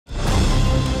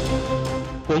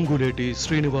పొంగులేటి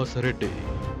శ్రీనివాస్ రెడ్డి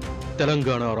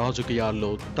తెలంగాణ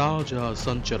రాజకీయాల్లో తాజా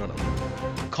సంచలనం.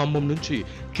 ఖమ్మం నుంచి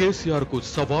కేసీఆర్ కు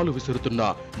సవాలు విసురుతున్న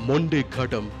మొండి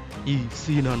ఘటం ఈ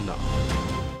సీనన్న.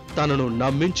 తనను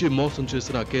నమ్మించి మోసం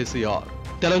చేసిన కేసీఆర్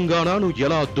తెలంగాణను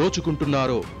ఎలా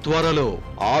దోచుకుంటున్నారో త్వరలో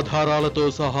ఆధారాలతో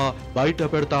సహా బయట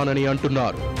పెడతానని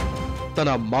అంటున్నారు. తన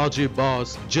మాజీ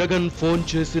బాస్ జగన్ ఫోన్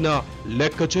చేసిన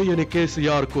లెక్క చేయని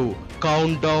కేసీఆర్ కు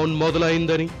కౌంట్ డౌన్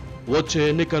మొదలైందని, వచ్చే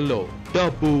ఎన్నికల్లో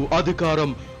డబ్బు అధికారం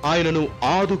ఆయనను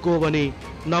ఆదుకోవని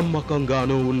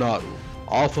నమ్మకంగానూ ఉన్నారు.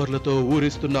 ఆఫర్లతో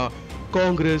ఊరిస్తున్న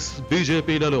కాంగ్రెస్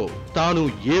బీజేపీలలో తాను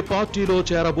ఏ పార్టీలో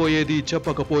చేరబోయేది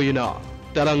చెప్పకపోయినా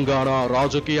తెలంగాణ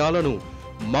రాజకీయాలను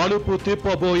మలుపు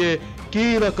తిప్పబోయే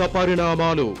కీలక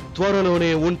పరిణామాలు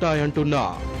త్వరలోనే ఉంటాయంటున్న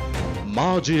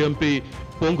మాజీ ఎంపీ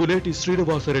పొంగులేటి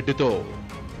శ్రీనివాస్ రెడ్డితో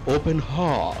open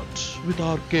heart with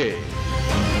RK.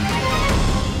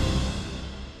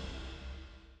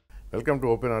 Welcome to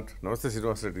open heart. నమస్తే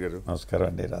శ్రీనివాస్ రెడ్డి గారు. నమస్కారం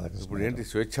అండి. రాధాకృష్ణ. ఇప్పుడు ఏంటి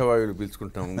స్వేచ్ఛావాయువులు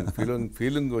పీల్చుకుంటాం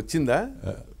ఫీలింగ్ వచ్చిందా,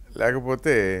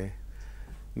 లేకపోతే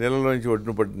నీళ్ళలోంచి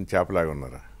ఒడ్డున పడిన చేపలాగా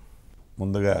ఉన్నారా?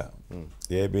 ముందుగా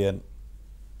ABN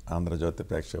ఆంధ్రజ్యోతి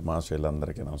ప్రేక్షక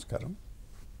మహాశయులందరికీ నమస్కారం.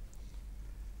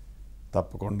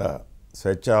 తప్పకుండా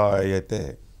స్వేచ్ఛావాయు అయితే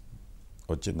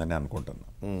వచ్చిందని అనుకుంటున్నా.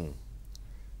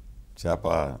 చేప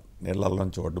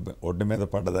నీళ్ళల్లోంచి ఒడ్డు మీద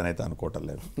పడ్డదని అయితే అనుకోవటం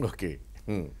లేదు. ఓకే.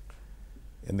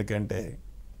 ఎందుకంటే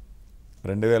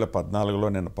 2014లో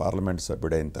నేను పార్లమెంట్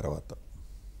సభ్యుడైన తర్వాత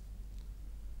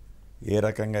ఏ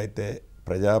రకంగా అయితే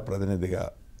ప్రజాప్రతినిధిగా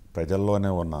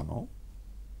ప్రజల్లోనే ఉన్నానో,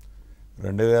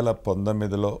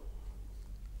 2019లో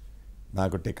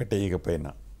నాకు టికెట్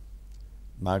ఇవ్వకపోయినా,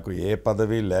 నాకు ఏ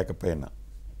పదవి లేకపోయినా,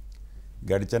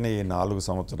 గడిచిన ఈ 4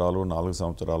 సంవత్సరాలు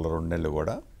 2 నెలలు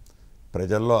కూడా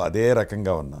ప్రజల్లో అదే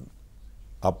రకంగా ఉన్నాను.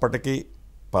 అప్పటికీ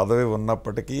పదవి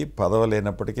ఉన్నప్పటికీ పదవి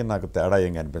లేనప్పటికీ నాకు తేడా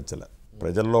ఏం కనిపించలే.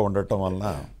 ప్రజల్లో ఉండటం వలన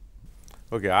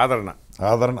ఓకే, ఆదరణ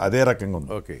అదే రకంగా ఉంది.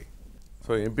 ఓకే.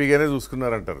 సో ఎంపీగానే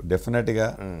చూసుకున్నారంటారు. డెఫినెట్గా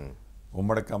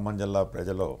ఉమ్మడి ఖమ్మం జిల్లా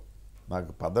ప్రజలు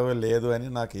నాకు పదవి లేదు అని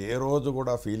నాకు ఏ రోజు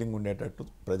కూడా ఫీలింగ్ ఉండేటట్టు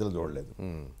ప్రజలు చూడలేదు.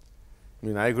 మీ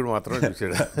నాయకుడు మాత్రమే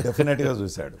చూశాడు. డెఫినెట్గా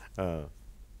చూశాడు.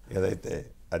 ఏదైతే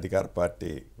అధికార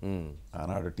పార్టీ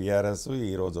ఆనాడు TRS,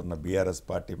 ఈరోజు ఉన్న BRS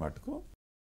పార్టీ మటుకు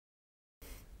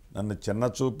నన్ను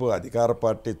చిన్నచూపు అధికార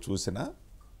పార్టీ చూసినా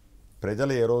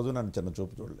ప్రజలు ఏ రోజు నన్ను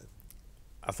చిన్నచూపు చూడలేదు.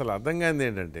 అసలు అర్థం కానిది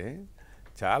ఏంటంటే,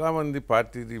 చాలామంది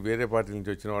వేరే పార్టీ నుంచి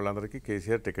వచ్చిన వాళ్ళందరికీ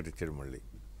కేసీఆర్ టికెట్ ఇచ్చాడు. మళ్ళీ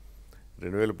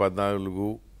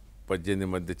 2014-18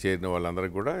 మధ్య చేరిన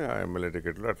వాళ్ళందరికీ కూడా ఎమ్మెల్యే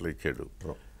టికెట్లు అట్లా ఇచ్చాడు.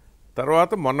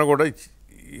 తర్వాత మొన్న కూడా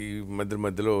ఈ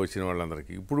మధ్యలో వచ్చిన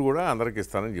వాళ్ళందరికీ ఇప్పుడు కూడా అందరికీ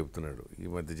ఇస్తానని చెప్తున్నాడు, ఈ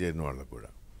మధ్య చేరిన వాళ్ళకు కూడా.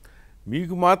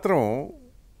 మీకు మాత్రం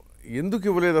ఎందుకు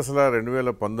ఇవ్వలేదు అసలు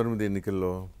 2019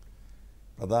 ఎన్నికల్లో?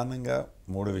 ప్రధానంగా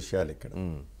 3 విషయాలు ఇక్కడ.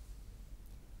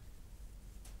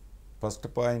 ఫస్ట్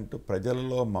పాయింట్,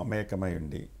 ప్రజల్లో మమేకమై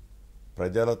ఉండి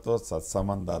ప్రజలతో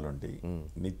సత్సంబంధాలుండి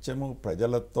నిత్యము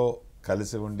ప్రజలతో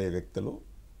కలిసి ఉండే వ్యక్తులు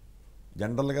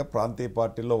జనరల్గా ప్రాంతీయ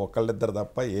పార్టీలో ఒకళ్ళిద్దరు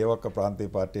తప్ప ఏ ఒక్క ప్రాంతీయ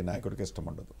పార్టీ నాయకుడికి ఇష్టం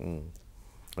ఉండదు.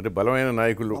 అంటే బలమైన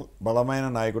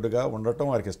నాయకుడిగా ఉండటం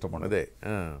వారికి ఇష్టం ఉండదు. అదే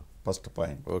ఫస్ట్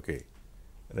పాయింట్. ఓకే.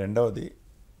 రెండవది,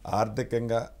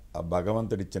 ఆర్థికంగా ఆ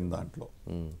భగవంతుడిచ్చిన దాంట్లో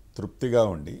తృప్తిగా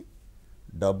ఉండి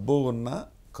డబ్బు ఉన్న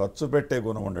ఖర్చు పెట్టే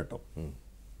గుణం ఉండటం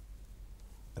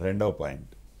రెండవ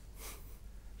పాయింట్.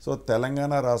 సో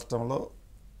తెలంగాణ రాష్ట్రంలో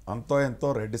అంతో ఎంతో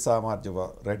రెడ్డి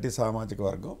సామాజిక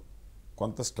వర్గం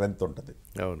కొంత స్ట్రెంగ్త్ ఉంటుంది.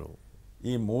 అవును.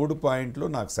 ఈ 3 పాయింట్లు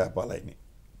నాకు శాపాలైనాయి.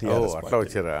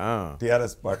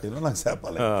 TRS పార్టీలో నాకు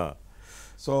శాపాలైనాయి.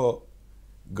 సో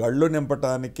గళ్ళు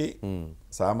నింపటానికి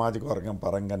సామాజిక వర్గం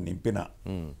పరంగా నింపిన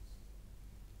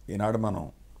ఈనాడు మనం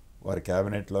వారి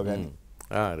క్యాబినెట్లో కానీ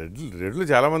రెడ్లు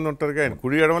చాలా మంది ఉంటారు. కానీ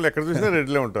కుడి ఎడమలు ఎక్కడ చూసినా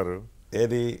రెడ్లే ఉంటారు.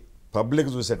 ఏది పబ్లిక్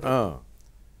చూసేట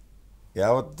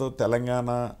యావత్తు తెలంగాణ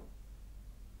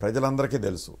ప్రజలందరికీ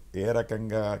తెలుసు ఏ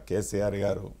రకంగా కేసీఆర్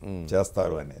గారు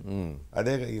చేస్తారు అనేది.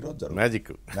 అదే ఈరోజు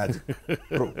మ్యాజిక్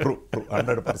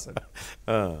 100%.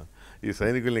 ఈ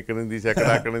సైనికుల్ని ఇక్కడ నుంచి తీసి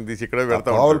అక్కడ నుంచి తీసి ఇక్కడ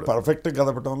పెడతా పర్ఫెక్ట్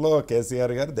కదపటంలో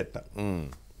కేసీఆర్ గారు దిట్ట.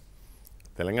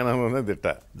 తెలంగాణలోనే దిట్ట.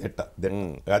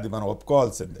 అది మనం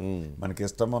ఒప్పుకోవాల్సింది. మనకి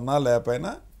ఇష్టం ఉన్నా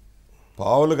లేకపోయినా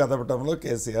పావులు కదపటంలో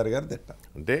కేసీఆర్ గారు దిట్ట.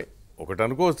 అంటే ఒకటి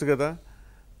అనుకోవచ్చు కదా,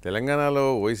 తెలంగాణలో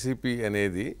వైసీపీ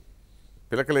అనేది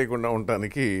పిలక లేకుండా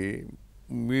ఉండటానికి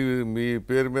మీ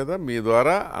పేరు మీద మీ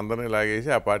ద్వారా అందరినీ లాగేసి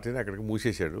ఆ పార్టీని అక్కడికి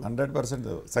మూసేశాడు.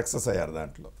 100% సక్సెస్ అయ్యారు.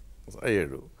 దాంట్లో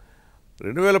అయ్యాడు.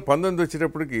 2019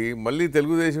 వచ్చేటప్పటికి మళ్ళీ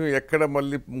తెలుగుదేశం ఎక్కడ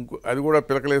మళ్ళీ అది కూడా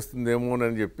పిలకలేస్తుందేమో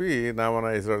అని చెప్పి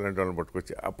నామనాగేశ్వరరావు లాంటి వాళ్ళని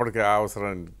పట్టుకొచ్చి అప్పటికి ఆ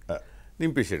అవసరాన్ని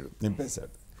నింపేశాడు.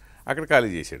 అక్కడ ఖాళీ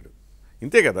చేశాడు.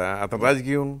 ఇంతే కదా అతని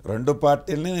రాజకీయం. 2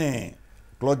 పార్టీల్ని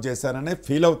క్లోజ్ చేశాననే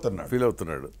ఫీల్ అవుతున్నాడు.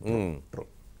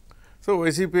 సో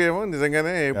వైసీపీ ఏమో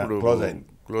నిజంగానే ఇప్పుడు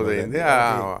క్లోజ్ అయింది.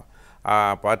 ఆ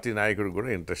పార్టీ నాయకుడికి కూడా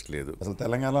ఇంట్రెస్ట్ లేదు, అసలు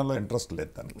తెలంగాణలో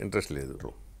ఇంట్రెస్ట్ లేదు.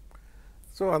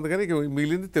 సో అందుకని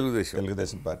మిగిలింది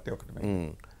తెలుగుదేశం పార్టీ ఒకటి.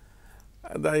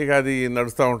 ఇక అది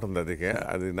నడుస్తూ ఉంటుంది.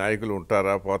 అది నాయకులు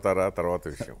ఉంటారా పోతారా తర్వాత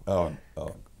విషయం.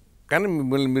 కానీ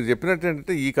మీరు చెప్పినట్టు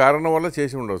ఏంటంటే ఈ కారణం వల్ల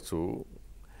చేసి ఉండవచ్చు.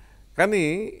 కానీ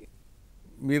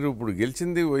మీరు ఇప్పుడు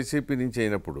గెలిచింది వైసీపీ నుంచి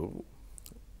అయినప్పుడు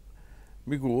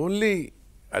మీకు ఓన్లీ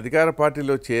అధికార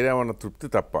పార్టీలో చేరామన్న తృప్తి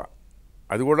తప్ప,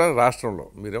 అది కూడా రాష్ట్రంలో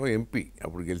మీరేమో ఎంపీ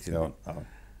అప్పుడు గెలిచింది,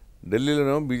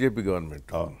 ఢిల్లీలోనేమో బీజేపీ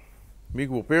గవర్నమెంట్,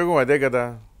 మీకు ఉపయోగం అదే కదా.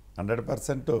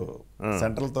 100%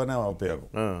 సెంట్రల్తోనే ఉపయోగం.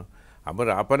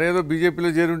 మరి ఆ పని ఏదో బీజేపీలో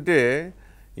చేరుంటే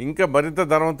ఇంకా మరింత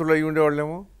ధనవంతులు అయ్యి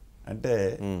ఉండేవాళ్ళేమో. అంటే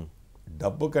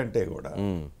డబ్బు కంటే కూడా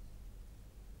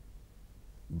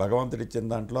భగవంతుడు ఇచ్చిన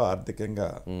దాంట్లో ఆర్థికంగా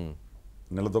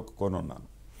నిలదొక్కుని ఉన్నాను.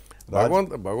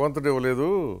 భగవంతుడు ఇవ్వలేదు,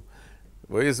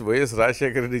 వైఎస్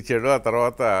రాజశేఖర రెడ్డి ఇచ్చాడు. ఆ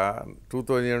తర్వాత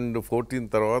 2014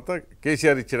 తర్వాత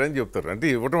కేసీఆర్ ఇచ్చాడని చెప్తారు. అంటే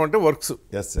ఇవ్వటం అంటే వర్క్స్.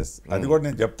 ఎస్ అది కూడా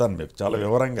నేను చెప్తాను మీకు చాలా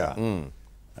వివరంగా.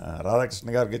 రాధాకృష్ణ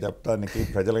గారికి చెప్పడానికి,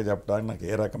 ప్రజలకు చెప్పడానికి నాకు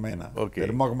ఏ రకమైన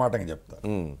నిర్మోహమాటంగా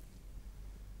చెప్తాను.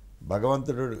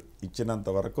 భగవంతుడు ఇచ్చినంత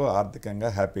వరకు ఆర్థికంగా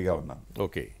హ్యాపీగా ఉన్నాను.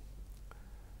 ఓకే.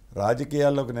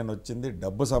 రాజకీయాల్లోకి నేను వచ్చింది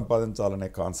డబ్బు సంపాదించాలనే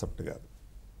కాన్సెప్ట్ కాదు.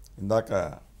 ఇందాక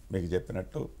మీకు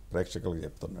చెప్పినట్టు, ప్రేక్షకులకు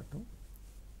చెప్తున్నట్టు,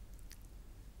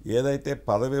 ఏదైతే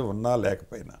పదవి ఉన్నా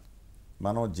లేకపోయినా,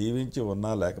 మనం జీవించి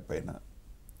ఉన్నా లేకపోయినా,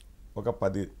 ఒక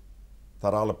 10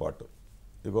 తరాల పాటు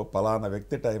ఇగో పలానా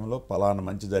వ్యక్తి టైంలో పలానా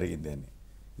మంచి జరిగింది అని,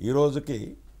 ఈరోజుకి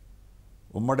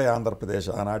ఉమ్మడి ఆంధ్రప్రదేశ్,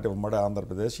 ఆనాటి ఉమ్మడి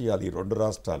ఆంధ్రప్రదేశ్, ఇవాళ ఈ 2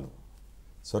 రాష్ట్రాలు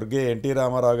స్వర్గీయ ఎన్టీ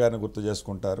రామారావు గారిని గుర్తు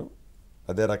చేసుకుంటారు,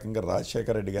 అదే రకంగా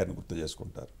రాజశేఖర రెడ్డి గారిని గుర్తు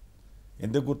చేసుకుంటారు.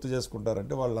 ఎందుకు గుర్తు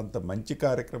చేసుకుంటారంటే వాళ్ళంత మంచి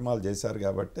కార్యక్రమాలు చేశారు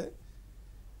కాబట్టి.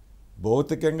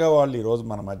 భౌతికంగా వాళ్ళు ఈరోజు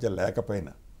మన మధ్య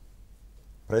లేకపోయినా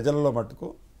ప్రజలలో మటుకు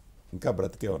ఇంకా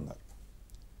బ్రతికే ఉన్నారు.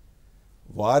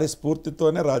 వారి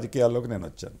స్ఫూర్తితోనే రాజకీయాల్లోకి నేను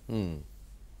వచ్చాను.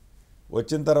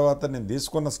 వచ్చిన తర్వాత నేను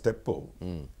తీసుకున్న స్టెప్పు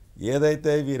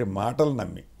ఏదైతే వీరి మాటలు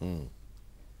నమ్మి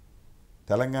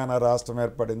తెలంగాణ రాష్ట్రం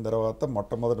ఏర్పడిన తర్వాత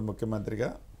మొట్టమొదటి ముఖ్యమంత్రిగా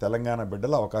తెలంగాణ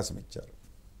బిడ్డలు అవకాశం ఇచ్చారు.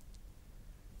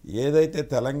 ఏదైతే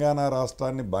తెలంగాణ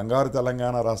రాష్ట్రాన్ని బంగారు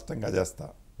తెలంగాణ రాష్ట్రంగా చేస్తా,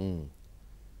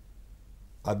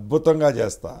 అద్భుతంగా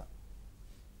చేస్తా,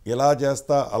 ఇలా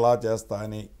చేస్తా అలా చేస్తా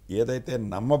అని ఏదైతే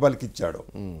నమ్మబలికిచ్చాడో,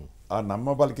 ఆ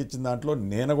నమ్మబలికిచ్చిన దాంట్లో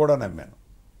నేను కూడా నమ్మాను.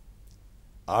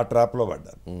 ఆ ట్రాప్లో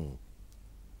పడ్డాను.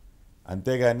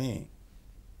 అంతేగాని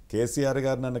కేసీఆర్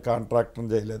గారు నన్ను కాంట్రాక్టర్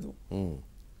చేయలేదు.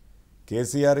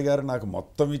 కేసీఆర్ గారు నాకు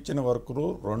మొత్తం ఇచ్చిన వర్కులు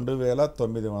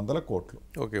 2,900 కోట్లు.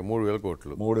 ఓకే, 3,000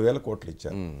 కోట్లు. 3,000 కోట్లు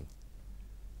ఇచ్చారు.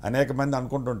 అనేక మంది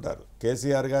అనుకుంటుంటారు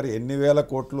కేసీఆర్ గారు ఎన్ని వేల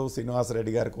కోట్లు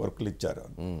శ్రీనివాసరెడ్డి గారికి వర్కులు ఇచ్చారు.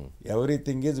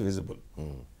 Everything is visible.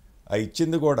 ఆ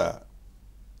ఇచ్చింది కూడా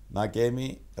నాకేమీ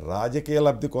రాజకీయ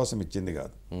లబ్ధి కోసం ఇచ్చింది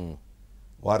కాదు.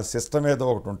 వారి సిస్టమ్ ఏదో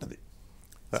ఒకటి ఉంటుంది.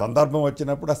 సందర్భం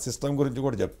వచ్చినప్పుడు ఆ సిస్టమ్ గురించి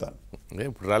కూడా చెప్తాను.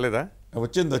 ఇప్పుడు రాలేదా?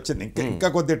 వచ్చింది. ఇంకా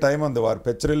కొద్ది టైం ఉంది. వారు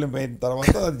పెచ్చరిల్లు పోయిన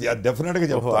తర్వాత డెఫినెట్గా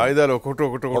చెప్పాలి. ఆయుధాలు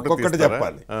ఒక్కొక్కటి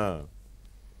చెప్పాలి.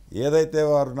 ఏదైతే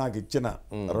వారు నాకు ఇచ్చిన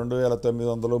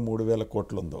 2,900 3,000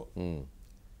 కోట్లు ఉందో,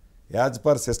 యాజ్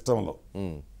పర్ సిస్టంలో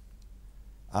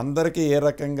అందరికీ ఏ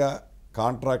రకంగా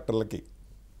కాంట్రాక్టర్లకి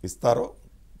ఇస్తారో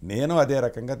నేను అదే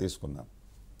రకంగా తీసుకున్నాను.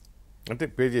 అంటే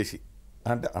పే చేసి,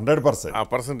 అంటే 100% ఆ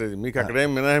పర్సంటేజ్ మీకు అక్కడ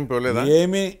ఏం మినహాయింపు లేదా?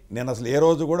 ఏమీ నేను అసలు ఏ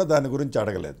రోజు కూడా దాని గురించి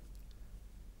అడగలేదు.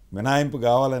 మినహాయింపు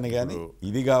కావాలని కానీ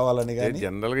ఇది కావాలని కానీ.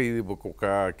 జనరల్గా ఇది ఒక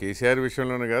కేసీఆర్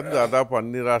విషయంలోనే కాదు, దాదాపు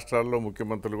అన్ని రాష్ట్రాల్లో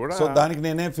ముఖ్యమంత్రులు కూడా. సో దానికి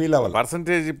నేనే ఫీల్ అవ్వాలి.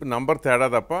 పర్సంటేజ్ నంబర్ తేడా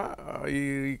తప్ప.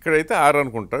 ఇక్కడైతే 6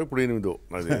 అనుకుంటా, ఇప్పుడు 8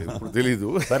 అది ఇప్పుడు తెలీదు.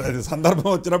 సరే, అది సందర్భం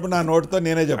వచ్చినప్పుడు నా నోటితో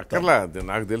నేనే చెప్తాను.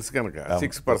 నాకు తెలుసు కనుక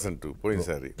 6%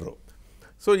 పోయినసారి.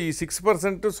 సో ఈ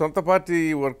 6% సొంత పార్టీ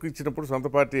వర్క్ ఇచ్చినప్పుడు, సొంత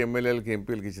పార్టీ ఎమ్మెల్యేలకి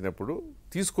ఎంపీలకి ఇచ్చినప్పుడు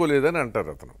తీసుకోలేదని అంటారు.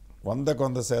 అతను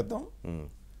 100%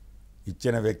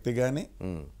 ఇచ్చిన వ్యక్తి కానీ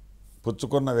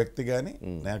పుచ్చుకున్న వ్యక్తి కానీ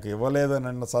నాకు ఇవ్వలేదని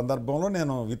అన్న సందర్భంలో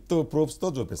నేను విత్ ప్రూఫ్స్తో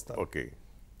చూపిస్తాను. Okay,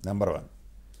 number 1.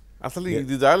 అసలు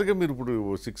ఇది దాలుగా మీరు ఇప్పుడు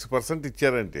 6%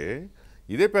 ఇచ్చారంటే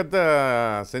ఇదే పెద్ద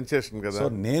సెన్సేషన్ కదా. సో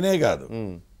నేనే కాదు.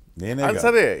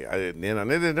 సరే, నేను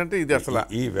అనేది ఏంటంటే ఇది అసలు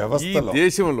ఈ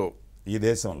వ్యవస్థలో, ఈ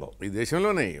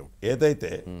దేశంలోనే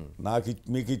ఏదైతే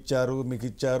మీకు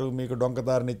ఇచ్చారు మీకు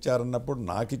డొంకదారిని ఇచ్చారన్నప్పుడు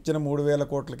నాకు ఇచ్చిన 3,000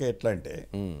 కోట్లకే ఎట్లా అంటే,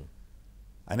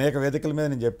 అనేక వేదికల మీద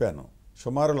నేను చెప్పాను,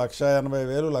 సుమారు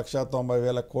 1,80,000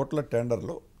 1,90,000 కోట్ల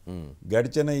టెండర్లు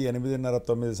గడిచిన ఈ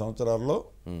 8.5-9 సంవత్సరాల్లో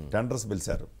టెండర్స్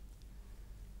పిలిచారు.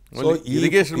 సో ఈ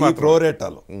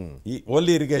ప్రోరేటాలు, ఈ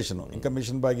ఓన్లీ ఇరిగేషన్, ఇంకా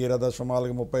మిషన్ భగీరథ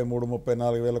సుమారుగా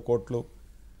 33-34 వేల కోట్లు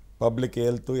పబ్లిక్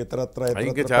హెల్త్, ఇతరత్ర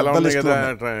ఇంకా చాలా ఉన్నాయి కదా,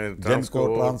 జెన్కో,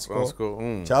 ట్రాన్స్కో,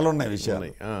 చాలా ఉన్నాయి విషయాలు.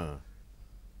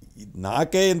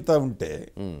 నాకే ఇంత ఉంటే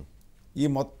ఈ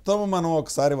మొత్తం మనం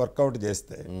ఒకసారి వర్కౌట్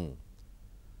చేస్తే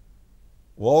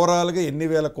ఓవరాల్గా ఎన్ని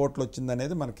వేల కోట్లు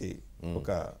వచ్చిందనేది మనకి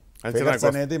ఒక ఫిగర్స్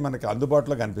అనేది మనకి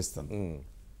అందుబాటులో కనిపిస్తుంది.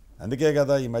 అందుకే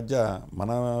కదా ఈ మధ్య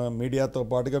మన మీడియాతో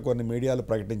పాటుగా కొన్ని మీడియాలు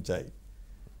ప్రకటించాయి,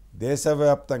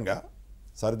 దేశవ్యాప్తంగా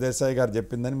సర్దేశాయి గారు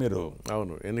చెప్పిందని మీరు,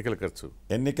 అవును,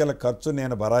 ఎన్నికల ఖర్చు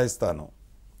నేను భరాయిస్తాను,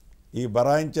 ఈ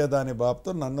భరాయించే దాని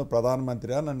బాబుతో నన్ను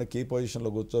ప్రధానమంత్రిగా నన్ను కీ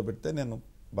పొజిషన్లో కూర్చోబెడితే నేను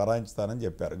భరాయించుతానని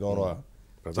చెప్పారు గౌరవ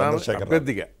చంద్రశేఖర్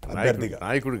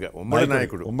అభ్యర్థిగా,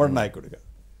 ఉమ్మడి నాయకుడిగా.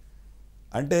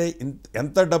 అంటే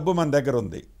ఎంత డబ్బు మన దగ్గర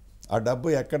ఉంది, ఆ డబ్బు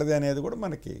ఎక్కడిది అనేది కూడా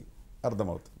మనకి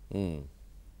అర్థమవుతుంది,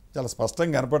 చాలా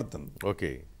స్పష్టంగా కనపడుతుంది. ఓకే,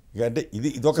 అంటే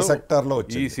ఇదొక సెక్టార్లో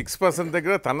వచ్చి ఈ 6%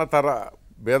 దగ్గర తర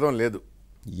భేదం లేదు,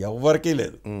 ఎవ్వరికీ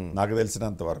లేదు నాకు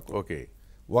తెలిసినంత వరకు. ఓకే,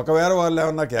 ఒకవేళ వాళ్ళు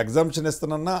ఏమన్నా నాకు ఎగ్జామ్షన్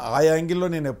ఇస్తున్నా ఆ యాంగిల్లో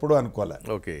నేను ఎప్పుడూ అనుకోలే.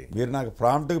 ఓకే, మీరు నాకు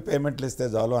ప్రాంప్ట్గా పేమెంట్లు ఇస్తే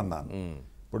చాలు అన్నాను.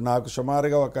 ఇప్పుడు నాకు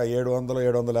సుమారుగా ఒక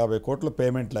 700-750 కోట్ల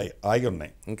పేమెంట్లు ఆగి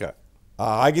ఉన్నాయి. ఇంకా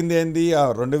ఆగింది ఏంది, ఆ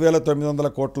 2900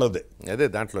 కోట్లదే, అదే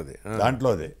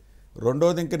దాంట్లోదే.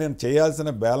 రెండోది ఇంకా నేను చేయాల్సిన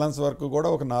బ్యాలెన్స్ వర్క్ కూడా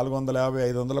ఒక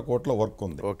 450-500 కోట్ల వర్క్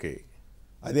ఉంది. ఓకే,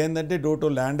 అదేంటంటే డ్యూ టు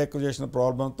ల్యాండ్ ఎక్విజిషన్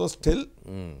ప్రాబ్లంతో స్టిల్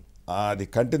అది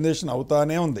కంటిన్యూషన్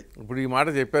అవుతానే ఉంది. ఇప్పుడు ఈ మాట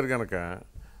చెప్పారు కనుక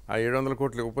ఆ 700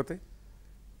 కోట్లు ఇవ్వకపోతే,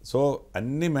 సో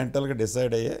అన్ని మెంటల్గా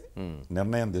డిసైడ్ అయ్యే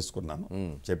నిర్ణయం తీసుకున్నాను.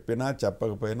 చెప్పినా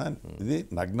చెప్పకపోయినా ఇది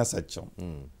నగ్న సత్యం.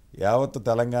 యావత్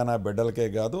తెలంగాణ బిడ్డలకే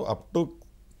కాదు, అప్ టు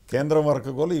కేంద్రం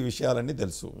వరకు కూడా ఈ విషయాలన్నీ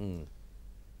తెలుసు.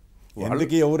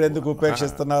 ఎందుకు ఎవరెందుకు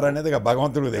ఉపేక్షిస్తున్నారు అనేది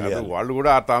భగవంతుడికి తెలియాలి. వాళ్ళు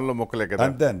కూడా ఆ తానులో మొక్కలే కదా.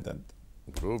 అంతే అంతే అంతే.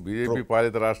 ఇప్పుడు బీజేపీ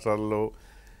పాలిత రాష్ట్రాల్లో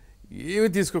ఏమి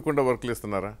తీసుకోకుండా వర్క్లు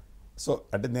ఇస్తున్నారా? సో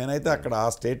అంటే నేనైతే అక్కడ ఆ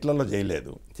స్టేట్లలో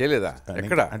చేయలేదా?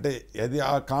 ఎక్కడ అంటే అది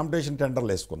ఆ కాంపిటీషన్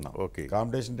టెండర్లు వేసుకున్నాం. ఓకే,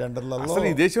 కాంపిటీషన్ టెండర్లలో అసలు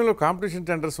ఈ దేశంలో కాంపిటీషన్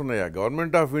టెండర్స్ ఉన్నాయా?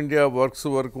 గవర్నమెంట్ ఆఫ్ ఇండియా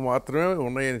వర్క్ మాత్రమే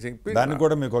ఉన్నాయని చెప్పి దాన్ని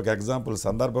కూడా మీకు ఒక ఎగ్జాంపుల్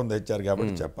సందర్భం తెచ్చారు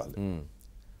కాబట్టి చెప్పాలి.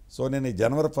 సో నేను ఈ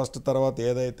జనవరి 1 తర్వాత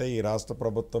ఏదైతే ఈ రాష్ట్ర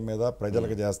ప్రభుత్వం మీద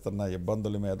ప్రజలకు చేస్తున్న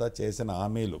ఇబ్బందుల మీద చేసిన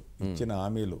హామీలు, ఇచ్చిన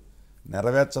హామీలు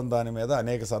నెరవేర్చని దాని మీద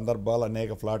అనేక సందర్భాలు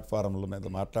అనేక ప్లాట్ఫారంల మీద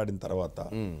మాట్లాడిన తర్వాత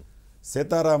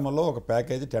సీతారామంలో ఒక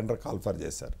ప్యాకేజీ టెండర్ కాల్ఫర్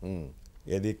చేశారు.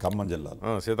 ఏది ఖమ్మం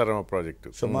జిల్లాలో సీతారామ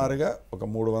ప్రాజెక్టు సుమారుగా ఒక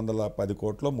 310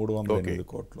 కోట్లు 308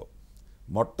 కోట్లు.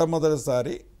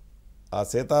 మొట్టమొదటిసారి ఆ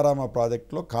సీతారామ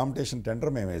ప్రాజెక్టులో కాంపిటీషన్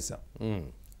టెండర్ మేము వేసాం.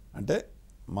 అంటే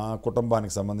మా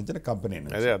కుటుంబానికి సంబంధించిన కంపెనీ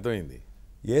అర్థమైంది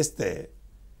వేస్తే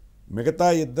మిగతా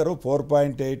ఇద్దరు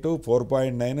 4.8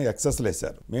 4.9 ఎక్సెస్లు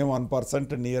వేశారు. మేము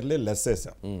 1% నియర్లీ లెస్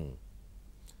వేసాం.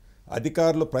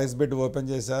 అధికారులు ప్రైస్ బిడ్ ఓపెన్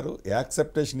చేశారు.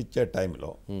 యాక్సెప్టేషన్ ఇచ్చే టైంలో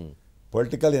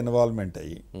పొలిటికల్ ఇన్వాల్వ్మెంట్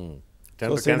అయ్యి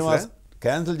శ్రీనివాస్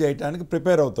క్యాన్సిల్ చేయడానికి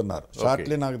ప్రిపేర్ అవుతున్నారు.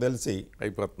 షార్ట్లీ నాకు తెలిసి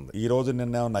అయిపోతుంది. ఈ రోజు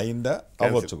నిన్న ఏమైనా అయిందా,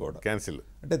 అవ్వచ్చు కూడా క్యాన్సిల్.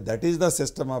 అంటే that is the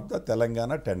system of the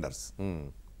Telangana tenders.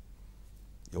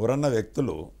 ఎవరన్నా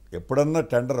వ్యక్తులు ఎప్పుడన్నా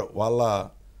టెండర్ వాళ్ళ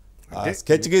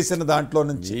స్కెచ్ గీసిన దాంట్లో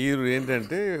నుంచి మీరు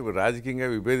ఏంటంటే రాజకీయంగా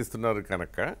విభేదిస్తున్నారు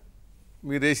కనుక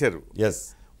మీరు వేశారు. ఎస్,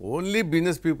 ఓన్లీ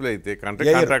బిజినెస్ పీపుల్ అయితే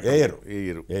వేయరు.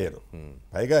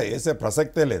 పైగా వేసే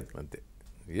ప్రసక్తే లేదు. అంతే.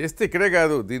 వేస్తే ఇక్కడే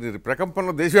కాదు, దీని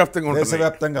ప్రకంపనలు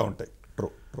దేశవ్యాప్తంగా ఉంటాయి. ట్రూ.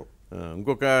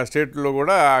 ఇంకొక స్టేట్లో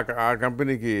కూడా ఆ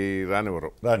కంపెనీకి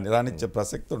రానిచ్చే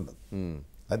ప్రసక్తి ఉండదు.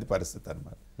 అది పరిస్థితి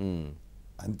అన్నమాట.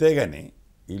 అంతేగాని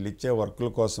వీళ్ళు ఇచ్చే వర్కుల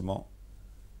కోసమో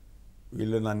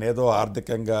వీళ్ళు నన్ను ఏదో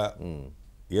ఆర్థికంగా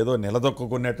ఏదో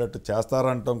నిలదొక్కునేటట్టు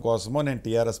చేస్తారంటం కోసమో నేను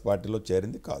టీఆర్ఎస్ పార్టీలో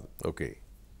చేరింది కాదు. ఓకే,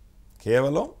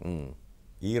 కేవలం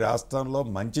ఈ రాష్ట్రంలో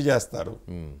మంచి చేస్తారు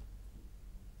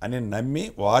అని నమ్మి,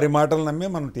 వారి మాటలు నమ్మి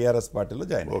మనం టీఆర్ఎస్ పార్టీలో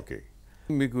జాయిన్. ఓకే,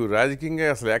 మీకు రాజకీయంగా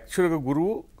అసలు యాక్చువల్గా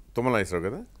గురువు తుమ్మల నాగేశ్వరరావు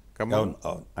కదా?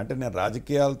 అవును. అంటే నేను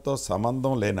రాజకీయాలతో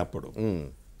సంబంధం లేనప్పుడు,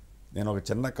 నేను ఒక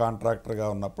చిన్న కాంట్రాక్టర్గా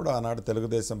ఉన్నప్పుడు ఆనాడు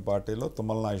తెలుగుదేశం పార్టీలో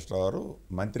తుమ్మల నాగేశ్వరరావు గారు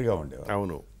మంత్రిగా ఉండేవారు.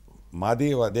 అవును. మాది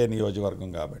అదే నియోజకవర్గం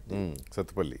కాబట్టి,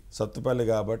 సత్తుపల్లి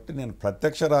కాబట్టి నేను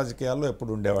ప్రత్యక్ష రాజకీయాల్లో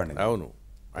ఎప్పుడు ఉండేవాడిని. అవును.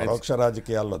 పరోక్ష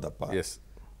రాజకీయాల్లో తప్ప.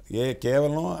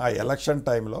 కేవలం ఆ ఎలక్షన్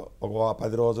టైంలో ఒక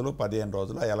 10 రోజులు 15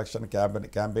 రోజులు ఆ ఎలక్షన్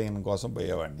క్యాంపెయిన్ కోసం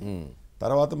పోయేవాడిని.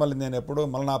 తర్వాత మళ్ళీ నేను ఎప్పుడు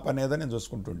మళ్ళీ నా పని ఏదో నేను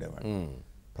చూసుకుంటుండేవాడిని.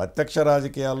 ప్రత్యక్ష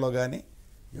రాజకీయాల్లో కానీ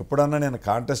ఎప్పుడన్నా నేను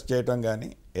కాంటెస్ట్ చేయటం కానీ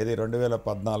ఏది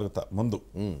 2014 ముందు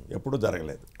ఎప్పుడు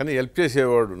జరగలేదు. కానీ హెల్ప్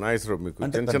చేసేవాడు నాగేశ్వరరావు మీకు,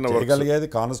 చేయగలిగేది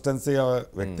కాన్స్టెన్సీ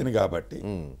వ్యక్తిని కాబట్టి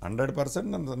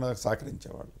 100% నాకు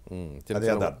సహకరించేవాడు. అది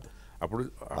యథార్థం.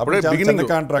 అప్పుడే చిన్న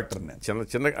కాంట్రాక్టర్ నేను,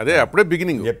 చిన్న అదే అప్పుడే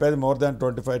బిగినింగ్ చెప్పేది. More than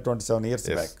 25-27 years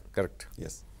back. Correct.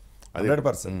 Yes.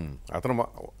 100%. అతను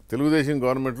తెలుగుదేశం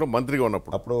గవర్నమెంట్లో మంత్రిగా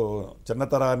ఉన్నప్పుడు అప్పుడు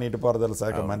చిన్నతర నీటిపారుదల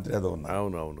శాఖ మంత్రి ఏదో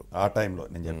ఉన్నారు. అవును ఆ టైంలో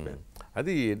నేను చెప్పాను.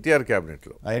 అది ఎన్టీఆర్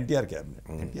క్యాబినెట్లో. ఎన్టీఆర్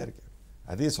క్యాబినెట్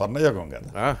అది స్వర్ణయుగం కదా.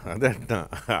 అదే అంటున్నా.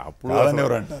 అప్పుడు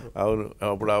ఎవరు అంటారు. అవును,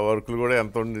 అప్పుడు ఆ వర్కులు కూడా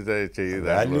ఎంత ఉంది చేయదు.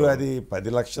 వాల్యూ అది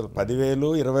 10 లక్షలు, 10,000,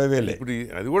 20,000. ఇప్పుడు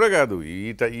అది కూడా కాదు,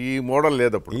 ఈ మోడల్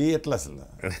లేదు అప్పుడు. ఎట్లా అసలు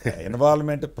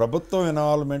ఇన్వాల్వ్మెంట్, ప్రభుత్వం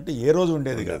ఇన్వాల్వ్మెంట్ ఏ రోజు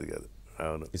ఉండేది కాదు.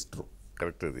 అవును, ఇట్స్ ట్రూ,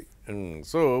 కరెక్ట్ అది.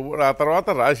 సో ఆ తర్వాత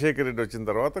రాజశేఖర రెడ్డి వచ్చిన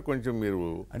తర్వాత కొంచెం మీరు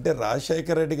అంటే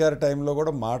రాజశేఖర రెడ్డి గారి టైంలో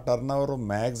కూడా మా టర్న్ ఓవర్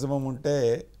మ్యాక్సిమం ఉంటే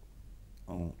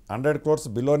 100 crores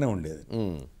బిలోనే ఉండేది.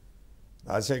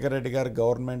 రాజశేఖర రెడ్డి గారి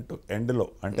గవర్నమెంట్ ఎండ్లో,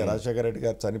 అంటే రాజశేఖర రెడ్డి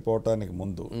గారు చనిపోవటానికి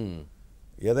ముందు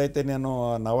ఏదైతే నేను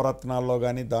నవరత్నాల్లో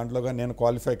కానీ దాంట్లో కానీ నేను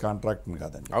క్వాలిఫై కాంట్రాక్ట్ని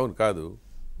కాదండి. అవును, కాదు,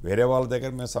 వేరే వాళ్ళ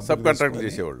దగ్గర మేము సబ్ కాంట్రాక్ట్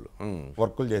చేసేవాళ్ళు,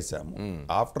 వర్కులు చేశాము.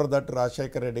 ఆఫ్టర్ దట్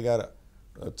రాజశేఖర రెడ్డి గారు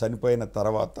చనిపోయిన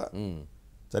తర్వాత,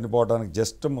 చనిపోవడానికి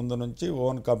జస్ట్ ముందు నుంచి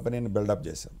ఓన్ కంపెనీని బిల్డప్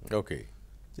చేశాం. ఓకే,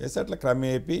 చేసి అట్లా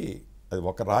క్రమేపీ అది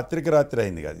ఒక రాత్రికి రాత్రి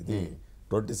అయింది కాదు. ఇది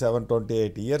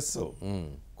 27-28 years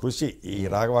కృషి ఈ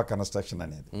రాఘవ కన్స్ట్రక్షన్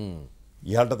అనేది.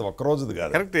 ఇవాళది ఒక్కరోజుది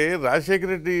కాదు. కరెక్టే. రాజశేఖర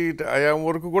రెడ్డి ఆయా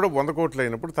వరకు కూడా 100 కోట్లు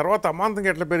అయినప్పుడు తర్వాత అమాంతంగా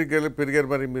ఎట్లా పెరిగారు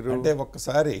మరి మీరు? అంటే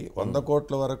ఒక్కసారి 100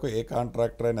 కోట్ల వరకు ఏ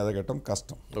కాంట్రాక్టర్ అయినా ఎదగటం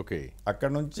కష్టం. ఓకే, అక్కడ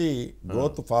నుంచి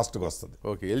గ్రోత్ ఫాస్ట్గా వస్తుంది.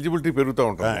 ఓకే, ఎలిజిబిలిటీ పెరుగుతూ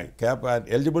ఉంటుంది.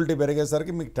 ఎలిజిబిలిటీ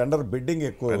పెరిగేసరికి మీకు టెండర్ బిడ్డింగ్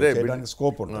ఎక్కువ చేయడానికి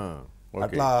స్కోప్ ఉంటుంది.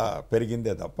 అట్లా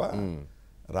పెరిగిందే తప్ప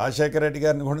రాజశేఖర రెడ్డి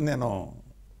గారిని కూడా నేను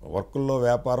వర్కుల్లో,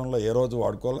 వ్యాపారంలో ఏ రోజు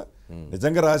వాడుకోలే.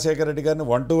 నిజంగా రాజశేఖర రెడ్డి గారిని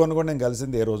 1-to-1 కూడా నేను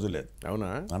కలిసింది ఏ రోజు లేదు. అవునా?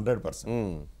 100%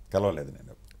 కలవలేదు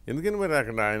నేను. ఎందుకని మరి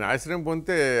అక్కడ ఆయన ఆశ్రయం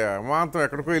పొందితే అమాంతం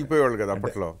ఎక్కడికో వెళ్ళిపోయేవాళ్ళు కదా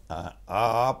అప్పట్లో. ఆ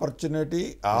ఆపర్చునిటీ,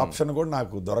 ఆ ఆప్షన్ కూడా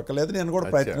నాకు దొరకలేదు, నేను కూడా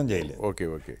ప్రయత్నం చేయలేదు. ఓకే,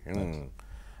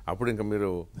 అప్పుడు ఇంకా మీరు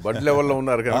బడ్ లెవెల్లో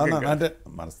ఉన్నారు కదా. అంటే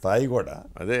మన స్థాయి కూడా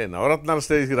అదే నవరత్నాల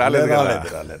స్టేజ్కి రాలేదు.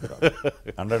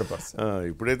 100%.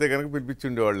 ఇప్పుడైతే కనుక పిలిపించి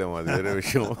ఉండేవాళ్ళేమో, అది వేరే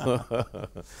విషయం.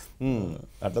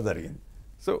 అట్లా జరిగింది.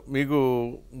 సో మీకు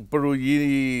ఇప్పుడు ఈ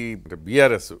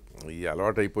బీఆర్ఎస్ ఈ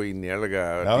అలవాటు అయిపోయి ఇన్నేళ్లుగా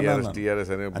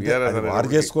టీఆర్ఎస్ అనే బీఆర్ఎస్ వారు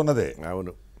చేసుకున్నదే.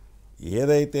 అవును,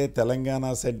 ఏదైతే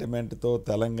తెలంగాణ సెంటిమెంట్తో,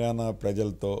 తెలంగాణ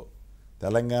ప్రజలతో,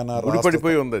 తెలంగాణ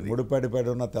ముడిపడిపోయి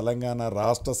ఉన్న తెలంగాణ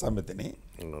రాష్ట్ర సమితిని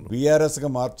బీఆర్ఎస్గా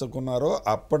మార్చుకున్నారో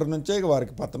అప్పటి నుంచే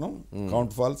వారికి పతనం,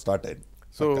 కౌంట్ ఫాల్ స్టార్ట్ అయింది.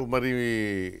 సో మరి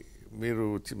మీరు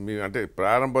అంటే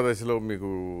ప్రారంభ దశలో మీకు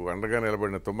అండగా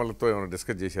నిలబడిన తుమ్మలతో ఏమైనా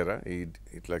డిస్కస్ చేశారా?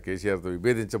 ఇట్లా కేసీఆర్తో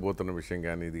విభేదించబోతున్న విషయం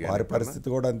కానీ ఇది? వారి పరిస్థితి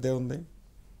కూడా అంతే ఉంది,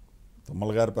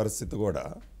 తుమ్మల గారి పరిస్థితి కూడా.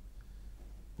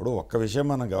 ఇప్పుడు ఒక్క విషయం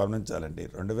మనం గమనించాలండి.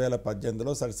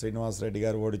 2018లో సరే శ్రీనివాస్ రెడ్డి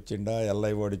గారు ఓడిచ్చిండా,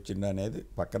 ఎల్ఐ ఓడిచ్చిండా అనేది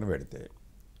పక్కన పెడితే,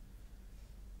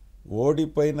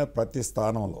 ఓడిపోయిన ప్రతి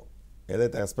స్థానంలో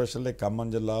ఏదైతే ఎస్పెషల్లీ ఖమ్మం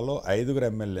జిల్లాలో 5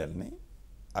 ఎమ్మెల్యేలని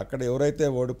అక్కడ ఎవరైతే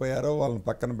ఓడిపోయారో వాళ్ళని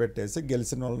పక్కన పెట్టేసి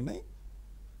గెలిచిన వాళ్ళని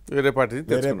వేరే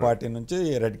పార్టీ నుంచి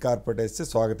రెడ్ కార్పెట్ వేసి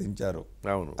స్వాగతించారు.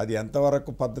 అది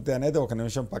ఎంతవరకు పద్ధతి అనేది ఒక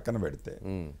నిమిషం పక్కన పెడితే,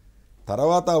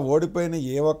 తర్వాత ఓడిపోయిన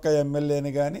ఏ ఒక్క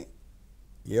ఎమ్మెల్యేని కానీ,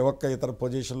 ఏ ఒక్క ఇతర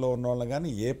పొజిషన్లో ఉన్న వాళ్ళని కానీ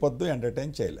ఏ పొద్దు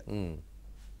ఎంటర్టైన్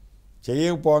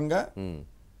చేయకపోగా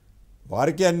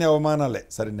వారికి అన్ని అవమానాలే.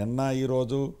 సరే నిన్న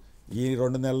ఈరోజు ఈ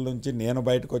 2 నెలల నుంచి నేను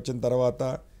బయటకు వచ్చిన తర్వాత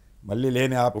మళ్ళీ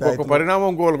లేని పరిణామం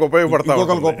ఇంకొకరికి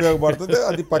ఉపయోగపడుతుంది.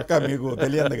 అది పక్కా మీకు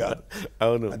తెలియదు కాదు.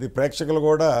 అవును, అది ప్రేక్షకులు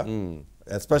కూడా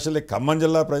ఎస్పెషల్లీ ఖమ్మం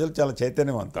జిల్లా ప్రజలు చాలా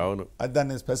చైతన్యవంతం. అవును, అది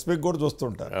దాన్ని స్పెసిఫిక్ కూడా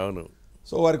చూస్తుంటారు. అవును,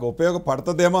 సో వారికి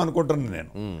ఉపయోగపడుతుందేమో అనుకుంటున్నాను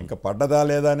నేను. ఇంకా పడ్డదా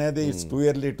లేదా అనేది it's too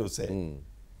early to say.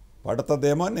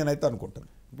 పడుతుందేమో అని నేనైతే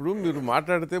అనుకుంటున్నాను. ఇప్పుడు మీరు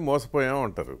మాట్లాడితే మోసపోయాము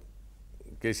అంటారు,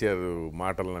 కేసీఆర్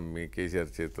మాటలు నమ్మి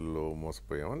కేసీఆర్ చేతుల్లో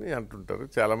మోసపోయామని అంటుంటారు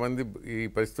చాలామంది. ఈ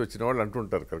పరిస్థితి వచ్చిన వాళ్ళు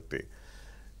అంటుంటారు, కరెక్టే.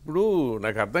 ఇప్పుడు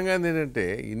నాకు అర్థం కాదు ఏంటంటే,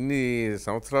 ఇన్ని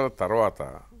సంవత్సరాల తర్వాత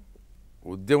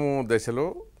ఉద్యమం దశలో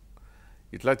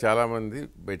ఇట్లా చాలామంది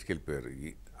బయటికి వెళ్ళిపోయారు.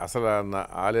 అసలు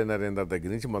ఆలయ నరేందర్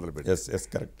దగ్గర నుంచి మొదలుపెట్టారు.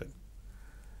 కరెక్ట్.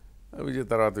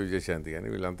 తర్వాత విజయశాంతి కానీ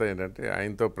వీళ్ళంతా ఏంటంటే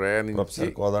ఆయనతో ప్రయాణించి,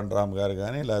 కోదండరామ్ గారు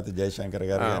కానీ లేకపోతే జయశంకర్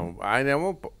గారు, ఆయనేమో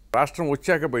రాష్ట్రం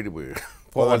వచ్చాక బయటికి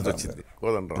పోవాల్సి వచ్చింది.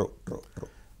 కోదండరామ్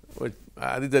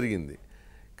అది జరిగింది.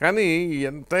 కానీ ఈ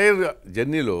ఎంటైర్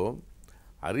జర్నీలో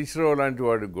హరీష్ రావు లాంటి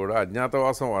వాడికి కూడా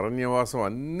అజ్ఞాతవాసం, అరణ్యవాసం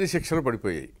అన్ని శిక్షలు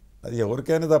పడిపోయాయి. అది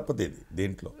ఎవరికైనా తప్పదు ఇది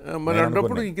దీంట్లో. మరి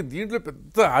అన్నప్పుడు ఇంక దీంట్లో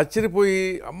పెద్ద ఆశ్చర్యపోయి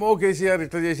అమ్మో కేసీఆర్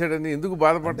ఇట్లా చేశాడని ఎందుకు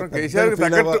బాధపడటం? కేసీఆర్కి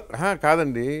తగ్గట్టు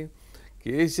కాదండి,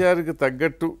 కేసీఆర్కి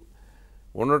తగ్గట్టు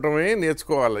ఉండటమే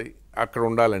నేర్చుకోవాలి అక్కడ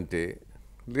ఉండాలంటే.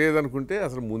 లేదనుకుంటే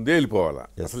అసలు ముందే వెళ్ళిపోవాలా,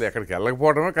 అసలు ఎక్కడికి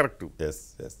వెళ్ళకపోవడమే కరెక్ట్.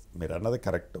 మీరు అన్నది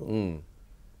కరెక్ట్.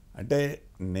 అంటే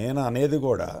నేను అనేది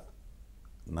కూడా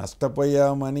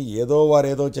నష్టపోయామని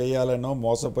వారేదో చేయాలనో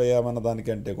మోసపోయామన్న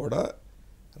దానికంటే కూడా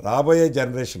రాబోయే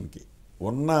జనరేషన్కి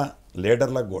ఉన్న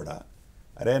లీడర్లకు కూడా,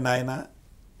 అరే నాయన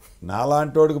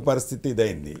నాలాంటోడికి పరిస్థితి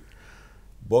ఇదైంది,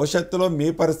 భవిష్యత్తులో మీ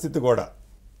పరిస్థితి కూడా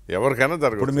ఎవరికైనా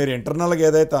జరగదు. ఇప్పుడు మీరు ఇంటర్నల్గా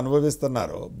ఏదైతే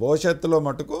అనుభవిస్తున్నారో భవిష్యత్తులో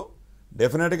మటుకు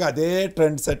డెఫినెట్గా అదే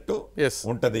ట్రెండ్ సెట్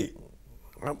ఉంటుంది.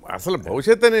 అసలు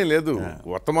భవిష్యత్ అనే లేదు,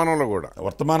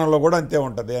 వర్తమానంలో కూడా అంతే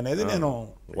ఉంటుంది అనేది నేను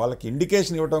వాళ్ళకి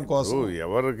ఇండికేషన్ ఇవ్వడం కోసం.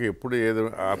 ఎవరికి ఎప్పుడు ఏదో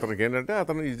అతనికి ఏంటంటే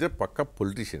అతను ఈజ్ ఏ పక్క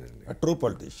పొలిటీషియన్ అండి, ట్రూ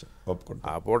పొలిటీషియన్ ఒప్పుకుంటా.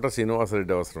 ఆ పూట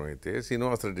శ్రీనివాసరెడ్డి అవసరం అయితే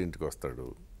శ్రీనివాసరెడ్డి ఇంటికి వస్తాడు,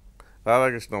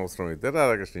 రాధాకృష్ణ అవసరం అయితే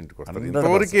రాధాకృష్ణ ఇంటికి వస్తాడు,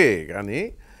 ఇంతవరకే. కానీ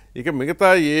ఇక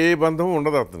మిగతా ఏ బంధం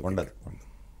ఉండదు అతను, ఉండదు.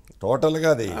 టోటల్గా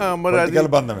అది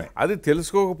బంధమే. అది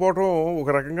తెలుసుకోకపోవటం ఒక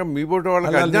రకంగా మీ బోటి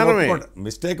వాళ్ళకి అజ్ఞానమే.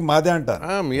 మిస్టేక్ మాదే అంటారు,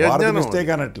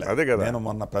 మిస్టేక్ అనట్లే. అదే కదా, నేను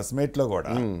మొన్న ప్రెస్ మీట్లో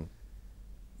కూడా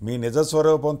మీ నిజ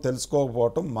స్వరూపం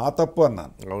తెలుసుకోకపోవటం మా తప్పు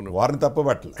అన్నాను. వారిని తప్పు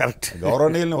పట్టలేదు. కరెక్ట్.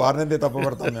 గౌరవనీయుల్ని వారిని తప్పు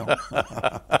పడతాం మేము.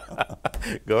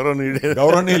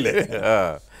 గౌరవనీయులే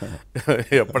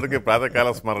ఎప్పటికీ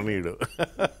ప్రాతకాల స్మరణీయుడు.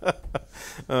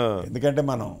 ఎందుకంటే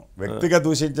మనం వ్యక్తిగా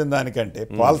దూషించిన దానికంటే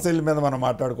పాలసీల మీద మనం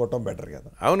మాట్లాడుకోవటం బెటర్ కదా.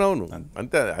 అవునవును,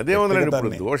 అంతే. అదేముందండి,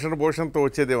 ఇప్పుడు దూషణ భూషణతో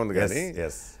వచ్చేదేముంది. కానీ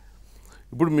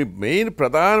ఇప్పుడు మీ మెయిన్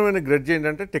ప్రధానమైన గ్రెడ్జ్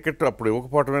ఏంటంటే టికెట్ అప్పుడు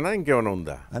ఇవ్వకపోవటమేనా, ఇంకేమైనా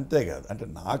ఉందా? అంతేకాదు, అంటే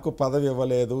నాకు పదవి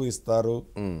ఇవ్వలేదు ఇస్తారు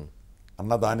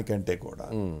అన్న దానికంటే కూడా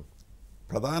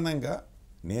ప్రధానంగా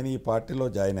నేను ఈ పార్టీలో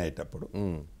జాయిన్ అయ్యేటప్పుడు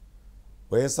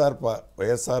వైఎస్ఆర్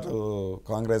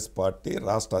కాంగ్రెస్ పార్టీ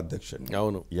రాష్ట్ర అధ్యక్షుడిని,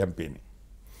 అవును, ఎంపీని,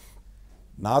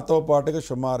 నాతో పాటుగా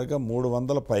సుమారుగా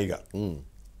 300 పైగా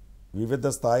వివిధ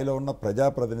స్థాయిలో ఉన్న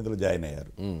ప్రజాప్రతినిధులు జాయిన్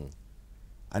అయ్యారు.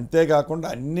 అంతేకాకుండా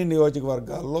అన్ని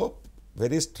నియోజకవర్గాల్లో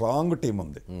వెరీ స్ట్రాంగ్ టీం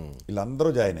ఉంది, వీళ్ళందరూ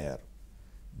జాయిన్ అయ్యారు.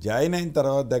 జాయిన్ అయిన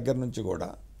తర్వాత దగ్గర నుంచి కూడా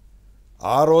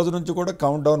ఆ రోజు నుంచి కూడా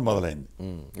కౌంట్ డౌన్ మొదలైంది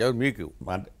మీకు,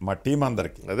 మా టీం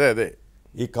అందరికీ. అదే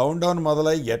ఈ కౌంట్ డౌన్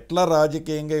మొదలై ఎట్లా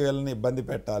రాజకీయంగా వీళ్ళని ఇబ్బంది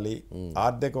పెట్టాలి,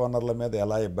 ఆర్థిక వనరుల మీద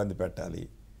ఎలా ఇబ్బంది పెట్టాలి,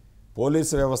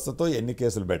 పోలీసు వ్యవస్థతో ఎన్ని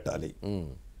కేసులు పెట్టాలి,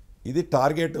 ఇది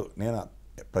టార్గెట్. నేను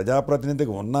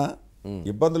ప్రజాప్రతినిధిగా ఉన్నా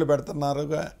ఇబ్బందులు పెడుతున్నారు.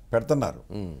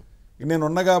 నేను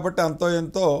ఉన్నా కాబట్టి అంతో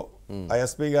ఎంతో ఆ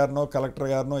ఎస్పీ గారినో కలెక్టర్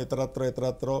గారినో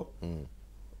ఇతరత్రో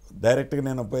డైరెక్ట్గా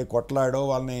నేను పోయి కొట్లాడో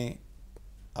వాళ్ళని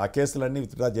ఆ కేసులన్నీ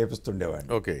విత్డ్రా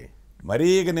చేపిస్తుండేవాడిని. ఓకే. మరీ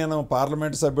ఇక నేను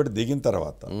పార్లమెంట్ సభ్యుడు దిగిన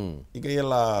తర్వాత ఇక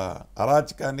ఇలా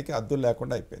అరాచకానికి అద్దులు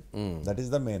లేకుండా అయిపోయింది. That is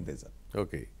the main reason.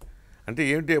 Okay. అంటే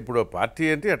ఏంటి, ఇప్పుడు పార్టీ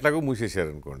అంటే ఎట్లాగో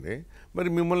మూసేశారనుకోండి, మరి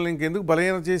మిమ్మల్ని ఇంకెందుకు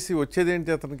బలహీన చేసి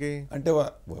వచ్చేదేంటి అతనికి? అంటే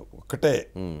ఒక్కటే,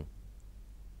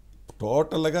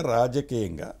 టోటల్గా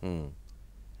రాజకీయంగా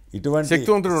ఇటువంటి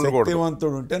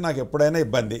శక్తివంతుడు ఉంటే నాకు ఎప్పుడైనా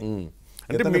ఇబ్బంది.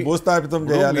 అంటే భూస్థాపితం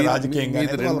చేయాలి రాజకీయంగా.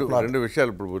 రెండు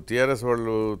విషయాలు, ఇప్పుడు టీఆర్ఎస్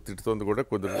వాళ్ళు తిట్టుతోంది కూడా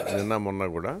కొద్దిగా నిన్న మొన్న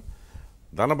కూడా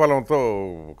ధనబలంతో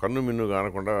కన్ను మిన్ను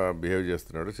కానకుండా బిహేవ్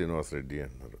చేస్తున్నాడు శ్రీనివాసరెడ్డి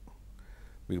అంటున్నారు.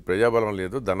 మీకు ప్రజాబలం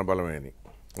లేదు, ధనబలమే అని,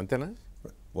 అంతేనా?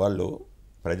 వాళ్ళు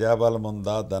ప్రజాబలం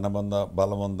ఉందా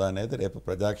బలం ఉందా అనేది రేపు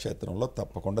ప్రజాక్షేత్రంలో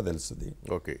తప్పకుండా తెలుస్తుంది.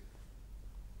 ఓకే.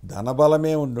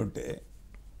 ధనబలమే ఉండుంటే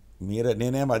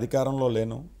నేనేం అధికారంలో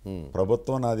లేను,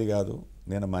 ప్రభుత్వం నాది కాదు,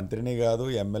 నేను మంత్రిని కాదు,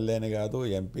 ఎమ్మెల్యేని కాదు,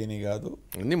 ఎంపీని కాదు,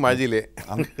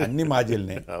 అన్ని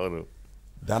మాజీలనే. అవును.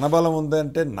 ధనబలం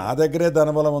ఉందంటే నా దగ్గరే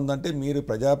ధనబలం ఉందంటే మీరు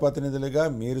ప్రజాప్రతినిధులుగా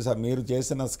మీరు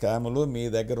చేసిన స్కాములు మీ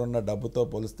దగ్గర ఉన్న డబ్బుతో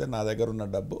పోలిస్తే నా దగ్గర ఉన్న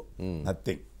డబ్బు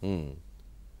నథింగ్.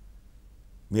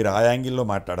 మీరు ఆ యాంగిల్లో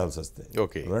మాట్లాడాల్సి వస్తే.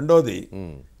 రెండోది,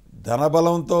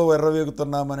 ధనబలంతో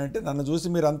ఎర్రవేగుతున్నామనంటే నన్ను చూసి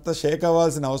మీరు అంత షేక్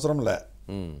అవ్వాల్సిన అవసరం లే.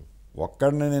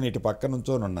 ఒక్కడిని నేను ఇటు పక్క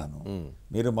నుంచోని ఉన్నాను,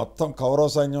 మీరు మొత్తం కౌరవ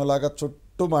సైన్యంలాగా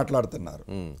చుట్టూ మాట్లాడుతున్నారు,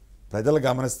 ప్రజలు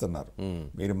గమనిస్తున్నారు.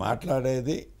 మీరు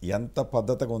మాట్లాడేది ఎంత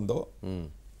పద్ధతిగా ఉందో,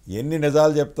 ఎన్ని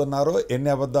నిజాలు చెప్తున్నారో ఎన్ని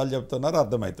అబద్ధాలు చెప్తున్నారో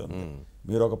అర్థమవుతుంది.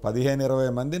 మీరు ఒక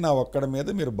 15-20 మంది నా ఒక్కడి మీద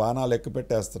మీరు బాణాలు ఎక్కువ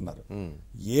పెట్టేస్తున్నారు.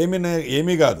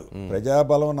 ఏమీ కాదు,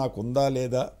 ప్రజాబలం నాకు ఉందా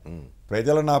లేదా,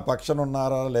 ప్రజలు నా పక్షాన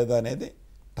ఉన్నారా లేదా అనేది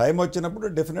టైం వచ్చినప్పుడు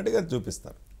డెఫినెట్గా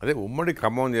చూపిస్తారు. అదే ఉమ్మడి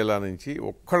ఖమ్మం జిల్లా నుంచి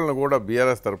ఒక్కళ్ళను కూడా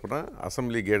బీఆర్ఎస్ తరఫున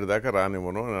అసెంబ్లీ గేట్ దాకా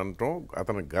రానివ్వను అని అనటం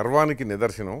అతని గర్వానికి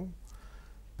నిదర్శనం.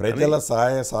 ప్రజల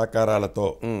సహాయ సహకారాలతో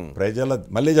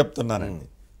మళ్ళీ చెప్తున్నానండి,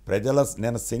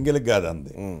 నేను సింగిల్గా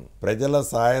కాదండి, ప్రజల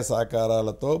సహాయ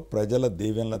సహకారాలతో, ప్రజల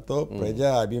దీవెనలతో, ప్రజా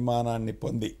అభిమానాన్ని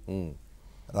పొంది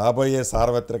రాబోయే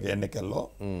సార్వత్రిక ఎన్నికల్లో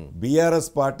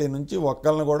బీఆర్ఎస్ పార్టీ నుంచి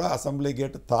ఒక్కళ్ళను కూడా అసెంబ్లీ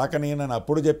గేట్ తాకనీనని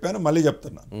అప్పుడు చెప్పాను, మళ్ళీ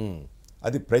చెప్తున్నాను.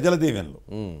 అది ప్రజల దీవెనలు.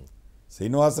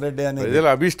 శ్రీనివాసరెడ్డి అనే ప్రజల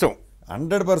అభిష్టం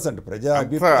 100% ప్రజా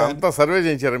అభిప్రాయం. సర్వే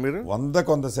చేయించారా మీరు?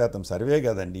 100% సర్వే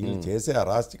కదండి. వీళ్ళు చేసే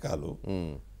అరాచకాలు,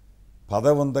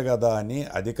 పదవి ఉంది కదా అని,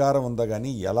 అధికారం ఉంది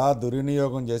కానీ ఎలా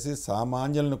దుర్వినియోగం చేసి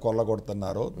సామాన్యులను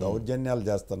కొల్లగొడుతున్నారో, దౌర్జన్యాలు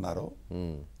చేస్తున్నారో,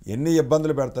 ఎన్ని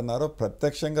ఇబ్బందులు పెడుతున్నారో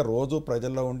ప్రత్యక్షంగా రోజు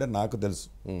ప్రజల్లో ఉండే నాకు తెలుసు.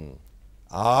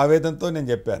 ఆ ఆవేదనతో నేను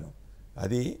చెప్పాను.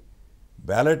 అది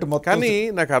బ్యాలెట్ మొత్తం. కానీ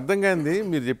నాకు అర్థం కానిది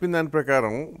మీరు చెప్పిన దాని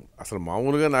ప్రకారం అసలు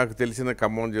మామూలుగా నాకు తెలిసిన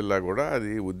ఖమ్మం జిల్లా కూడా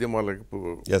అది ఉద్యమాలకు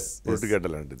పురుటిగడ్డ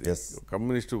లాంటిది.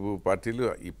 కమ్యూనిస్టు పార్టీలు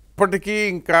ఇప్పటికీ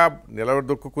ఇంకా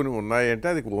నిలబడదొక్కుని ఉన్నాయంటే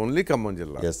అది ఓన్లీ ఖమ్మం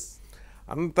జిల్లా.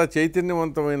 అంత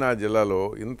చైతన్యవంతమైన ఆ జిల్లాలో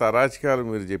ఇంత అరాచకాలు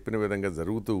మీరు చెప్పిన విధంగా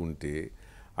జరుగుతూ ఉంటే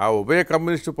ఆ ఉభయ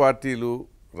కమ్యూనిస్టు పార్టీలు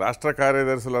రాష్ట్ర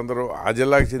కార్యదర్శులు అందరూ ఆ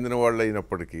జిల్లాకు చెందిన వాళ్ళు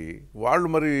అయినప్పటికీ వాళ్ళు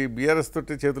మరి బీఆర్ఎస్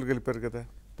తోటి చేతులు కలిపారు కదా.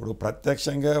 ఇప్పుడు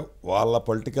ప్రత్యక్షంగా వాళ్ళ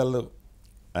పొలిటికల్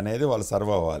అనేది వాళ్ళు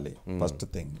సర్వ్ అవ్వాలి. ఫస్ట్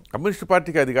థింగ్ కమ్యూనిస్ట్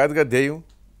పార్టీకి అది కాదుగా ధ్యేయం.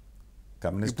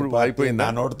 కమ్యూనిస్ట్ పార్టీ నా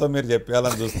నోటితో మీరు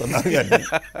చెప్పాలని చూస్తున్నారు కానీ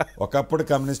ఒకప్పుడు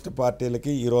కమ్యూనిస్ట్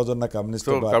పార్టీలకి ఈ రోజున్న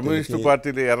కమ్యూనిస్ట్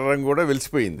పార్టీలు ఎర్ర రంగు కూడా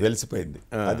వెలిసిపోయింది.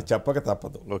 అది చెప్పక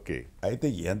తప్పదు. ఓకే. అయితే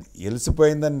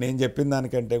వెలిసిపోయిందని నేను చెప్పిన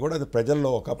దానికంటే కూడా అది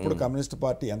ప్రజల్లో ఒకప్పుడు కమ్యూనిస్ట్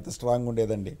పార్టీ ఎంత స్ట్రాంగ్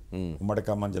ఉండేదండి ఉమ్మడి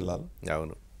ఖమ్మం జిల్లాలో.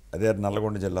 అవును. అదే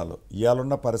నల్లగొండ జిల్లాలో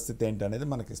ఇవాళున్న పరిస్థితి ఏంటి అనేది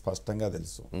మనకి స్పష్టంగా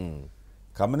తెలుసు.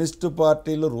 కమ్యూనిస్టు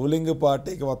పార్టీలు రూలింగ్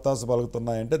పార్టీకి ఒత్తాసు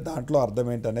పలుకుతున్నాయంటే దాంట్లో అర్థం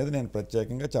ఏంటనేది నేను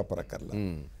ప్రత్యేకంగా చెప్పనక్కర్లా.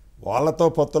 వాళ్ళతో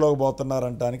పొత్తులోకి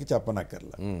పోతున్నారంటానికి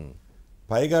చెప్పనక్కర్లా.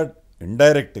 పైగా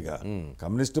ఇండైరెక్ట్గా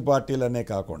కమ్యూనిస్టు పార్టీలనే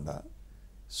కాకుండా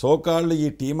సోకాళ్ళు ఈ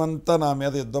టీం అంతా నా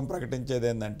మీద యుద్ధం ప్రకటించేది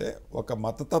ఏంటంటే ఒక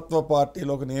మతతత్వ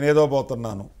పార్టీలోకి నేనేదో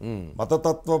పోతున్నాను,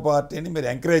 మతతత్వ పార్టీని మీరు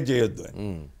ఎంకరేజ్ చేయొద్దు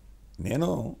అని. నేను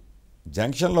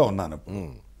జంక్షన్లో ఉన్నాను,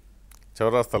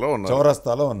 చౌరస్తాలో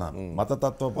ఉన్నాను.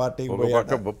 మతతత్వ పార్టీ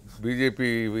బీజేపీ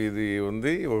ఇది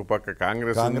ఉంది, ఒక పక్క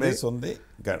కాంగ్రెస్ ఉంది.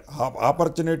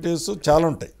 ఆపర్చునిటీస్ చాలా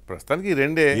ఉంటాయి. ప్రస్తుతానికి ఈ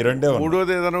రెండే.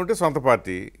 మూడోది ఏదైనా ఉంటే సొంత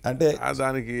పార్టీ అంటే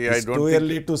దానికి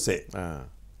ఎర్లీ టు సే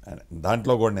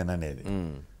దాంట్లో కూడా నేను అనేది.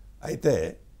 అయితే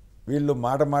వీళ్ళు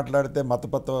మాట్లాడితే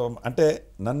మతతత్వం అంటే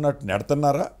నన్ను అటు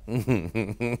నెడుతున్నారా?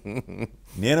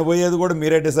 నేను పోయేది కూడా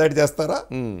మీరే డిసైడ్ చేస్తారా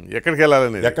ఎక్కడికి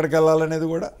వెళ్ళాలనేది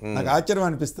కూడా నాకు ఆశ్చర్యం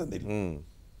అనిపిస్తుంది.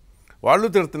 వాళ్ళు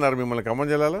తిడుతున్నారు మిమ్మల్ని ఖమ్మం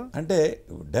జిల్లాలో. అంటే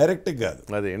డైరెక్ట్ కాదు,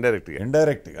 అదే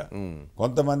ఇండైరెక్ట్గా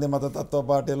కొంతమంది మతతత్వ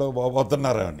పార్టీలో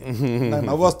పోతున్నారు అని నాకు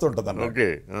నవ్వు వస్తుంటుంది అన్న.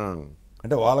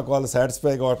 అంటే వాళ్ళకు వాళ్ళు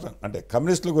సాటిస్ఫై కావటం అంటే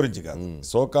కమ్యూనిస్టుల గురించి కాదు,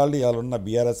 సోకాళ్ళు ఇవాళ ఉన్న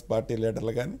బీఆర్ఎస్ పార్టీ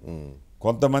లీడర్లు కానీ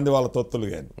కొంతమంది వాళ్ళ తొత్తులు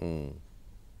కానీ.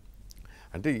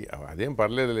 అంటే అదేం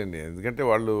పర్లేదులేండి, ఎందుకంటే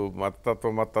వాళ్ళు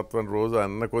మతతత్వం రోజు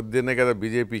అన్న కొద్దినే కదా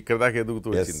బీజేపీ ఇక్కడ దాకా ఎదుగుతూ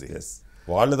వచ్చింది.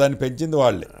 వాళ్ళు దాన్ని పెంచింది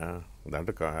వాళ్ళే.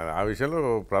 దాంట్లో ఆ విషయంలో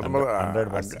ప్రథమ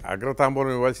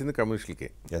అగ్రతాంబూలం ఇవ్వాల్సింది కమ్యూనిస్టులకే.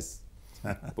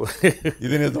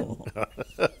 ఇది నిజం.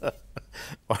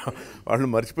 వాళ్ళు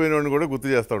మర్చిపోయిన వాడిని కూడా గుర్తు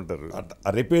చేస్తూ ఉంటారు.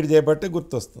 రిపీట్ చేయబట్టే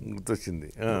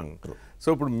గుర్తొచ్చింది. సో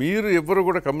ఇప్పుడు మీరు ఎవ్వరు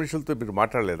కూడా కమ్యూనిస్టులతో మీరు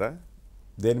మాట్లాడలేదా?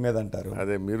 దేని మీద అంటారు?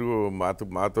 అదే మీరు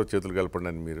మాతో చేతులు కలపండి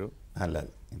అని మీరు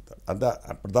అంతా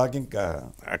అప్పటిదాకా ఇంకా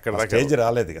అక్కడ స్టేజ్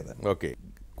రాలేదు కదా. ఓకే.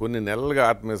 కొన్ని నెలలుగా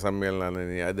ఆత్మీయ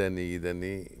సమ్మేళనాలని అదని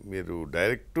ఇదని మీరు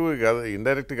డైరెక్ట్ కాదు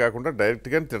ఇండైరెక్ట్ కాకుండా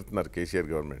డైరెక్ట్గానే తిడుతున్నారు కేసీఆర్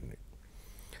గవర్నమెంట్ని.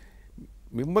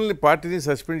 మిమ్మల్ని పార్టీని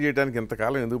సస్పెండ్ చేయడానికి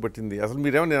ఎంతకాలం ఎందుకు పట్టింది? అసలు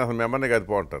మీరేమో నేను అసలు మెంబర్నే కాదు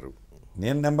పోంటారు.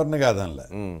 నేను నెంబర్ని కాదనలే,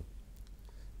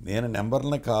 నేను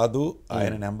నెంబర్ని కాదు,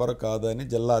 ఆయన నెంబర్ కాదు అని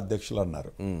జిల్లా అధ్యక్షులు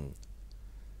అన్నారు.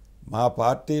 మా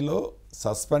పార్టీలో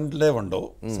సస్పెండ్లే ఉండవు,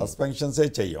 సస్పెన్షన్సే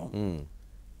చెయ్యం.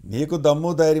 నీకు దమ్ము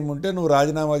ధైర్యం ఉంటే నువ్వు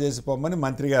రాజీనామా చేసి పొమ్మని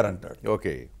మంత్రి గారు అంటాడు.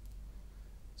 ఓకే.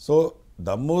 సో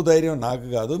దమ్ము ధైర్యం నాకు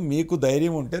కాదు, మీకు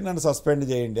ధైర్యం ఉంటే నన్ను సస్పెండ్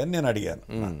చేయండి అని నేను అడిగాను.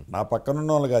 నా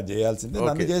పక్కనున్న వాళ్ళుగా చేయాల్సింది,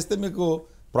 నన్ను చేస్తే మీకు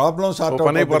ప్రాబ్లం సార్ట్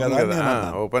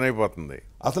ఓపెన్ అయిపోతుంది.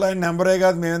 అసలు ఆయన నెంబరే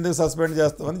కాదు, మేము ఎందుకు సస్పెండ్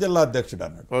చేస్తామని జిల్లా అధ్యక్షుడు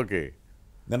అన్నాడు. ఓకే.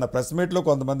 నిన్న ప్రెస్ మీట్లో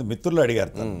కొంతమంది మిత్రులు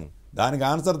అడిగారు, దానికి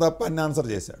ఆన్సర్ తప్ప అన్ని ఆన్సర్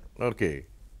చేశాడు. ఓకే.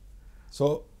 సో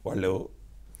వాళ్ళు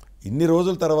ఇన్ని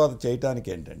రోజుల తర్వాత చేయటానికి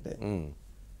ఏంటంటే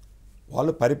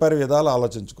వాళ్ళు పరిపరి విధాలు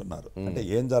ఆలోచించుకున్నారు. అంటే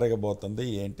ఏం జరగబోతుంది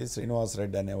ఏంటి, శ్రీనివాస్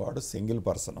రెడ్డి అనేవాడు సింగిల్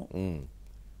పర్సను,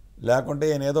 లేకుంటే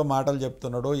ఈయన ఏదో మాటలు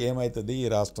చెప్తున్నాడో ఏమవుతుంది ఈ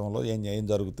రాష్ట్రంలో ఏం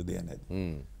జరుగుతుంది అనేది.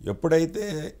 ఎప్పుడైతే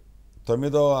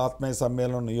 9వ ఆత్మీయ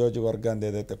సమ్మేళనం నియోజకవర్గాన్ని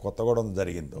ఏదైతే కొత్తగూడెం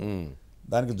జరిగిందో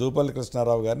దానికి జూపల్లి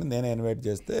కృష్ణారావు గారిని నేనే ఇన్వైట్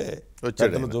చేస్తే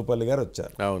జూపల్లి గారు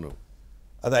వచ్చారు. అవును.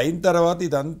 అది అయిన తర్వాత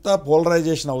ఇదంతా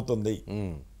పోలరైజేషన్ అవుతుంది,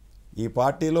 ఈ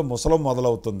పార్టీలో ముసలం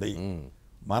మొదలవుతుంది,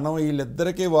 మనం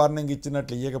వీళ్ళిద్దరికీ వార్నింగ్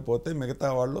ఇచ్చినట్లు ఇవ్వకపోతే మిగతా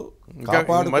వాళ్ళు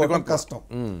కాపాడుకోవడం కష్టం,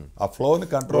 ఆ ఫ్లోని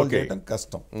కంట్రోల్ చేయడం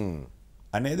కష్టం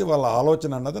అనేది వాళ్ళ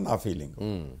ఆలోచన అన్నది నా ఫీలింగ్.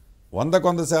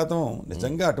 100%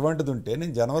 నిజంగా అటువంటిది ఉంటే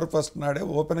నేను జనవరి 1 నాడే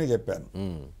ఓపెన్గా చెప్పాను,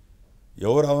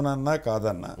 ఎవరు అవునన్నా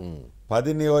కాదన్నా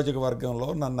 10 నియోజకవర్గంలో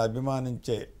నన్ను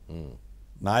అభిమానించే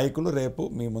నాయకులు రేపు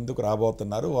మీ ముందుకు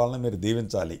రాబోతున్నారు, వాళ్ళని మీరు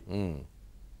దీవించాలి.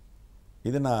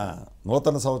 ఇది నా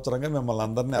నూతన సంవత్సరంగా మిమ్మల్ని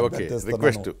అందరినీ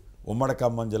అభ్యర్థిస్తున్నాను ఉమ్మడి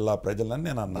ఖమ్మం జిల్లా ప్రజలని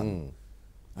నేను అన్నాను.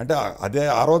 అంటే అదే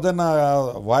ఆ రోజున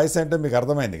వాయిస్ అంటే మీకు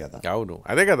అర్థమైంది కదా. అవును,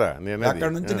 అదే కదా. నేను అక్కడ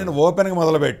నుంచి నేను ఓపెన్గా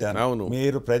మొదలుపెట్టాను.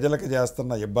 మీరు ప్రజలకు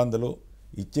చేస్తున్న ఇబ్బందులు,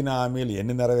 ఇచ్చిన హామీలు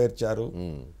ఎన్ని నెరవేర్చారు,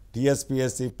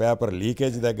 టీఎస్పీఎస్సీ పేపర్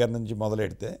లీకేజ్ దగ్గర నుంచి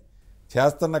మొదలెడితే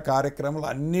చేస్తున్న కార్యక్రమాలు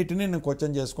అన్నిటినీ నేను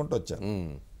క్వశ్చన్ చేసుకుంటూ వచ్చాను.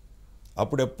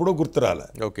 అప్పుడు ఎప్పుడూ గుర్తు రాలే.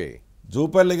 ఓకే,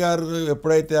 జూపల్లి గారు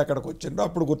ఎప్పుడైతే అక్కడికి వచ్చిండో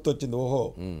అప్పుడు గుర్తొచ్చింది, ఓహో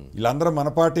వీళ్ళందరూ మన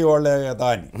పార్టీ వాళ్ళే కదా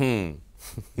అని.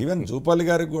 ఈవెన్ జూపల్లి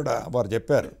గారికి కూడా వారు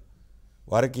చెప్పారు,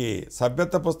 వారికి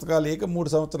సభ్యత్వ పుస్తకాలు ఇక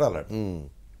 3 సంవత్సరాలు.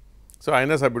 సో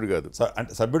ఆయన సభ్యుడు కాదు,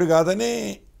 అంటే సభ్యుడు కాదని,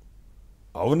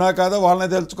 అవునా కాదా వాళ్ళనే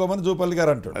తెలుసుకోమని జూపల్లి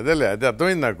గారు అంటాడు. అదేలే, అది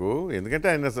అర్థమైంది నాకు. ఎందుకంటే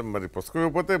ఆయన మరి పుస్తకం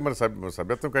ఇవ్వకపోతే మరి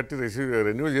సభ్యత్వం కట్టి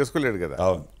రెన్యూవల్ చేసుకోలేడు కదా.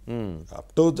 అవును,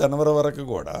 అప్ టు జనవరి వరకు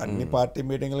కూడా అన్ని పార్టీ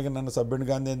మీటింగ్లకి నన్ను సభ్యుడిని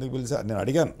కానీ ఎందుకు పిలిచారు నేను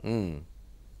అడిగాను.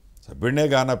 సభ్యుడినే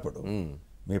కానప్పుడు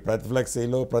మీ ప్రతి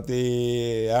ఫ్లెక్సీలో ప్రతి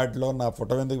యాడ్లో నా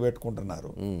ఫోటో ఎందుకు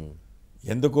పెట్టుకుంటున్నారు,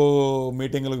 ఎందుకు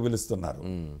మీటింగ్లకు పిలుస్తున్నారు,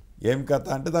 ఏం కథ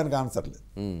అంటే దానికి ఆన్సర్ లేదు.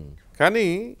 కానీ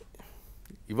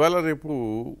ఇవాళ రేపు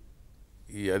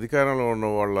ఈ అధికారంలో ఉన్న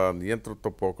వాళ్ళ నియంతృత్వ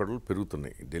పోకడలు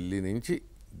పెరుగుతున్నాయి. ఢిల్లీ నుంచి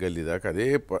గల్లీ దాకా అదే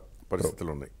పరిస్థితులు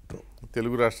ఉన్నాయి.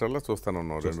 తెలుగు రాష్ట్రాల్లో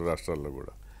చూస్తానున్నాం, 2 రాష్ట్రాల్లో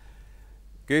కూడా.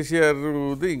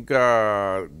 కేసీఆర్ది ఇంకా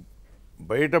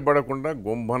బయటపడకుండా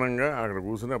గుంభనంగా అక్కడ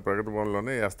కూర్చుని ఆ ప్రగతి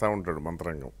భవన్లోనే వేస్తూ ఉంటాడు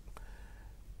మంత్రాంగం.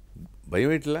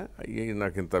 భయం ఇట్లా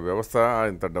నాకు ఇంత వ్యవస్థ,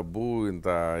 ఇంత డబ్బు, ఇంత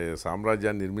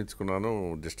సామ్రాజ్యాన్ని నిర్మించుకున్నాను,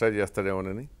 డిస్ట్రాయ్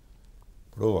చేస్తాడేమోనని.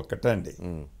 ఇప్పుడు ఒక్కటండి,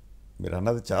 మీరు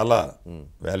అన్నది చాలా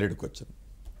వ్యాలిడ్ క్వశ్చన్.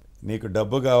 నీకు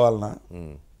డబ్బు కావాలన్నా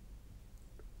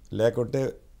లేకుంటే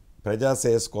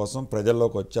ప్రజాశ్రేయస్ కోసం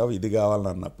ప్రజల్లోకి వచ్చావు, ఇది కావాలని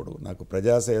అన్నప్పుడు నాకు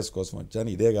ప్రజాశ్రేయస్ కోసం వచ్చాను,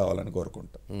 ఇదే కావాలని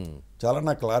కోరుకుంటా. చాలా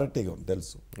నాకు క్లారిటీగా ఉంది,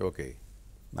 తెలుసు. ఓకే,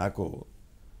 నాకు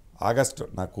ఆగస్టు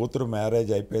నా కూతురు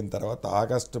మ్యారేజ్ అయిపోయిన తర్వాత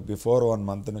ఆగస్టు బిఫోర్ 1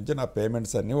 మంత్ నుంచి నా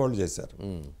పేమెంట్స్ అన్నీ వాళ్ళు చేశారు.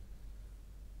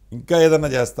 ఇంకా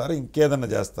ఏదన్నా చేస్తారు, ఇంకేదన్నా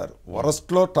చేస్తారు.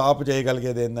 వరస్ట్లో టాప్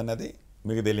చేయగలిగేది ఏందన్నది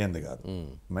మీకు తెలియంది కాదు.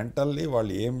 మెంటల్లీ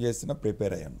వాళ్ళు ఏం చేసినా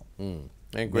ప్రిపేర్ అయ్యాను,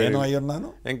 నేను అయి ఉన్నాను.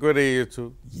 ఎంక్వైరీ చేయొచ్చు,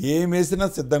 ఏం వేసినా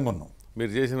సిద్ధంగా ఉన్నాం.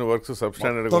 మీరు చేసిన వర్క్స్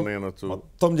సబ్స్టాండర్డ్గా ఉన్నాయనొచ్చు,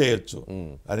 మొత్తం చేయొచ్చు.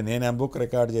 అది నేను ఎంబుక్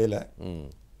రికార్డ్ చేయలే,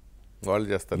 వాళ్ళు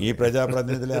చేస్తారు. మీ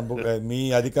ప్రజాప్రతినిధులు ఎంబుక్, మీ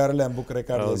అధికారులు ఎంబుక్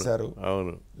రికార్డ్ చేశారు.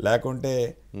 అవును, లేకుంటే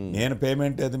నేను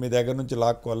పేమెంట్ ఏది మీ దగ్గర నుంచి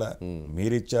లాక్కోలే,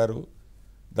 మీరు ఇచ్చారు.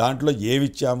 దాంట్లో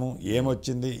ఏమిచ్చాము,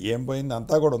 ఏమొచ్చింది, ఏం పోయింది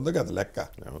అంతా కూడా ఉంది కదా లెక్క.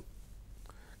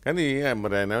 కానీ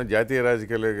మరి ఆయన జాతీయ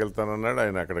రాజకీయాల్లోకి వెళ్తానన్నాడు.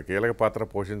 ఆయన అక్కడ కీలక పాత్ర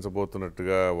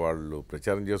పోషించబోతున్నట్టుగా వాళ్ళు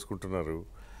ప్రచారం చేసుకుంటున్నారు.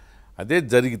 అదే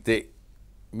జరిగితే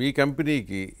మీ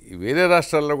కంపెనీకి వేరే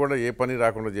రాష్ట్రాల్లో కూడా ఏ పని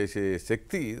రాకుండా చేసే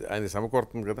శక్తి ఆయన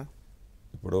సమకూరుతుంది కదా.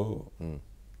 ఇప్పుడు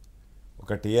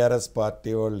ఒక టీఆర్ఎస్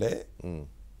పార్టీ వాళ్ళే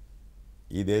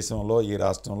ఈ దేశంలో, ఈ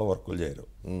రాష్ట్రంలో వర్కులు చేయరు.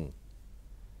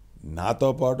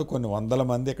 నాతో పాటు కొన్ని 100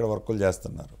 మంది ఇక్కడ వర్కులు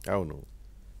చేస్తున్నారు. అవును,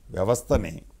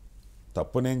 వ్యవస్థని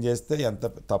తప్పు నేను చేస్తే ఎంత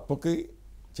తప్పుకి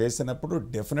చేసినప్పుడు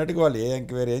డెఫినెట్గా వాళ్ళు ఏ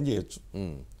ఎంక్వైరీ ఏం చేయొచ్చు.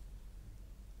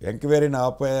 ఎంక్వైరీని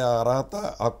ఆపే అర్హత,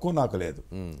 హక్కు నాకు లేదు.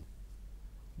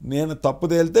 నేను తప్పు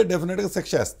తేలితే డెఫినెట్గా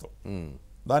శిక్ష వేస్తాం.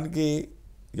 దానికి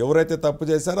ఎవరైతే తప్పు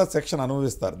చేశారో ఆ సెక్షన్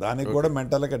అనుభవిస్తారు. దానికి కూడా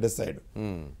మెంటల్గా డిసైడ్.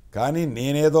 కానీ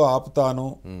నేనేదో ఆపుతాను,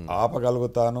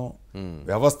 ఆపగలుగుతాను,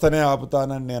 వ్యవస్థనే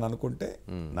ఆపుతానని నేను అనుకుంటే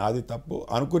నాది తప్పు,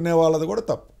 అనుకునే వాళ్ళది కూడా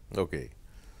తప్పు. ఓకే,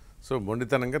 సో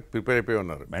మొండితనంగా ప్రిపేర్ అయిపోయి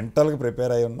ఉన్నారు, మెంటల్గా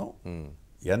ప్రిపేర్ అయి ఉన్నాం.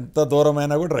 ఎంత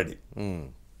దూరమైనా కూడా రెడీ,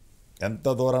 ఎంత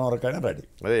దూరం వరకైనా రెడీ.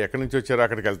 అదే ఎక్కడి నుంచి వచ్చారో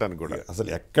అక్కడికి వెళ్ళటానికి కూడా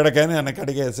అసలు ఎక్కడికైనా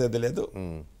వెనకడిగా వేసేది లేదు.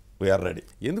 We are ready.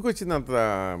 ఎందుకు వచ్చింది అంత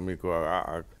మీకు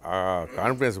ఆ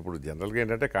కాన్ఫిడెన్స్? ఇప్పుడు జనరల్గా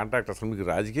ఏంటంటే కాంట్రాక్ట్, అసలు మీకు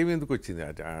రాజకీయం ఎందుకు వచ్చింది?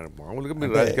 మామూలుగా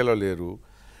మీరు రాజకీయాల్లో లేరు,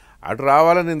 అటు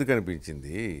రావాలని ఎందుకు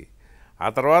అనిపించింది? ఆ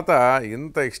తర్వాత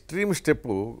ఇంత ఎక్స్ట్రీమ్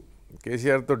స్టెప్పు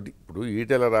కేసీఆర్తో. ఇప్పుడు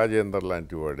ఈటెల రాజేందర్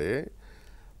లాంటి వాడే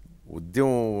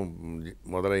ఉద్యమం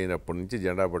మొదలైనప్పటి నుంచి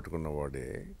జెండా పట్టుకున్న వాడే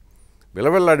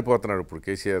విలవెల్లాడిపోతున్నాడు. ఇప్పుడు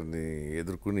కేసీఆర్ని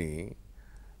ఎదుర్కొని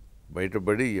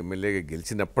బయటపడి ఎమ్మెల్యేగా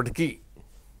గెలిచినప్పటికీ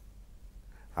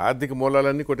ఆర్థిక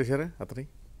మూలాలన్నీ కొట్టేశారా అతని?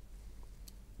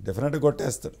 డెఫినెట్గా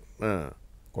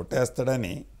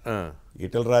కొట్టేస్తాడని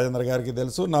ఈటెల రాజేంద్ర గారికి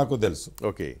తెలుసు, నాకు తెలుసు.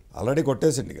 ఓకే, ఆల్రెడీ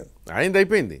కొట్టేసింది కదా, ఆయనది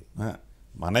అయిపోయింది.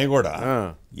 మనవి కూడా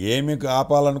ఏమి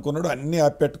ఆపాలనుకున్నాడు అన్నీ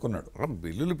ఆపెట్టుకున్నాడు.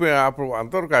 బిల్లులు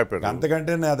అంతవరకు ఆపాడు.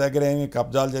 అంతకంటే నా దగ్గర ఏమి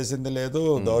కబ్జాలు చేసింది లేదు,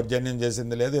 దౌర్జన్యం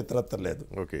చేసింది లేదు, ఇతరత్ర లేదు.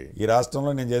 ఓకే, ఈ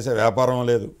రాష్ట్రంలో నేను చేసే వ్యాపారం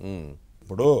లేదు.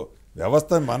 ఇప్పుడు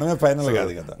వ్యవస్థ మనమే ఫైనల్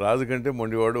కాదు కదా. రాజు కంటే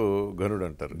మొండివాడు గనుడు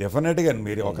అంటారు. డెఫినెట్గా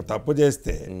మీరు ఒక తప్పు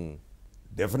చేస్తే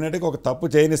డెఫినెట్గా ఒక తప్పు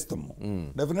చేయనిస్తాము,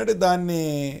 డెఫినెట్గా దాన్ని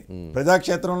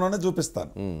ప్రజాక్షేత్రంలోనే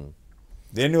చూపిస్తాను,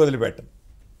 దేన్ని వదిలిపెట్టను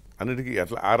అన్నిటికీ.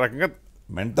 అట్లా ఆ రకంగా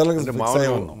మెంటల్గా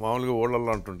మామూలుగా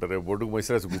ఊళ్ళల్లో అంటుంటారు బొడ్డుకు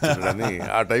మైసరాసి కూర్చుంటాడని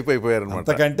ఆ టైప్ అయిపోయారు.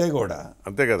 అంతకంటే కూడా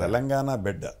అంతే కదా, తెలంగాణ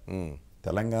బిడ్డ,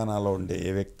 తెలంగాణలో ఉండే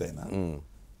ఏ వ్యక్తి అయినా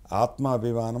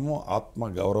ఆత్మాభిమానము, ఆత్మ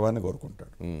గౌరవాన్ని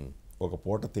కోరుకుంటాడు. ఒక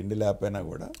పూట తిండి లేకపోయినా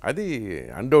కూడా అది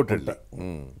అన్డౌటెడ్లీ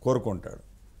కోరుకుంటాడు.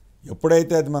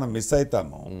 ఎప్పుడైతే అది మనం మిస్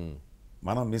అవుతామో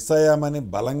మనం మిస్ అయ్యామని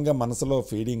బలంగా మనసులో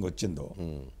ఫీలింగ్ వచ్చిందో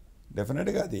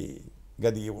డెఫినెట్గా అది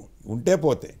అది ఉంటే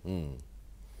పోతే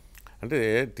అంటే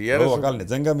టీఆర్ఎస్ ఒకవేళ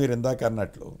నిజంగా మీరు ఇందాక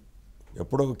అన్నట్లు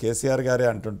ఎప్పుడు కేసీఆర్ గారే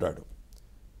అంటుంటాడు,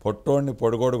 పొట్టోడిని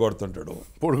పొడుగోడు కొడుతుంటాడు,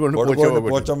 పొడుగోడిని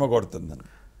పోచమ్మ కొడుతుందని.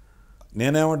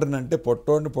 నేనేమంటానంటే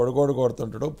పొట్టోడిని పొడుగోడు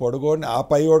కొడుతుంటాడు, పొడుగోడిని ఆ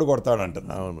పైయోడు కొడతాడు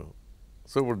అంటున్నా. అవును.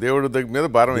 సో ఇప్పుడు దేవుడు మీద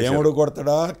భారం దేవుడు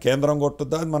కొడతాడా, కేంద్రం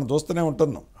కొట్టుద్దా అని మనం చూస్తూనే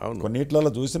ఉంటున్నాం.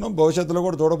 కొన్నిట్లలో చూసినాం, భవిష్యత్తులో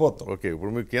కూడా చూడబోతాం. ఓకే,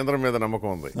 ఇప్పుడు మీకు కేంద్రం మీద నమ్మకం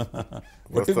ఉంది.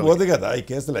 కొట్టుకు పోదు కదా ఈ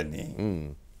కేసులన్నీ.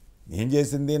 నేను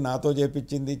చేసింది, నాతో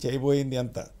చేపించింది, చేయబోయింది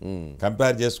అంత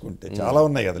కంపేర్ చేసుకుంటే చాలా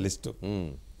ఉన్నాయి కదా లిస్టు.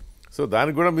 సో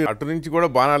దానికి కూడా మీరు అటు నుంచి కూడా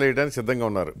బాణాలు వేయడానికి సిద్ధంగా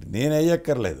ఉన్నారు. నేను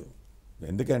వేయక్కర్లేదు,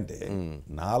 ఎందుకంటే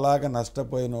నాలాగా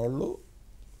నష్టపోయిన వాళ్ళు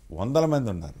 100 మంది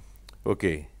ఉన్నారు.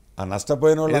 ఓకే, ఆ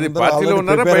నష్టపోయిన వాళ్ళు పార్టీలో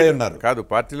ఉన్నారు కాదు,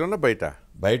 పార్టీలో ఉన్న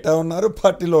బయట ఉన్నారు,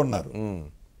 పార్టీలో ఉన్నారు,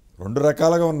 2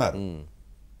 రకాలుగా ఉన్నారు.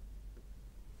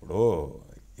 ఇప్పుడు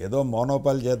ఏదో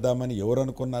మోనోపాల్ చేద్దామని ఎవరు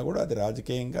అనుకున్నా కూడా అది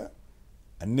రాజకీయంగా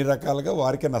అన్ని రకాలుగా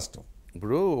వారికే నష్టం.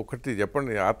 ఇప్పుడు ఒకటి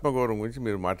చెప్పండి, ఆత్మగౌరవం గురించి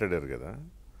మీరు మాట్లాడారు కదా,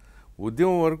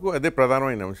 ఉద్యమం వరకు అదే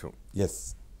ప్రధానమైన అంశం. ఎస్,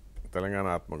 తెలంగాణ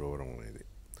ఆత్మగౌరవం అనేది.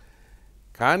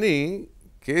 కానీ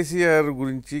కేసీఆర్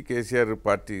గురించి, కేసీఆర్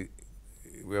పార్టీ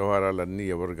వ్యవహారాలన్నీ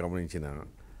ఎవరు గమనించినా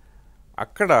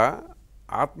అక్కడ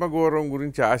ఆత్మగౌరవం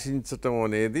గురించి ఆశించటం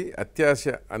అనేది అత్యాశ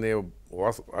అనే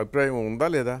అభిప్రాయం ఉందా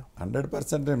లేదా?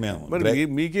 100% మేము. మరి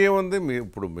మీకేముంది?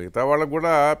 ఇప్పుడు మిగతా వాళ్ళకు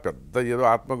కూడా పెద్ద ఏదో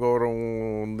ఆత్మగౌరవం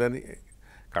ఉందని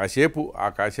కాసేపు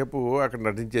అక్కడ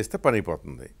నటించేస్తే పని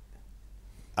అయిపోతుంది.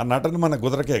 ఆ నటన మన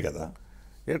కుదరకే కదా,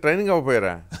 ట్రైనింగ్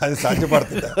అవ్వపోయారా? అది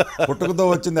సాధ్యపడుతుంది. పుట్టుకతో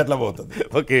వచ్చింది ఎట్లా పోతుంది?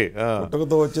 ఓకే,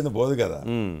 పుట్టుకతో వచ్చింది పోదు కదా.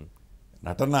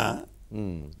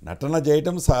 నటన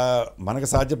చేయటం మనకు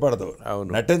సాధ్యపడదు,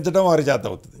 నటించడం వారి చేత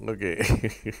అవుతుంది. ఓకే,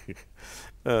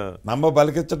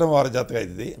 బలికించడం వారి చేత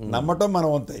అయింది, నమ్మటం మన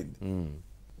వంతు అయింది.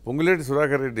 పొంగులేటి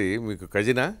సుధాకర్ రెడ్డి మీకు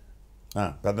కజినా?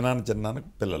 పెద్దనాన్న చిన్నాన్న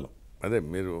పిల్లలు. అదే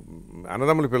మీరు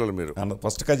అన్నదమ్ముల పిల్లలు? మీరు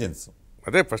ఫస్ట్ కజిన్స్.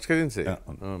 అదే ఫస్ట్ కజిన్సే.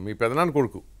 మీ పెదనాన్న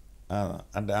కొడుకు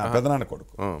అంటే పెదనాన్న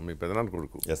కొడుకు. మీ పెదనాన్న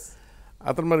కొడుకు. ఎస్.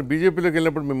 అతను మరి బీజేపీలోకి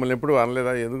వెళ్ళినప్పుడు మిమ్మల్ని ఎప్పుడు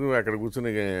అనలేదా? ఎందుకు అక్కడ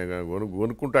కూర్చుని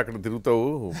కొనుక్కుంటూ అక్కడ తిరుగుతావు,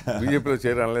 బీజేపీలో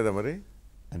చేరి అనలేదా మరి?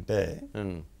 అంటే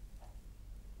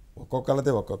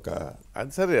ఒక్కొక్కరిది ఒక్కొక్క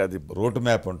అది సరే, అది రూట్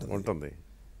మ్యాప్ ఉంటుంది.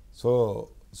 సో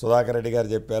సుధాకర్ రెడ్డి గారు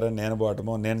చెప్పారని నేను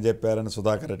పోవటము, నేను చెప్పారని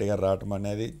సుధాకర్ రెడ్డి గారు రావటం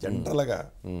అనేది జనరల్గా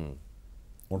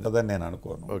ఉంటుందని నేను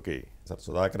అనుకోను. ఓకే సార్,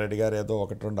 సుధాకర్ రెడ్డి గారు ఏదో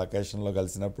 1-2 అకేషన్లో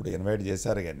కలిసినప్పుడు ఇన్వైట్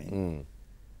చేశారు, కానీ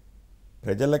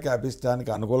ప్రజలకి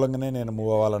అభిష్టానికి అనుకూలంగానే నేను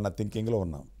మూవ్ అవ్వాలన్న థింకింగ్లో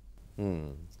ఉన్నాం.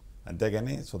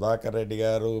 అంతేగాని సుధాకర్ రెడ్డి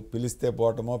గారు పిలిస్తే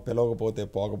పోవటమో, పిలవకపోతే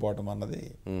పోకపోవటం అన్నది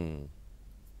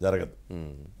జరగదు.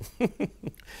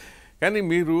 కానీ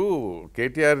మీరు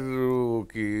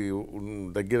కేటీఆర్కి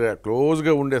దగ్గర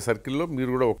క్లోజ్గా ఉండే సర్కిల్లో మీరు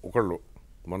కూడా ఒకళ్ళు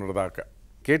మొన్నటిదాకా.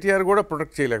 కేటీఆర్ కూడా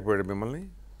ప్రొటెక్ట్ చేయలేకపోయాడు మిమ్మల్ని.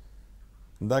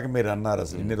 ఇందాక మీరు అన్నారు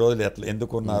అసలు ఇన్ని రోజులు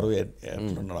ఎందుకు ఉన్నారు,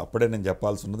 ఎట్లున్నారు, అప్పుడే నేను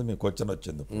చెప్పాల్సి ఉన్నది. మీకు క్వశ్చన్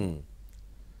వచ్చింది.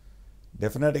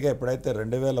 డెఫినెట్గా ఎప్పుడైతే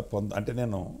 2019 అంటే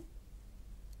నేను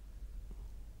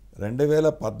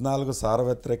 2014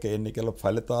 సార్వత్రిక ఎన్నికల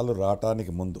ఫలితాలు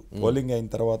రావటానికి ముందు, పోలింగ్ అయిన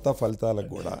తర్వాత ఫలితాలకు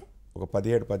కూడా ఒక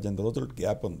 17-18 రోజులు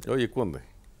గ్యాప్ ఉంది, ఎక్కువ ఉంది.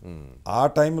 ఆ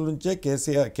టైం నుంచే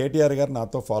కేటీఆర్ గారు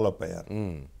నాతో ఫాలో అప్ అయ్యారు.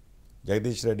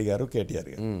 జగదీష్ రెడ్డి గారు, కేటీఆర్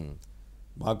గారు.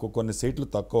 మాకు కొన్ని సీట్లు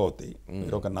తక్కువ అవుతాయి,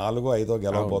 మీరు ఒక 4-5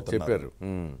 గెలవబోతున్నారు,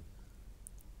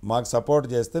 మాకు సపోర్ట్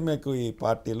చేస్తే మీకు ఈ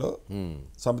పార్టీలో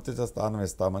సముచిత స్థానం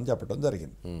ఇస్తామని చెప్పడం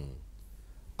జరిగింది.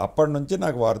 అప్పటి నుంచి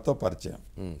నాకు వారితో పరిచయం,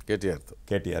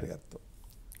 కేటీఆర్ గారితో.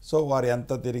 సో వారు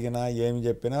ఎంత తిరిగినా ఏమి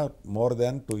చెప్పినా మోర్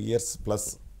దాన్ 2 years ప్లస్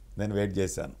నేను వెయిట్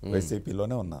చేశాను,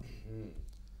 వైసీపీలోనే ఉన్నాను.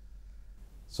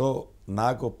 సో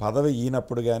నాకు పదవి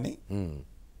ఈయనప్పుడు కానీ,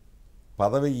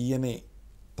 పదవి ఈయని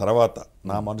తర్వాత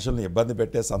నా మనుషుల్ని ఇబ్బంది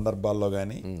పెట్టే సందర్భాల్లో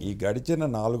కానీ, ఈ గడిచిన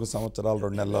 4 సంవత్సరాలు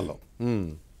 2 నెలల్లో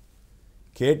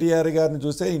కేటీఆర్ గారిని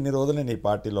చూసే ఇన్ని రోజులు నేను ఈ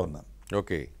పార్టీలో ఉన్నాను.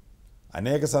 ఓకే,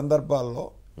 అనేక సందర్భాల్లో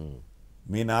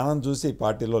మీ నాన్నను చూసి ఈ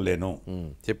పార్టీలో లేను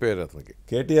చెప్పారు అతనికి.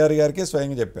 కేటీఆర్ గారికే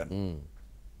స్వయంగా చెప్పాను.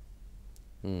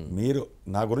 మీరు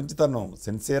నా గురించి తను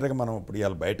సిన్సియర్గా, మనం ఇప్పుడు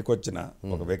ఇవాళ బయటకు వచ్చిన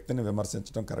ఒక వ్యక్తిని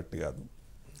విమర్శించడం కరెక్ట్ కాదు.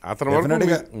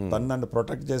 డెఫినెట్గా తను నన్ను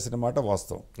ప్రొటెక్ట్ చేసిన మాట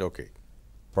వాస్తవం. ఓకే,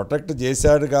 ప్రొటెక్ట్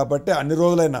చేశాడు కాబట్టి అన్ని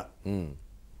రోజులైనా,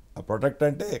 ఆ ప్రొటెక్ట్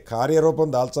అంటే కార్యరూపం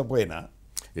దాల్చకపోయినా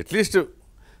అట్లీస్ట్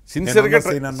సిన్సియర్గా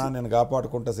సీనన్నా నేను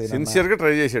కాపాడుకుంటా, సిన్సియర్గా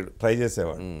ట్రై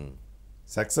చేసేవాడు.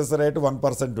 సక్సెస్ రేట్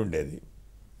 1% ఉండేది,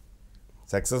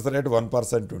 సక్సెస్ రేట్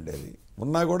 1% ఉండేది.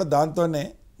 ఉన్నా కూడా దాంతోనే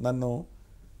నన్ను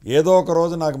ఏదో ఒక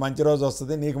రోజు నాకు మంచి రోజు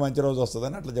వస్తుంది, నీకు మంచి రోజు వస్తుంది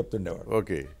అని అట్లా చెప్తుండేవాడు.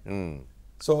 ఓకే,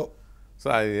 సో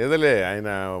ఏదోలే ఆయన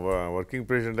వర్కింగ్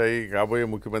ప్రెసిడెంట్ అయ్యి కాబోయే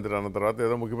ముఖ్యమంత్రి అన్న తర్వాత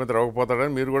ఏదో ముఖ్యమంత్రి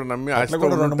అవ్వకపోతాడని మీరు కూడా నమ్మి అట్లా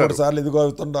కూడా 2-3 సార్లు ఇదిగో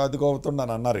అవుతుండా అదిగో అవుతుండా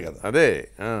అని అన్నారు కదా. అదే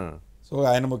సో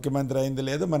ఆయన ముఖ్యమంత్రి అయింది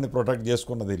లేదు, మన ప్రొటెక్ట్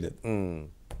చేసుకున్నది లేదు.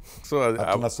 సో అది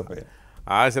నష్టపోయాయి,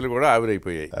 ఆశలు కూడా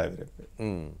ఆవిరైపోయాయి.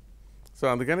 సో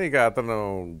అందుకని ఇక అతను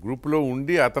గ్రూప్లో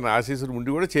ఉండి అతను ఆశీస్సులు ఉండి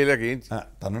కూడా చేయలేక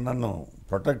తను నన్ను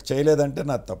ప్రొటెక్ట్ చేయలేదంటే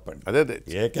నాది తప్పండి. అదే అదే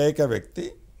ఏకైక వ్యక్తి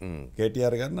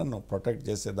కేటీఆర్ గారు నన్ను ప్రొటెక్ట్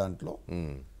చేసే దాంట్లో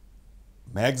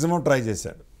మ్యాక్సిమం ట్రై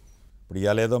చేశాడు. ఇప్పుడు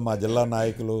ఇవాళ ఏదో మా జిల్లా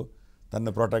నాయకులు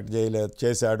తను ప్రొటెక్ట్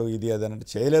చేశాడు ఇది అది అంటే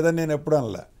చేయలేదని నేను ఎప్పుడు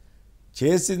అనలే.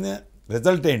 చేసిన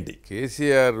రిజల్ట్ ఏంటి?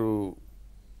 కేసీఆర్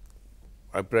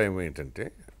అభిప్రాయం ఏంటంటే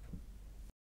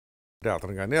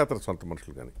అతను కానీ అతని సొంత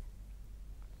మనుషులు కానీ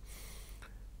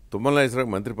తుమ్మల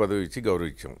నాగేశ్వరరావుకి మంత్రి పదవి ఇచ్చి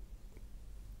గౌరవించాం.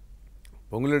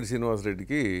 పొంగులేటి శ్రీనివాస్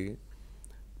రెడ్డికి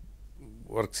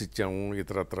వర్క్స్ ఇచ్చాము,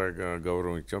 ఇతరత్ర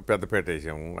గౌరవం ఇచ్చాము, పెద్దపేట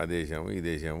వేసాము, అది వేసాము, ఇది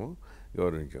వేసాము,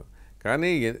 గౌరవించాం.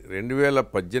 కానీ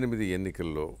 2018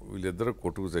 ఎన్నికల్లో వీళ్ళిద్దరూ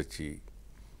కొట్టుకు చచ్చి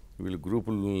వీళ్ళు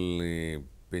గ్రూపుల్ని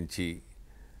పెంచి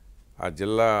ఆ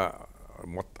జిల్లా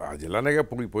మొత్తం ఆ జిల్లానేగా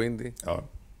పోయింది.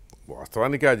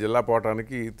 వాస్తవానికి ఆ జిల్లా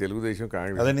పోవటానికి తెలుగుదేశం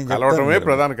కాంగ్రెస్ కలవటమే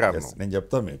ప్రధాన కారణం. నేను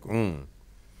చెప్తాను మీకు,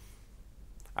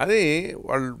 అది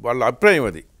వాళ్ళ అభిప్రాయం.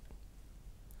 అది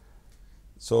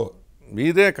సో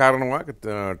మీదే కారణమా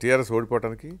టీఆర్ఎస్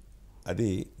ఓడిపోవటానికి? అది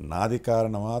నాది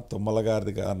కారణమా, తుమ్మల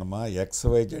గారిది కారణమా,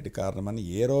 XYZ కారణమని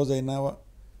ఏ రోజైనా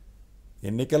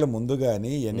ఎన్నికల ముందు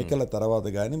కానీ ఎన్నికల తర్వాత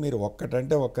కానీ మీరు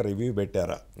ఒక్కటంటే ఒక్క రివ్యూ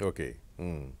పెట్టారా? ఓకే,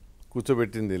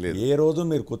 కూర్చోబెట్టింది లేదు. ఏ రోజు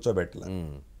మీరు కూర్చోబెట్టలే,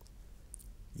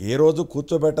 ఏ రోజు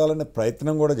కూర్చోబెట్టాలనే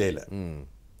ప్రయత్నం కూడా చేయలే.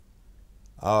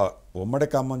 ఆ ఉమ్మడి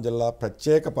ఖమ్మం జిల్లా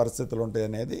ప్రత్యేక పరిస్థితులు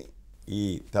ఉంటాయనేది ఈ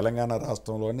తెలంగాణ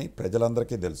రాష్ట్రంలోని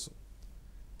ప్రజలందరికీ తెలుసు.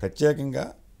 ప్రత్యేకంగా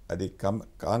అది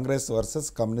కాంగ్రెస్ వర్సెస్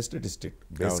కమ్యూనిస్ట్ డిస్ట్రిక్ట్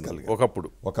బేసికల్గా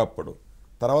ఒకప్పుడు.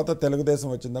 తర్వాత తెలుగుదేశం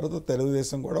వచ్చిన తర్వాత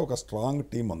తెలుగుదేశం కూడా ఒక స్ట్రాంగ్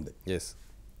టీం ఉంది,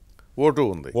 ఓటు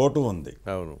ఉంది.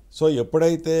 అవును. సో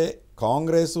ఎప్పుడైతే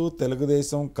కాంగ్రెసు,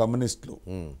 తెలుగుదేశం, కమ్యూనిస్టులు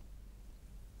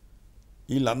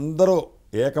వీళ్ళందరూ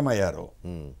ఏకమయ్యారో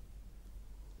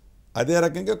అదే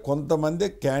రకంగా కొంతమంది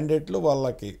క్యాండిడేట్లు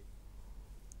వాళ్ళకి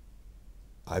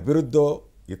అభివృద్ధో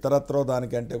ఇతరత్రో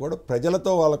దానికంటే కూడా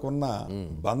ప్రజలతో వాళ్ళకున్న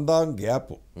బంధం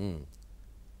గ్యాప్,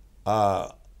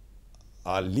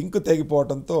 ఆ లింక్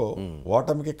తెగిపోవడంతో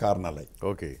ఓటమికి కారణాలయ్యి.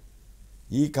 ఓకే,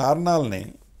 ఈ కారణాలని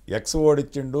X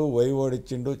ఓడిచ్చిండు, Y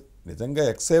ఓడిచ్చిండు. నిజంగా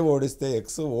Xఏ ఓడిస్తే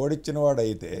X ఓడిచ్చిన వాడు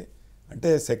అయితే అంటే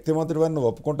శక్తిమంతుడు అని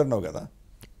నువ్వు ఒప్పుకుంటున్నావు కదా,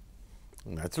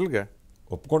 న్యాచురల్గా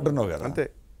ఒప్పుకుంటున్నావు కదా. అంతే.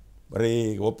 మరి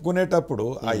ఒప్పుకునేటప్పుడు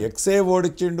ఆ Xఏ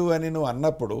ఓడిచ్చిండు అని నువ్వు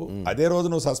అన్నప్పుడు అదే రోజు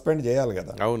నువ్వు సస్పెండ్ చేయాలి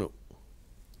కదా. అవును.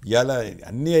 ఇవాళ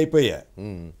అన్నీ అయిపోయా,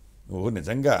 నువ్వు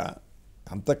నిజంగా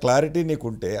అంత క్లారిటీ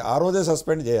నీకుంటే ఆ రోజే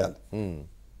సస్పెండ్ చేయాలి.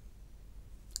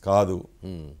 కాదు,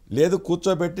 లేదు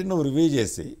కూర్చోబెట్టి నువ్వు రివ్యూ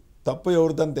చేసి తప్పు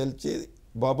ఎవరిదని తెలిసి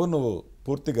బాబు నువ్వు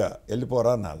పూర్తిగా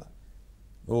వెళ్ళిపోరా అనాల.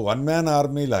 నువ్వు 1 మ్యాన్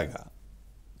ఆర్మీ లాగా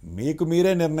మీకు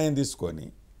మీరే నిర్ణయం తీసుకొని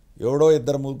ఎవడో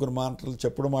 2-3 మాటలు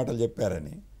చెప్పుడు మాటలు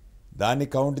చెప్పారని దాన్ని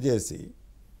కౌంట్ చేసి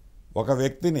ఒక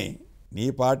వ్యక్తిని నీ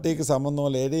పార్టీకి సంబంధం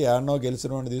లేదు ఏడనో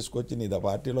గెలిచిన వాడిని తీసుకొచ్చి నీ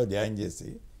పార్టీలో జాయిన్ చేసి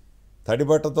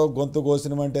తడిబట్టతో గొంతు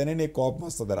కోసినమంటేనే నీకు కోపం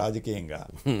వస్తుంది రాజకీయంగా.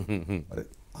 మరి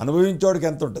అనుభవించోడికి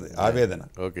ఎంత ఉంటుంది ఆవేదన,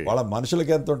 వాళ్ళ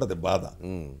మనుషులకి ఎంత ఉంటుంది బాధ.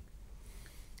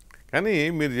 కానీ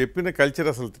మీరు చెప్పిన కల్చర్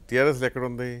అసలు టీఆర్ఎస్లో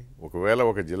ఎక్కడుంది? ఒకవేళ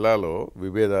ఒక జిల్లాలో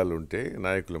విభేదాలు ఉంటే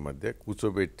నాయకుల మధ్య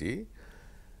కూర్చోబెట్టి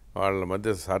వాళ్ళ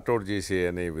మధ్య సార్ట్అవుట్ చేసే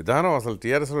అనే విధానం అసలు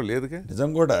టీఆర్ఎస్లో లేదుగా. నిజం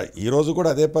కూడా ఈ రోజు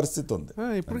కూడా అదే పరిస్థితి ఉంది.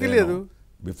 ఇప్పటికీ లేదు.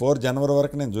 బిఫోర్ జనవరి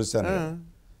వరకు నేను చూశాను.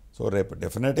 సో రేపు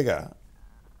డెఫినెట్గా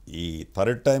ఈ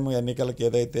థర్డ్ టైం ఎన్నికలకి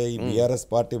ఏదైతే ఈ బీఆర్ఎస్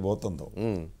పార్టీ పోతుందో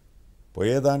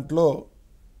పోయే దాంట్లో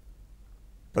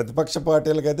ప్రతిపక్ష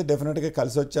పార్టీలకైతే డెఫినెట్గా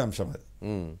కలిసి వచ్చే అంశం అది.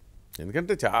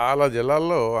 ఎందుకంటే చాలా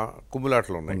జిల్లాల్లో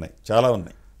కుమ్ములాటలు ఉన్నాయి, చాలా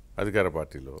ఉన్నాయి అధికార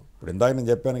పార్టీలో. ఇప్పుడు ఇందాక నేను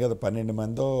చెప్పాను కదా 12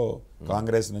 మందో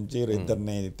కాంగ్రెస్ నుంచి,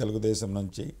 2 తెలుగుదేశం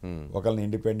నుంచి, ఒకరిని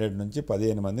ఇండిపెండెంట్ నుంచి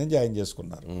 15 మందిని జాయిన్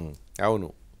చేసుకున్నారు. అవును.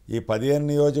 ఈ 15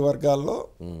 నియోజకవర్గాల్లో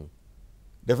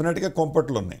డెఫినెట్గా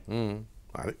కొంపట్లు ఉన్నాయి.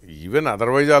 ఈవెన్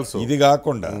అదర్వైజ్ ఆల్సో ఇది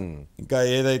కాకుండా ఇంకా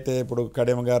ఏదైతే ఇప్పుడు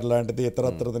కడిమగారు లాంటిది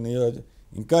ఇతరత్ర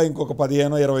ఇంకా ఇంకొక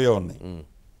 15-20 ఉన్నాయి.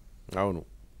 అవును.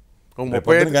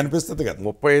 30 కనిపిస్తుంది కదా.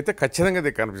 30 అయితే ఖచ్చితంగా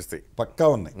కనిపిస్తాయి, పక్కా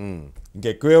ఉన్నాయి. ఇంకా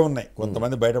ఎక్కువే ఉన్నాయి,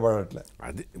 కొంతమంది బయటపడట్లే.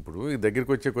 అది ఇప్పుడు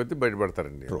దగ్గరికి వచ్చే కొద్దీ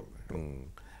బయటపడతారండి.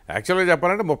 యాక్చువల్గా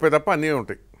చెప్పాలంటే 30 తప్ప అన్నీ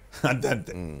ఉంటాయి.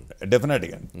 అంతే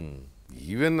డెఫినెట్గా.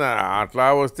 ఈవెన్ అట్లా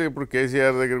వస్తే ఇప్పుడు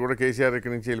కేసీఆర్ దగ్గర కూడా కేసీఆర్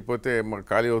ఇక్కడి నుంచి వెళ్ళిపోతే మాకు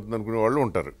ఖాళీ అవుతుంది అనుకునే వాళ్ళు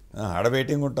ఉంటారు, ఆడ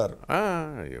వెయిటింగ్ ఉంటారు.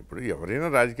 ఎప్పుడు ఎవరైనా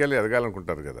రాజకీయాలు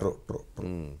ఎదగాలనుకుంటారు కదా.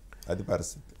 అది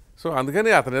పరిస్థితి. సో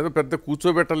అందుకని అతను ఏదో పెద్ద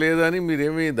కూర్చోబెట్టలేదు అని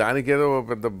మీరేమి దానికి ఏదో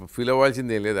పెద్ద ఫీల్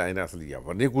అవ్వాల్సింది ఏం లేదు. ఆయన అసలు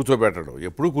ఎవరిని కూర్చోబెట్టడు,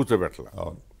 ఎప్పుడూ కూర్చోబెట్టలే.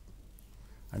 అవును,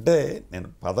 అంటే నేను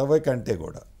పదవి కంటే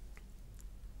కూడా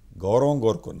గౌరవం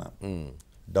కోరుకున్నాను,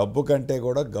 డబ్బు కంటే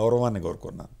కూడా గౌరవాన్ని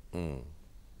కోరుకున్నాను.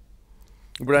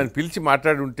 ఇప్పుడు ఆయన పిలిచి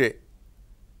మాట్లాడి ఉంటే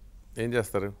ఏం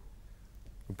చేస్తారు?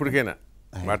 ఇప్పటికైనా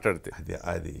మాట్లాడితే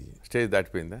అది స్టేజ్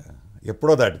దాటిపోయిందా?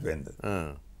 ఎప్పుడో దాటిపోయింది.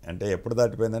 అంటే ఎప్పుడు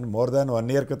దాటిపోయిందని మోర్ దాన్ 1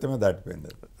 year క్రితమే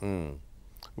దాటిపోయింది.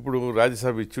 ఇప్పుడు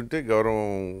రాజ్యసభ ఇచ్చుంటే గౌరవం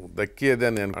దక్కేది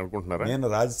అని అనుకుంటున్నారా? నేను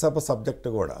రాజ్యసభ సబ్జెక్టు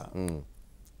కూడా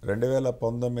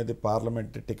 2019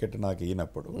 పార్లమెంట్ టికెట్ నాకు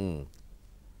ఇచ్చినప్పుడు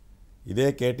ఇదే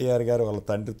కేటీఆర్ గారు వాళ్ళ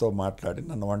తండ్రితో మాట్లాడి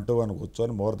నన్ను 1-to-1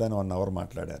 కూర్చొని మోర్ దాన్ 1 hour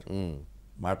మాట్లాడారు.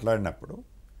 మాట్లాడినప్పుడు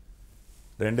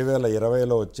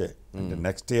 2020లో వచ్చే అంటే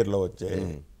నెక్స్ట్ ఇయర్లో వచ్చే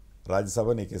రాజ్యసభ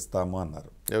నీకు ఇస్తాము అన్నారు.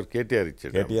 ఎవరు? కేటీఆర్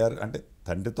ఇచ్చాడు. కేటీఆర్ అంటే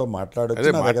తండ్రితో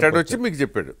మాట్లాడొచ్చి మీకు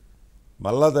చెప్పాడు.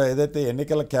 మళ్ళా ఏదైతే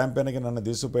ఎన్నికల క్యాంపెయిన్కి నన్ను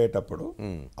తీసుకుపోయేటప్పుడు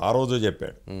ఆ రోజు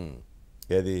చెప్పాడు.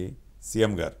 ఏది?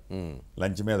 సీఎం గారు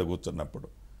లంచ్ మీద కూర్చున్నప్పుడు.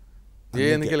 ఏ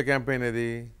ఎన్నికల క్యాంపెయిన్ అది?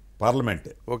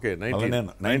 పార్లమెంటే. ఓకే,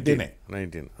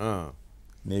 19.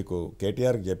 నీకు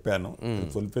కేటీఆర్కి చెప్పాను,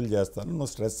 ఫుల్ఫిల్ చేస్తాను,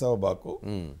 నువ్వు స్ట్రెస్ అవ్వబాకు,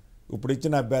 ఇప్పుడు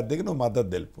ఇచ్చిన అభ్యర్థికి నువ్వు మద్దతు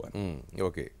తెలుపు అని.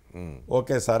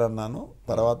 ఓకే సార్ అన్నాను.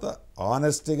 తర్వాత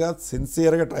ఆనెస్ట్గా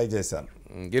సిన్సియర్గా ట్రై చేశాను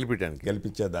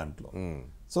గెలిపించే దాంట్లో.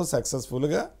 సో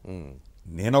సక్సెస్ఫుల్గా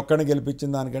నేనొక్కడిని గెలిపించిన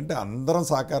దానికంటే అందరం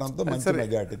సహకారంతో మంచి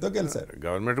మెజార్టీతో గెలిచారు.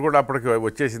 గవర్నమెంట్ కూడా అప్పటికి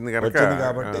వచ్చేసింది కాబట్టి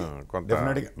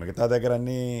డెఫినెట్గా మిగతా దగ్గర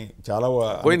అన్ని చాలా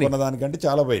అనుకున్న దానికంటే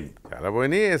చాలా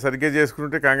పోయినాయి. సరిగ్గా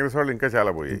చేసుకుంటే కాంగ్రెస్ వాళ్ళు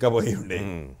ఇంకా పోయి ఉండే.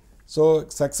 సో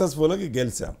సక్సెస్ఫుల్గా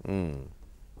గెలిచాం.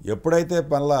 ఎప్పుడైతే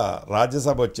మళ్ళా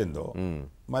రాజ్యసభ వచ్చిందో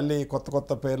మళ్ళీ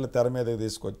కొత్త పేర్లు తెర మీదకి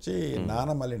తీసుకొచ్చి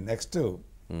నాన్న మళ్ళీ నెక్స్ట్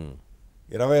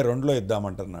 22లో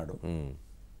ఇద్దామంటున్నాడు.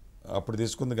 అప్పుడు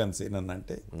తీసుకుంది కానీ సీనన్న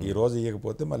అంటే ఈరోజు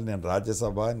ఇవ్వకపోతే మళ్ళీ నేను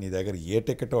రాజ్యసభ నీ దగ్గర ఏ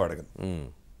టికెట్ అడగను.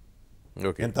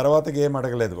 నేను తర్వాతకి ఏం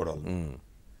అడగలేదు కూడా.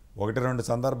 1-2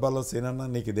 సందర్భాల్లో సీనన్న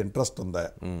నీకు ఇది ఇంట్రెస్ట్ ఉందా,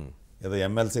 ఏదో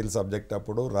ఎమ్మెల్సీల సబ్జెక్ట్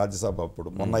అప్పుడు, రాజ్యసభ అప్పుడు,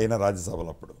 మొన్న అయిన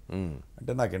రాజ్యసభలు అప్పుడు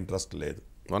అంటే నాకు ఇంట్రెస్ట్ లేదు.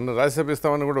 మొన్న రాజ్యసభ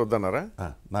ఇస్తామని కూడా వద్దన్నారా?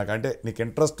 నాకంటే నీకు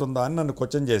ఇంట్రెస్ట్ ఉందా అని నన్ను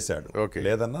క్వశ్చన్ చేశాడు.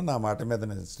 లేదన్నా నా మాట మీద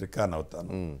నేను స్ట్రిక్ ఆన్ అవుతాను.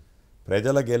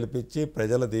 ప్రజలు గెలిపించి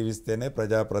ప్రజలు దీవిస్తేనే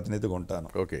ప్రజాప్రతినిధిగా ఉంటాను.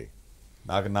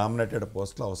 నాకు నామినేటెడ్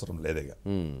పోస్టులు అవసరం లేదుగా.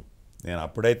 నేను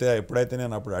ఎప్పుడైతే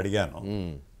నేను అప్పుడు అడిగాను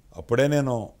అప్పుడే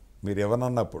నేను మీరు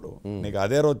ఎవరన్నప్పుడు నీకు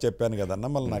అదే రోజు చెప్పాను కదన్నా,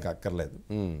 మళ్ళీ నాకు అక్కర్లేదు,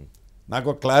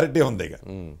 నాకు క్లారిటీ ఉంది. ఇక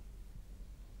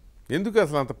ఎందుకు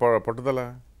అసలు అంత పట్టుదల?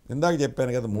 ఇందాక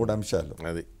చెప్పాను కదా 3 అంశాలు.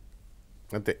 అది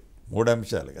అంతే, 3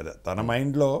 అంశాలు కదా. తన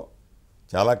మైండ్లో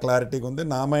చాలా క్లారిటీగా ఉంది,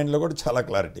 నా మైండ్లో కూడా చాలా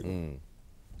క్లారిటీ.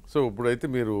 సో ఇప్పుడైతే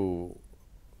మీరు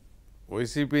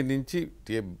వైసీపీ నుంచి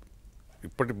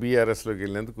ఇప్పటి బీఆర్ఎస్లోకి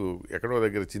వెళ్ళినందుకు ఎక్కడో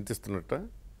దగ్గర చింతిస్తున్నట్ట?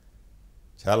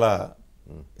 చాలా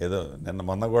ఏదో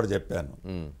మొన్న కూడా చెప్పాను,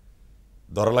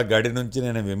 దొరల గడి నుంచి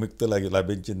నేను విముక్తి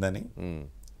లభించిందని,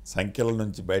 సంఖ్యల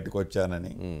నుంచి బయటకు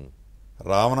వచ్చానని,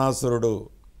 రావణాసురుడు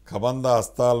కబంధ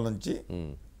హస్తాల నుంచి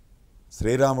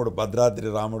శ్రీరాముడు భద్రాద్రి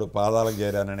రాముడు పాదాలకు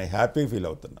చేరానని హ్యాపీ ఫీల్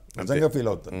అవుతున్నా, నిజంగా ఫీల్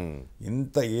అవుతున్నా.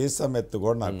 ఇంత ఏసమెత్తు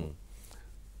కూడా నాకు.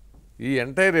 ఈ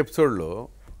ఎంటైర్ ఎపిసోడ్లో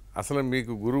అసలు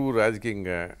మీకు గురువు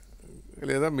రాజకీయంగా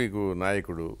లేదా మీకు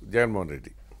నాయకుడు జగన్మోహన్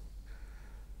రెడ్డి,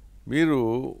 మీరు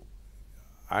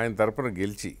ఆయన తరపున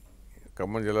గెలిచి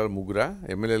ఖమ్మం జిల్లాలో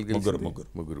ఎమ్మెల్యేలు గెలిచి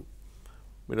ముగ్గురు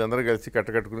మీరందరూ కలిసి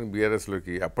కట్టకట్టుకుని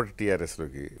బీఆర్ఎస్లోకి అప్పటి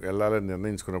టీఆర్ఎస్లోకి వెళ్ళాలని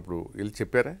నిర్ణయించుకున్నప్పుడు వెళ్ళి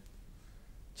చెప్పారా?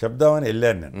 చెప్దామని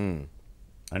వెళ్ళాను నేను.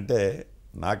 అంటే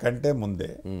నాకంటే ముందే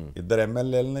 2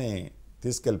 ఎమ్మెల్యేలని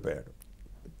తీసుకెళ్ళిపోయాడు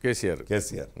కేసీఆర్.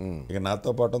 ఇక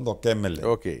నాతో పాటు ఉంది ఒక్క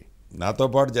ఎమ్మెల్యే. నాతో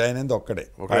పాటు జాయిన్ అయింది ఒక్కడే,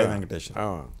 వెంకటేశ్వర.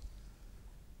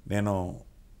 నేను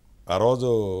ఆ రోజు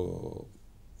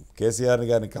కేసీఆర్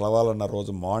గారిని కలవాలన్న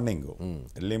రోజు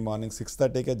ఎర్లీ మార్నింగ్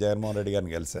 6:30కే జగన్మోహన్ రెడ్డి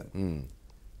గారిని కలిశాను.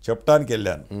 చెప్పడానికి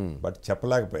వెళ్ళాను, బట్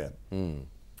చెప్పలేకపోయాను.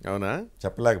 అవునా?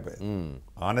 చెప్పలేకపోయాను.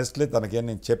 ఆనెస్ట్లీ తనకేం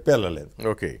నేను చెప్పి వెళ్ళలేదు.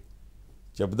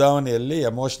 చెప్దామని వెళ్ళి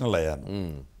ఎమోషనల్ అయ్యాను.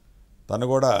 తను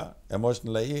కూడా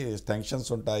ఎమోషనల్ అయ్యి టెన్షన్స్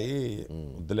ఉంటాయి,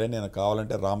 వద్దులే నేను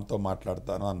కావాలంటే రామ్తో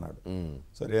మాట్లాడతాను అన్నాడు.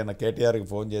 సరే ఆయన కేటీఆర్కి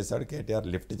ఫోన్ చేశాడు, కేటీఆర్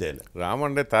లిఫ్ట్ చేయలేదు. రామ్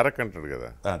అంటే తారక్ అంటాడు కదా.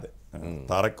 అదే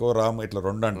తారక్ రామ్ ఇట్లా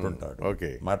 2 అంటుంటాడు.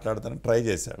 మాట్లాడతాను ట్రై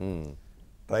చేశాడు.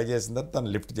 ట్రై చేసిన తర్వాత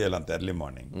తను లిఫ్ట్ చేయాలి అంత ఎర్లీ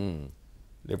మార్నింగ్.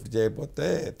 లిఫ్ట్ చేయకపోతే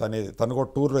తను కూడా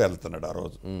టూర్లో వెళ్తున్నాడు ఆ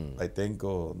రోజు. ఐ థింక్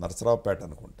నరసరావుపేట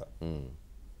అనుకుంటా,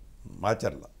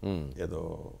 మాచర్ల ఏదో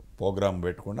ప్రోగ్రామ్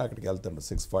పెట్టుకుంటే అక్కడికి వెళ్తాడు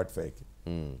 6:45కి.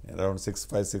 నేను అరౌండ్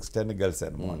 6:05, 6:10కి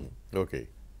కలిశాను మార్నింగ్.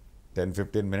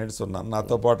 10-15 minutes ఉన్నాను.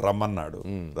 నాతో పాటు రమ్మన్నాడు.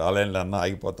 రాలేను అన్న,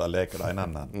 ఆగిపోతాలే ఇక్కడ ఆయన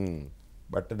అన్నాను.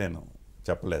 బట్ నేను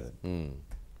చెప్పలేదు.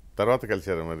 తర్వాత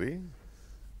కలిసారా మరి?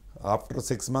 ఆఫ్టర్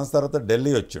 6 months తర్వాత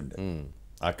ఢిల్లీ వచ్చిండే.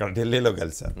 అక్కడ ఢిల్లీలో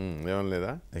కలిశాను.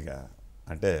 ఏమనలేదా? ఇక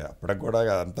అంటే అప్పటికి కూడా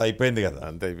అంతా అయిపోయింది కదా,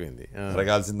 అంత అయిపోయింది,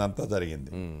 జరగాల్సిందంతా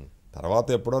జరిగింది. తర్వాత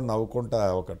ఎప్పుడో నవ్వుకుంటా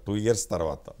ఒక 2 years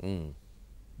తర్వాత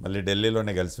మళ్ళీ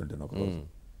ఢిల్లీలోనే కలిసి ఉంటాను ఒకరోజు.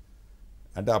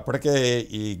 అంటే అప్పటికే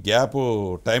ఈ గ్యాప్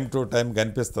టైం టు టైం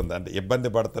కనిపిస్తుంది, అంటే ఇబ్బంది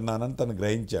పడుతున్నానని తను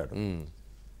గ్రహించాడు.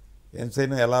 ఏం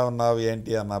చేయను, ఎలా ఉన్నావు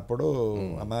ఏంటి అన్నప్పుడు,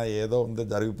 అన్న ఏదో ఉంది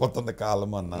జరిగిపోతుంది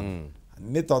కాలం అన్నా,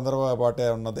 అన్నీ తొందరపాటే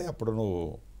ఉన్నది, అప్పుడు నువ్వు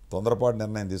తొందరపాటు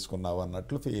నిర్ణయం తీసుకున్నావు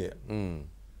అన్నట్లు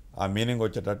ఆ మీనింగ్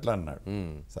వచ్చేటట్లు అన్నాడు.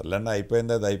 సర్లేండి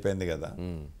అయిపోయింది, అది అయిపోయింది కదా.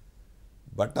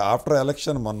 బట్ ఆఫ్టర్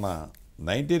ఎలక్షన్ మొన్న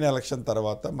 19 ఎలక్షన్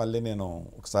తర్వాత మళ్ళీ నేను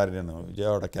ఒకసారి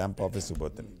విజయవాడ క్యాంప్ ఆఫీస్కి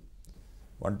పోతాను.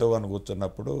 1-to-1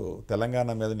 కూర్చున్నప్పుడు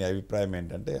తెలంగాణ మీద నీ అభిప్రాయం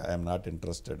ఏంటంటే ఐఎమ్ నాట్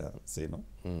ఇంట్రెస్టెడ్ సీను,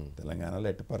 తెలంగాణలో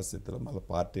ఎట్టి పరిస్థితుల్లో మళ్ళీ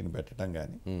పార్టీని పెట్టడం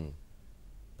కానీ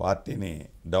పార్టీని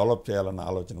డెవలప్ చేయాలన్న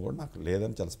ఆలోచన కూడా నాకు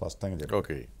లేదని చాలా స్పష్టంగా చెప్పాను.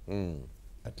 ఓకే,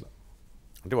 అట్లా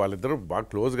అంటే వాళ్ళిద్దరూ బాగా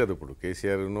క్లోజ్ కదా ఇప్పుడు,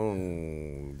 కేసీఆర్ను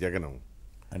జగన్.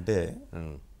 అంటే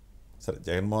సరే,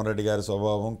 జగన్మోహన్ రెడ్డి గారి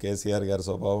స్వభావం, కేసీఆర్ గారి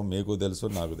స్వభావం మీకు తెలుసు,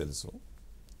 నాకు తెలుసు.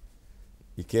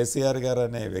 ఈ కేసీఆర్ గారు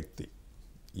అనే వ్యక్తి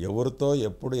ఎవరితో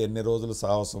ఎప్పుడు ఎన్ని రోజులు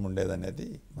సాహసం ఉండేదనేది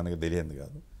మనకు తెలియదు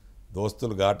కాదు.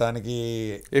 దోస్తులు గాటానికి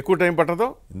ఎక్కువ టైం పట్టదో,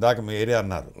 ఇందాక మీరే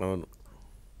అన్నారు. అవును,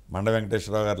 మండ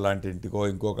వెంకటేశ్వరరావు గారు లాంటి ఇంటికో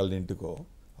ఇంకొకళ్ళ ఇంటికో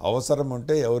అవసరం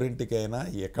ఉంటే ఎవరింటికైనా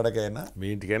ఎక్కడికైనా మీ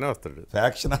ఇంటికైనా వస్తాడు.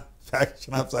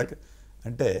 ఫ్యాక్షన్ ఆఫ్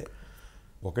అంటే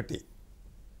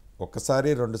ఒక్కసారి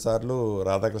 2 సార్లు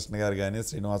రాధాకృష్ణ గారు కానీ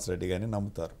శ్రీనివాస్ రెడ్డి కానీ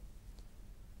నమ్ముతారు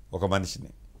ఒక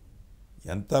మనిషిని.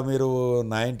 ఎంత మీరు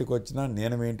నా ఇంటికి వచ్చినా,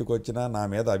 నేను మీ ఇంటికి వచ్చినా నా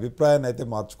మీద అభిప్రాయాన్ని అయితే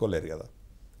మార్చుకోలేరు కదా.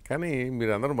 కానీ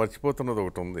మీరు అందరూ మర్చిపోతున్నది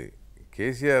ఒకటి ఉంది.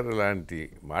 కేసీఆర్ లాంటి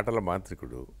మాటల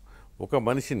మాంత్రికుడు ఒక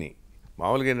మనిషిని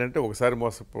మామూలుగా ఏంటంటే ఒకసారి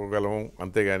మోసపోగలము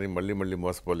అంతేగాని మళ్ళీ మళ్ళీ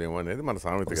మోసపోలేము అనేది మన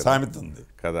సామెత ఉంది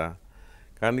కదా.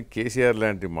 కానీ కేసీఆర్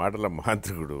లాంటి మాటల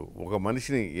మాంత్రికుడు ఒక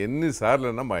మనిషిని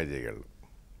ఎన్నిసార్లైనా మాయ చేయగలడు.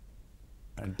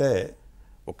 అంటే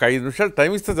ఒక 5 నిమిషాలు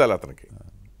టైం ఇస్తే చాలు అతనికి.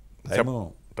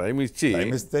 టైం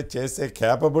ఇస్తే చేసే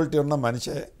క్యాపబిలిటీ ఉన్న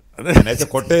మనిషే. నేనైతే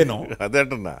కొట్టేను, అదే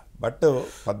అంటున్నా. బట్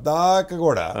పద్దాక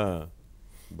కూడా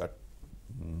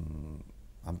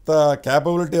అంత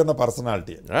క్యాపబిలిటీ ఉన్న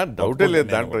పర్సనాలిటీ, డౌటే లేదు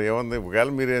దాంట్లో. ఏముంది, ఒకవేళ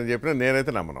మీరు ఏం చెప్పినా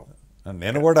నేనైతే నమ్మను.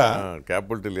 నేను కూడా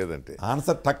క్యాపబిలిటీ లేదంటే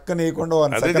ఆన్సర్ టక్ నీయకుండా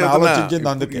ఆలోచించింది.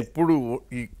 అందుకే ఇప్పుడు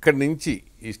ఇక్కడి నుంచి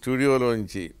ఈ స్టూడియోలో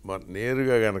నుంచి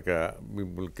నేరుగా కనుక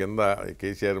మిమ్మల్ని కింద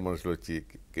కేసీఆర్ మనుషులు వచ్చి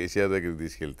కేసీఆర్ దగ్గరికి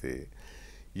తీసుకెళ్తే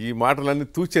ఈ మాటలన్నీ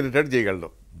తూచేటట్టు చేయగలడు.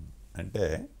 అంటే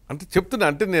చెప్తున్నా,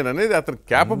 అంటే నేను అనేది అతని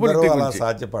క్యాపబిలిటీ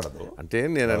సాధ్యపడదు. అంటే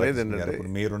నేను అనేది ఏంటంటే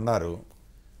మీరున్నారు,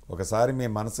 ఒకసారి మీ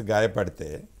మనసు గాయపడితే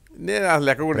నేను అసలు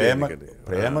లెక్క కూడా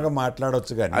ప్రేమగా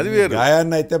మాట్లాడవచ్చు, కానీ అది వేరు.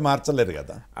 గాయాన్ని అయితే మార్చలేరు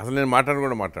కదా. అసలు నేను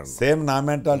మాట్లాడను. సేమ్ నా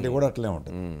మెంటాలిటీ కూడా అట్లే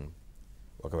ఉంటుంది.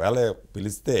 ఒకవేళ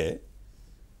పిలిస్తే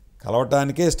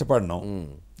కలవటానికే ఇష్టపడను,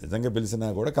 నిజంగా పిలిచినా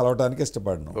కూడా కలవటానికే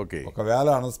ఇష్టపడను. ఒకవేళ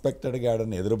అన్ఎక్స్పెక్టెడ్గా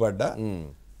ఆడని ఎదురుపడ్డా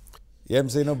ఏం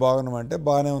సీను బాగున్నామంటే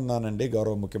బాగానే ఉన్నానండి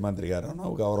గౌరవ ముఖ్యమంత్రి గారు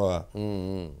గౌరవ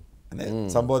అని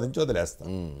సంబోధించి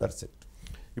వదిలేస్తాను. That's it.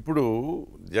 ఇప్పుడు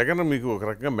జగన్ మీకు ఒక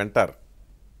రకంగా మెంటార్.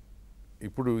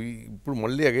 ఇప్పుడు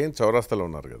మళ్ళీ అగైన్ చౌరాస్తాలో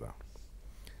ఉన్నారు కదా,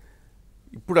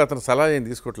 ఇప్పుడు అతని సలహా ఏం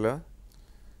తీసుకోవట్లేదా?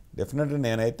 డెఫినెట్గా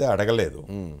నేనైతే అడగలేదు.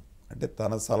 అంటే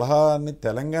తన సలహాని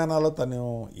తెలంగాణలో తను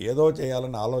ఏదో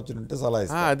చేయాలని ఆలోచన ఉంటే సలహా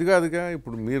ఇస్తా. అది కాదుగా,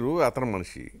 ఇప్పుడు మీరు అతని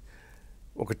మనిషి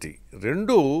ఒకటి.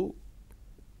 2,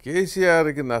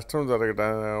 కేసీఆర్కి నష్టం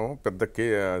జరగడం పెద్ద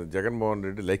జగన్మోహన్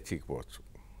రెడ్డి లైక్ చేయకపోవచ్చు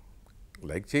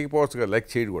కదా, లైక్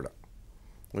చేయడు కూడా.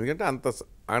 ఎందుకంటే అంత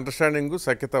అండర్స్టాండింగు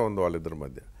సఖ్యత ఉంది వాళ్ళిద్దరి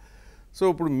మధ్య. సో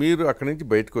ఇప్పుడు మీరు అక్కడి నుంచి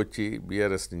బయటకు వచ్చి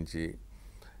బీఆర్ఎస్ నుంచి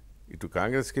ఇటు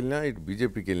కాంగ్రెస్కి వెళ్ళినా ఇటు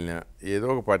బీజేపీకి వెళ్ళినా ఏదో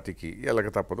ఒక పార్టీకి వెళ్ళక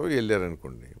తప్పదో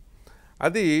వెళ్ళారనుకోండి,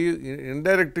 అది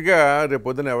ఇండైరెక్ట్గా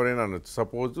రేపొద్దున ఎవరైనా అనొచ్చు.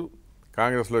 సపోజు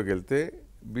కాంగ్రెస్లోకి వెళ్తే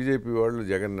బీజేపీ వాళ్ళు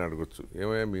జగన్ని అడగొచ్చు,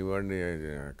 ఏమయ్యా మీ వాడిని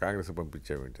కాంగ్రెస్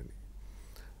పంపించావేంటని.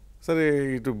 సరే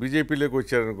ఇటు బీజేపీలోకి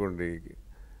వచ్చారనుకోండి,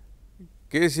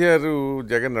 కేసీఆర్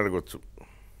జగన్ అడగొచ్చు,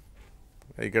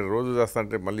 ఇక్కడ రోజు చేస్తా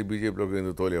మళ్ళీ బీజేపీలోకి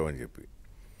ఎందుకు తోలేవని చెప్పి.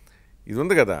 ఇది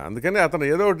ఉంది కదా, అందుకని అతను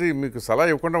ఏదో ఒకటి మీకు సలహా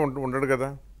ఇవ్వకుండా ఉండడు కదా.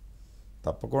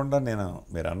 తప్పకుండా నేను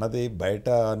మీరు అన్నది బయట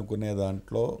అనుకునే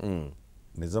దాంట్లో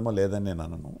నిజమో లేదని నేను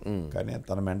అనను, కానీ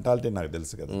తన మెంటాలిటీ నాకు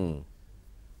తెలుసు కదా.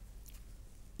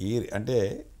 అంటే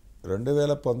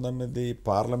 2019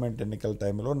 పార్లమెంట్ ఎన్నికల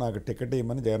టైంలో నాకు టికెట్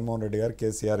ఇవ్వమని జగన్మోహన్ రెడ్డి గారు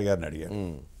కేసీఆర్ గారిని అడిగారు.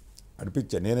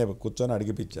 అడిపించాను, నేనే కూర్చొని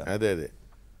అడిగిపించాను. అదే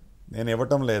నేను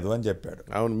ఇవ్వటం లేదు అని చెప్పాడు.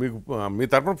 అవును, మీకు మీ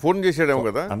తరఫున ఫోన్ చేసాడేమో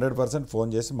కదా. 100% ఫోన్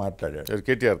చేసి మాట్లాడాడు.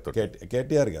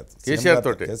 కేటీఆర్ కాదు,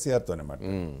 కేసీఆర్తోనే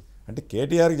మాట్లాడాడు. అంటే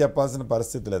కేటీఆర్కి చెప్పాల్సిన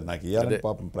పరిస్థితి లేదు, నాకు ఇవ్వాలని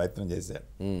పాపం ప్రయత్నం చేశాడు.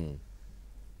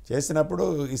 చేసినప్పుడు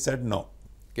ఈ సెడ్ నో.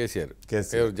 కేసీఆర్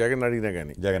జగన్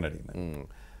అడిగినా.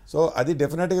 సో అది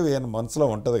డెఫినెట్గా ఈయన మనసులో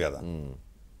ఉంటుంది కదా.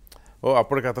 ఓ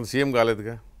అప్పటికి అతను సీఎం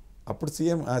కాలేదుగా, అప్పుడు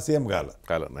సీఎం కాల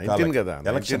 19 కదా,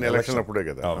 ఎలక్షన్ అప్పుడే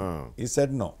కదా. ఈ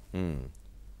సెడ్ నో.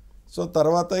 సో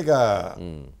తర్వాత ఇక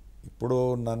ఇప్పుడు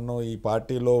నన్ను ఈ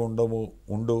పార్టీలో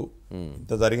ఉండు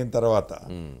ఇంత జరిగిన తర్వాత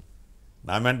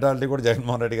నా మెంటాలిటీ కూడా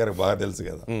జగన్మోహన్ రెడ్డి గారికి బాగా తెలుసు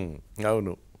కదా.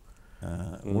 అవును,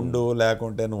 ఉండు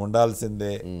లేకుంటే నువ్వు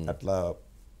ఉండాల్సిందే అట్లా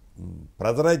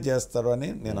ప్రెజరైజ్ చేస్తారు అని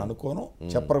నేను అనుకోను,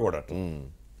 చెప్పరు కూడా అట్లా.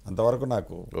 అంతవరకు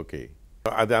నాకు ఓకే,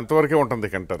 అది అంతవరకే ఉంటుంది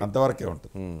అంటారు. అంతవరకే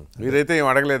ఉంటుంది. మీరైతే ఏం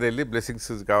అడగలేదు వెళ్ళి బ్లెస్సింగ్స్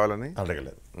కావాలని?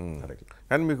 అడగలేదు.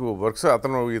 కానీ మీకు వర్క్స్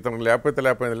ఇతను లేకపోతే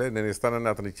లేదు, నేను ఇస్తానని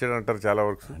అతను ఇచ్చాడంటారు చాలా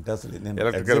వర్క్స్. అంటే అసలు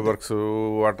ఎలక్ట్రికల్ వర్క్స్,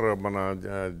 వాటర్, మన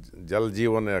జల్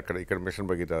జీవన్ ఇక్కడ మిషన్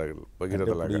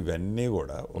భగీరథ లాగా ఇవన్నీ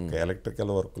కూడా ఒక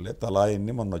ఎలక్ట్రికల్ వర్క్లే తలా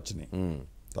ఎన్ని మొన్న వచ్చినాయి,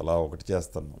 తలా ఒకటి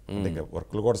చేస్తాను. అంటే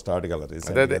వర్క్లు కూడా స్టార్ట్ కలరు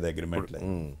రీసెంట్గా అగ్రిమెంట్లే.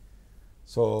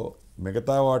 సో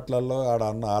మిగతా వాటిలలో ఆడ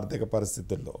అన్న ఆర్థిక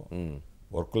పరిస్థితుల్లో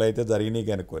వర్క్లు అయితే జరిగినాయి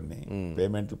కానీ కొన్ని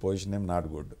పేమెంట్లు పొజిషన్ ఏం నాట్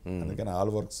గుడ్, అందుకని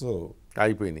ఆల్ వర్క్స్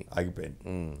ఆగిపోయినాయి.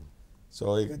 సో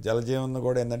ఇక జలజీవన్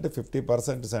కూడా ఏంటంటే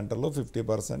 50% సెంటర్లో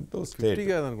 50% స్టేట్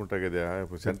అనుకుంటా కదా.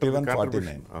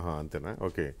 51-49 అంతేనా?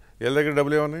 ఓకే, వీళ్ళ దగ్గర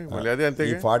డబ్బులు ఏమన్నాయి మళ్ళీ? అదే అంతే,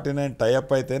 49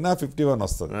 టైఅప్ అయితేనే 51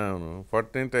 వస్తుంది.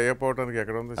 49 టైఅప్ అవడానికి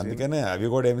ఎక్కడ ఉంది? అందుకనే అవి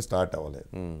కూడా ఏమి స్టార్ట్ అవ్వలేదు.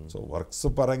 సో వర్క్స్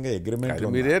పరంగా అగ్రిమెంట్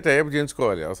మీరే టైఅప్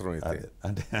చేయించుకోవాలి అవసరం అయితే.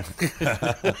 అంటే అంటే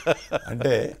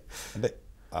అంటే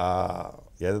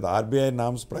ఏదైతే ఆర్బీఐ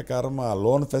నామ్స్ ప్రకారం ఆ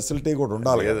లోన్ ఫెసిలిటీ కూడా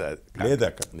ఉండాలి, లేదు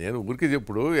అక్కడ. నేను ఊరికి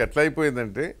ఇప్పుడు ఎట్లా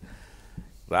అయిపోయిందంటే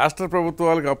రాష్ట్ర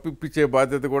ప్రభుత్వాలకు అప్పు ఇప్పించే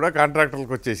బాధ్యత కూడా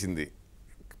కాంట్రాక్టర్లకు వచ్చేసింది,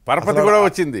 పరపతి కూడా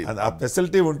వచ్చింది. ఆ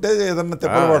ఫెసిలిటీ ఉంటే ఏదన్నా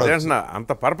తెప్పబడదు,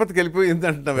 అంత పరపతికి వెళ్ళిపోయింది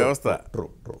అంటున్న వ్యవస్థ.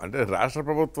 అంటే రాష్ట్ర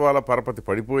ప్రభుత్వాల పరపతి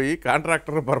పడిపోయి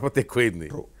కాంట్రాక్టర్ పరపతి ఎక్కువైంది,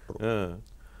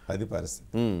 అది పరిస్థితి.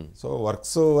 సో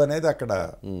వర్క్స్ అనేది అక్కడ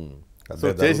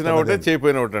చేసిన ఒకటే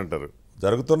చేయపోయిన ఒకటి అంటారు,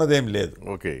 జరుగుతున్నది ఏం లేదు.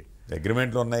 ఓకే,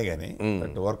 అగ్రిమెంట్లు ఉన్నాయి కానీ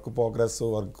work progress,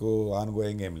 work on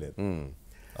going ఏం లేదు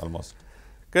ఆల్మోస్ట్.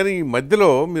 కానీ ఈ మధ్యలో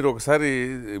మీరు ఒకసారి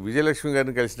విజయలక్ష్మి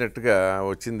గారిని కలిసినట్టుగా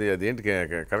వచ్చింది, అదేంటి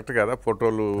కరెక్ట్ కదా?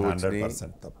 ఫోటోలు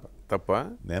 100% తప్ప.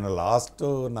 నేను లాస్ట్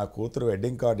నా కూతురు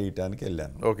వెడ్డింగ్ కార్డు ఇవ్వడానికి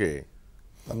వెళ్ళాను. ఓకే,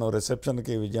 తను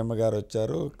రిసెప్షన్కి విజయమ్మ గారు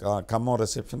వచ్చారు, ఖమ్మం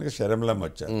రిసెప్షన్కి షర్మిలం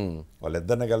వచ్చారు.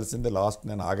 వాళ్ళిద్దరిని కలిసింది లాస్ట్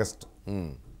నేను ఆగస్ట్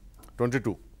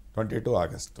 22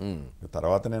 ఆగస్ట్.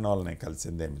 తర్వాత నేను వాళ్ళని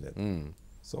కలిసిందేమి లేదు.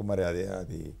 సో మరి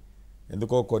అది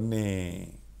ఎందుకో కొన్ని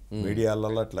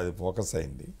మీడియాలలో అట్లా అది ఫోకస్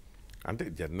అయింది. అంటే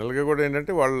జనరల్గా కూడా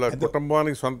ఏంటంటే వాళ్ళ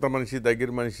కుటుంబానికి సొంత మనిషి, దగ్గర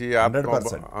మనిషి,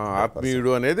 100%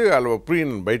 ఆత్మీయుడు అనేది వాళ్ళ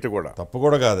ఒపీనియన్, బయట కూడా తప్పు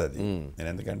కూడా కాదు అది. నేను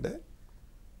ఎందుకంటే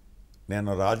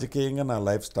నేను రాజకీయంగా నా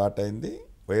లైఫ్ స్టార్ట్ అయింది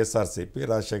వైఎస్ఆర్సీపీ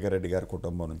రాజశేఖర రెడ్డి గారి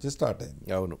కుటుంబం నుంచి స్టార్ట్ అయింది.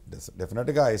 అవును,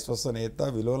 డెఫినెట్గా విశ్వసనీయత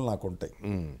విలువలు నాకు ఉంటాయి,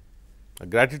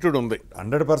 గ్రాటిట్యూడ్ ఉంది,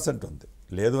 100% ఉంది,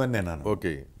 లేదు అని నేను.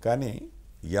 ఓకే, కానీ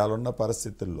ఇవాళున్న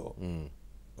పరిస్థితుల్లో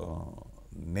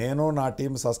నేను నా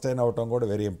టీం సస్టైన్ అవటం కూడా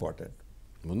వెరీ ఇంపార్టెంట్.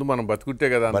 ముందు మనం బతుకుంటే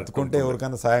కదా, బతుకుంటే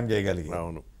ఎవరికైనా సాయం చేయగలిగి.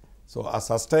 అవును. సో ఆ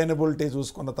సస్టైనబిలిటీ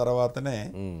చూసుకున్న తర్వాతనే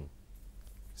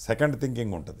సెకండ్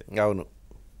థింకింగ్ ఉంటుంది. అవును,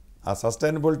 ఆ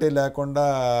సస్టైనబిలిటీ లేకుండా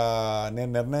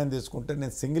నేను నిర్ణయం తీసుకుంటే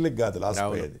నేను సింగిల్కి కాదు లాస్ట్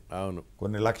పోయేది. అవును,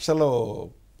 కొన్ని లక్షలు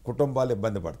కుటుంబాలు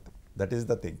ఇబ్బంది పడతాయి. That is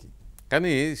the thinking.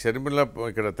 కానీ షర్మిల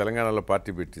ఇక్కడ తెలంగాణలో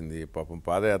పార్టీ పెట్టింది, పాపం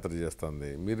పాదయాత్ర చేస్తుంది,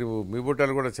 మీరు మీ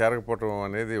బుట్టాలు కూడా చేరకపోవటం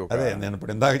అనేది అదే నేను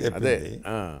ఇప్పుడు ఇందాక చెప్పేది.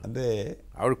 అంటే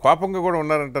ఆవిడ కోపంగా కూడా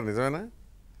ఉన్నారంటారు, నిజమేనా?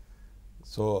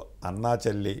 సో అన్నా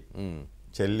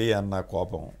చెల్లి అన్న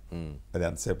కోపం అది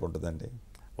ఎంతసేపు ఉంటుందండి?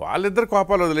 వాళ్ళిద్దరు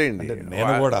కోపాలు వదిలేయండి.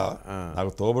 నేను కూడా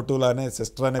నాకు తోబుట్టులానే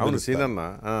సిస్టర్ అనే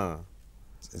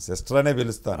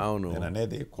పిలుస్తాను. నేను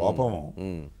అనేది కోపం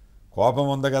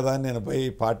ఉంది కదా అని నేను పోయి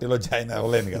పార్టీలో జాయిన్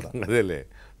అవ్వలేను కదా. అదేలే,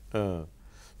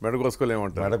 మెడకోసుకోలేము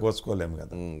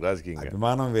కదా. రాజకీయంగా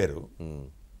అభిమానం వేరు,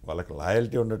 వాళ్ళకి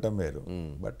లాయల్టీ ఉండటం వేరు.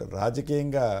 బట్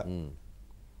రాజకీయంగా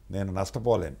నేను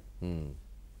నష్టపోలేను.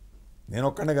 నేను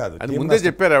ఒక్కనే కాదు, ముందే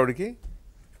చెప్పారు ఆవిడకి.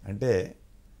 అంటే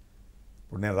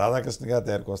ఇప్పుడు నేను రాధాకృష్ణ గారి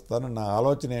దగ్గరికి వస్తాను, నా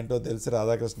ఆలోచన ఏంటో తెలిసి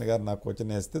రాధాకృష్ణ గారు నాకు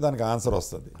క్వశ్చన్ వేస్తే దానికి ఆన్సర్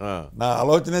వస్తుంది. నా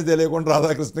ఆలోచనే తెలియకుండా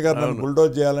రాధాకృష్ణ గారు నన్ను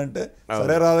బుల్డోజ్ చేయాలంటే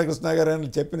సరే రాధాకృష్ణ గారు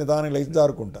అని చెప్పి నిదానికి లేచి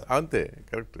జారుకుంటా. అంతే,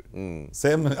 కరెక్ట్.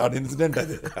 సేమ్ ఆడ ఇన్సిడెంట్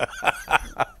అది.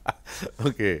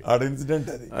 ఓకే, ఆడ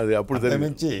ఇన్సిడెంట్ అది అప్పుడు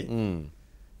నుంచి.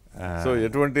 సో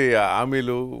ఎటువంటి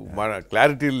హామీలు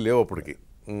క్లారిటీలు లేవు అప్పటికి.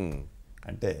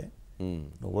 అంటే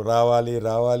నువ్వు రావాలి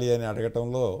అని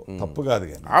అడగటంలో తప్పు కాదు,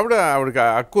 కానీ ఆవిడకి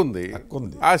హక్కు ఉంది,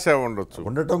 ఆశ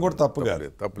ఉండటం కూడా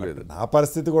తప్పులేదు. నా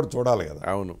పరిస్థితి కూడా చూడాలి కదా.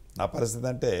 అవును, నా పరిస్థితి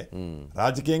అంటే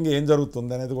రాజకీయంగా ఏం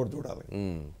జరుగుతుంది అనేది కూడా చూడాలి.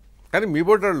 కానీ మీ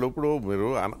బోటాళ్ళు ఇప్పుడు మీరు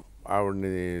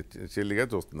ఆవిడని చెల్లిగా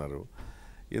చూస్తున్నారు,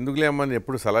 ఎందుకులే అమ్మని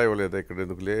ఎప్పుడు సలహా ఇవ్వలేదు, ఇక్కడ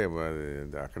ఎందుకులే,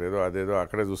 అక్కడేదో అదేదో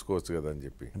అక్కడే చూసుకోవచ్చు కదా అని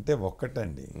చెప్పి. అంటే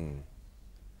ఒక్కటండి,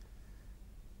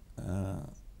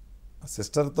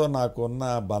 సిస్టర్తో నాకు ఉన్న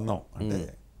బంధం అంటే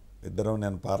ఇద్దరం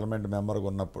నేను పార్లమెంట్ మెంబర్గా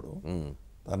ఉన్నప్పుడు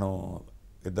తను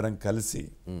ఇద్దరం కలిసి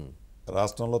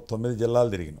రాష్ట్రంలో 9 జిల్లాలు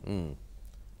తిరిగినాం.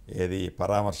 ఏది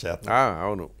పరామర్శ యాత్ర.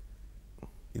 అవును.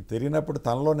 ఇది తిరిగినప్పుడు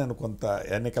తనలో నేను కొంత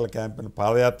ఎన్నికల క్యాంపెయిన్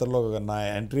పాదయాత్రలో నా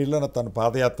ఎంట్రీలో తను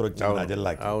పాదయాత్ర వచ్చింది నా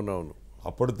జిల్లాకి. అవునవును.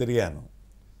 అప్పుడు తిరిగాను.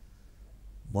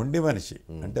 మొండి మనిషి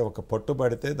అంటే ఒక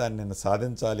పట్టుబడితే దాన్ని నేను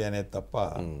సాధించాలి అనేది తప్ప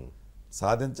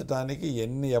సాధించడానికి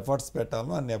ఎన్ని ఎఫర్ట్స్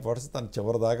పెట్టాలో అన్ని ఎఫర్ట్స్ తను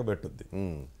చివరి దాకా పెట్టుద్ది.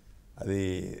 అది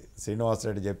శ్రీనివాస్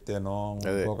రెడ్డి చెప్తేనో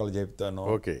ఇంకొకరు చెప్తానో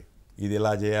ఇది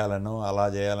ఇలా చేయాలను అలా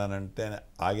చేయాలని అంటే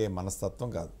ఆగే మనస్తత్వం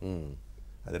కాదు.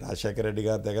 అది రాజశేఖర రెడ్డి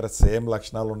గారి దగ్గర సేమ్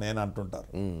లక్షణాలు ఉన్నాయని అంటుంటారు.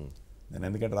 నేను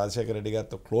ఎందుకంటే రాజశేఖర రెడ్డి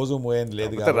గారితో క్లోజ్ మూయింది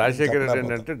లేదు. రాజశేఖర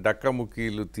రెడ్డి అంటే డక్క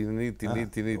ముక్కీలు తిని తిని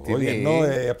తిని తిని ఎన్నో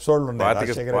ఎపిసోడ్లు ఉన్నాయి.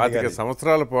 25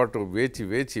 సంవత్సరాల పాటు వేచి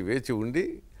వేచి వేచి ఉండి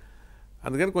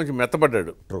అందుకని కొంచెం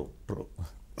మెత్తబడ్డాడు. ట్రూ.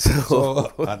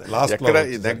 ఎక్కడ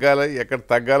తగ్గాలో ఎక్కడ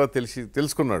తగ్గాలో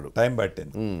తెలుసుకున్నాడు. టైం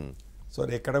పట్టింది. సో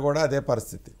ఇక్కడ కూడా అదే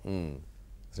పరిస్థితి.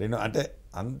 శ్రీను అంటే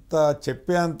అంత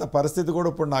చెప్పే అంత పరిస్థితి కూడా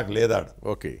ఇప్పుడు నాకు లేదాడు.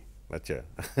 ఓకే, అచ్చా.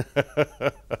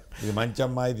 ఇది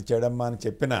మంచమ్మా ఇది చెడమ్మా అని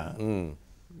చెప్పినా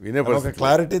వినే ఒక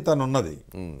క్లారిటీ తను ఉన్నది.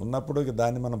 ఉన్నప్పుడు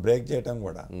దాన్ని మనం బ్రేక్ చేయటం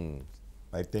కూడా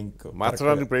ఐ థింక్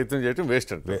మార్చడానికి ప్రయత్నం చేయటం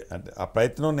వేస్ట్ అంటే ఆ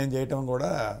ప్రయత్నం నేను చేయటం కూడా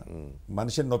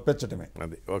మనిషిని నొప్పించటమే.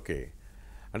 అది ఓకే.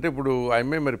 అంటే ఇప్పుడు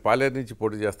ఆమె మరి పాలేరు నుంచి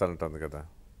పోటీ చేస్తానంటుంది కదా,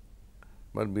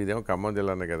 మరి మీదేమో ఖమ్మం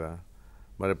జిల్లానే కదా,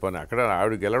 మరి పోనీ అక్కడ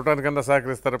ఆవిడ గెలవటానికన్నా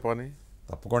సహకరిస్తారా? పోనీ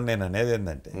తప్పకుండా. నేను అనేది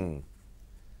ఏంటంటే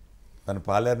తను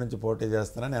పాలేరు నుంచి పోటీ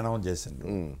చేస్తానని అనౌన్స్ చేసిండు.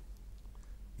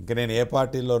 ఇంకా నేను ఏ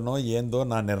పార్టీలోనో ఏందో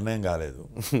నా నిర్ణయం కాలేదు.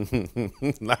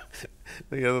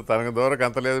 ఏదో తనకు దూరకు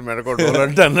అంత లేదు మెడకోటు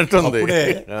అన్నట్టుంది.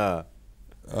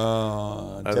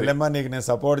 చెల్లెమ్మ నీకు నేను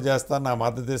సపోర్ట్ చేస్తాను నా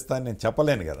మద్దతు ఇస్తాను నేను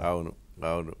చెప్పలేను కదా. అవును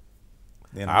అవును.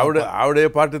 ఆవిడ ఏ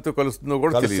పార్టీతో కలుస్తుందో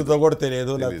కూడా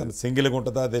తెలియదు, లేకపోతే సింగిల్గా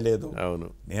ఉంటుందా తెలియదు. అవును.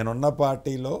 నేనున్న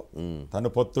పార్టీలో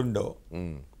తను పొత్తుండో,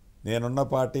 నేనున్న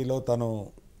పార్టీలో తను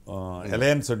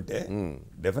అలయన్స్ ఉంటే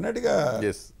డెఫినెట్గా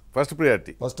ఫస్ట్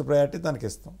ప్రయారిటీ తనకి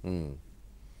ఇస్తాం.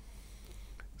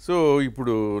 సో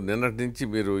ఇప్పుడు నిన్నటి నుంచి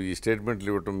మీరు ఈ స్టేట్మెంట్లు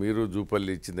ఇవ్వటం, మీరు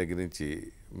జూపల్లి ఇచ్చిన దగ్గర నుంచి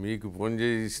మీకు ఫోన్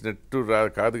చేసినట్టు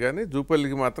కాదు కానీ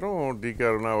జూపల్లికి మాత్రం టీకా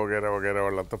అరుణ వగేరా వగేరా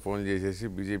వాళ్ళంతా ఫోన్ చేసేసి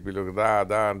బీజేపీలోకి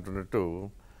దా అంటున్నట్టు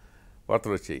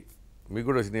వార్తలు వచ్చాయి. మీకు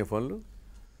కూడా వచ్చినాయి ఫోన్లు?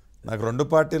 నాకు 2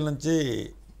 పార్టీల నుంచి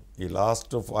ఈ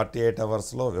లాస్ట్ 48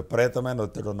 అవర్స్లో విపరీతమైన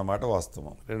ఒత్తిడి ఉన్నమాట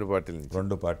వాస్తవం. 2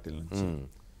 పార్టీల నుంచి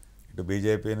ఇటు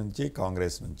బీజేపీ నుంచి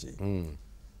కాంగ్రెస్ నుంచి.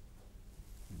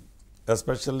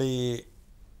 ఎస్పెషల్లీ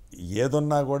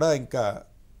ఏదున్నా కూడా ఇంకా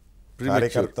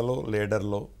కార్యకర్తలు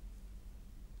లీడర్లు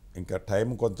ఇంకా టైం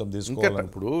కొంచెం తీసుకోవాలి.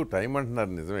 ఇప్పుడు టైం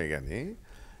అంటున్నారు నిజమే, కానీ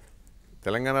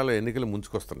తెలంగాణలో ఎన్నికలు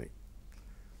ముంచుకొస్తున్నాయి.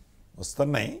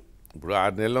 ఇప్పుడు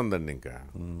 6 నెలలు ఉందండి, ఇంకా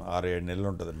 6-7 నెలలు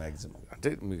ఉంటుంది మ్యాక్సిమం. అంటే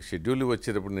మీకు షెడ్యూల్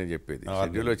వచ్చేటప్పుడు నేను చెప్పేది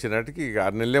షెడ్యూల్ వచ్చినట్టుకి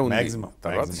 6 నెలలే ఉంది.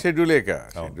 తర్వాత షెడ్యూల్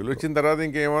వచ్చిన తర్వాత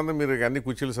ఇంకేమన్నా మీరు అన్ని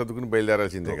కుర్చీలు సర్దుకుని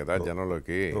బయలుదేరాల్సిందే కదా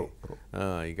జనంలోకి.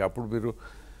 ఇక అప్పుడు మీరు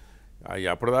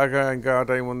అప్పటిదాకా ఇంకా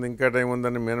టైం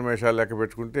ఉందని మీనమేషాలు లెక్క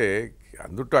పెట్టుకుంటే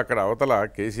అందుట్టు అక్కడ అవతల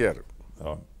కేసీఆర్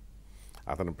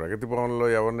అతను ప్రగతి భవన్లో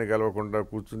ఎవరిని కలవకుండా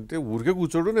కూర్చుంటే ఊరికే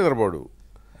కూర్చోడు, నిద్రపోడు.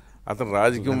 అతను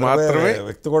రాజకీయం మాత్రమే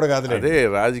వ్యక్తి కూడా కాదు, అదే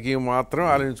రాజకీయం మాత్రమే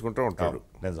ఆలోచించుకుంటూ ఉంటాడు.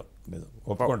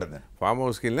 ఫామ్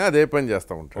హౌస్కి వెళ్ళినా అదే పని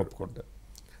చేస్తూ ఉంటాడు.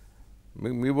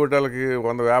 మీ బొట్టాలకి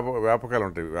 100 వ్యాపకాలు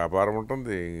ఉంటాయి, వ్యాపారం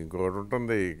ఉంటుంది, ఇంకొకటి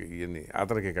ఉంటుంది, ఇవన్నీ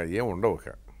అతనికి ఏం ఉండవు.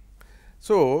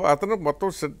 సో అతను మొత్తం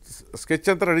స్కెచ్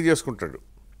అంతా రెడీ చేసుకుంటాడు.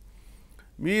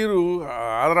 మీరు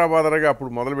ఆదరాబాదరాగా అప్పుడు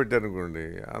మొదలుపెట్టారనుకోండి,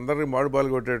 అందరినీ మాడుబాలు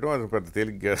కొట్టేయడం అది పెద్ద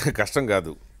తేలిక కష్టం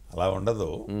కాదు. అలా ఉండదు.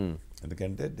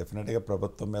 ఎందుకంటే డెఫినెట్గా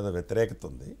ప్రభుత్వం మీద వ్యతిరేకత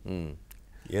ఉంది.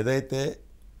 ఏదైతే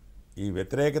ఈ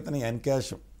వ్యతిరేకతని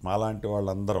ఎన్కాష్ మాలాంటి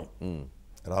వాళ్ళందరం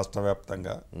రాష్ట్ర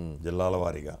వ్యాప్తంగా జిల్లాల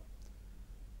వారీగా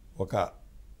ఒక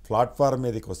ప్లాట్ఫామ్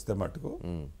మీదకి వస్తే మటుకు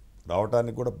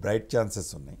రావడానికి కూడా బ్రైట్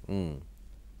ఛాన్సెస్ ఉన్నాయి.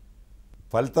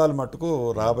 ఫలితాలు మటుకు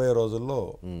రాబోయే రోజుల్లో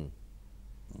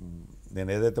నేను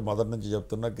ఏదైతే మొదటి నుంచి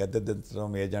చెప్తున్నా గద్దె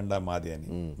దించడం ఏజెండా నాది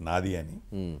అని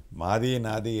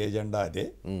నాది ఏజెండా అదే.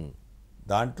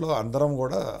 దాంట్లో అందరం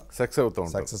కూడా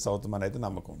సక్సెస్ అవుతామని అయితే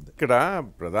నమ్మకం ఉంది. ఇక్కడ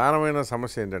ప్రధానమైన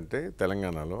సమస్య ఏంటంటే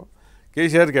తెలంగాణలో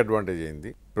కేసీఆర్కి అడ్వాంటేజ్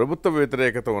అయింది. ప్రభుత్వ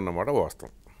వ్యతిరేకత ఉన్నమాట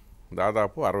వాస్తవం.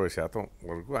 దాదాపు 60%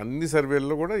 వరకు అన్ని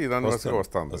సర్వేల్లో కూడా ఇదానివసంగా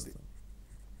వస్తుంది. అది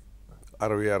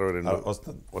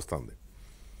 60-62 వస్తుంది.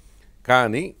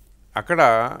 కానీ అక్కడ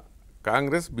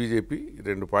కాంగ్రెస్ బీజేపీ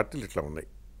 2 పార్టీలు ఇట్లా ఉన్నాయి,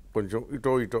 కొంచెం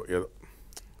ఇటో ఏదో.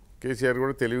 కేసీఆర్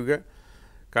కూడా తెలివిగా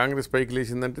కాంగ్రెస్ పైకి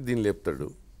లేచిందంటే దీన్ని లేపుతాడు,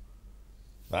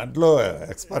 దాంట్లో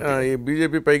ఎక్స్పర్ట్.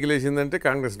 బీజేపీ పైకి లేచిందంటే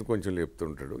కాంగ్రెస్ని కొంచెం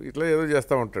లేపుతుంటాడు. ఇట్లా ఏదో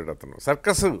చేస్తూ ఉంటాడు అతను.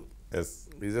 Circus yes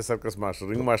is a circus master,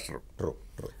 ring master. True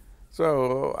true. So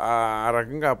ఆ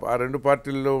రకంగా ఆ రెండు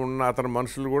పార్టీల్లో ఉన్న అతని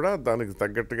మనుషులు కూడా దానికి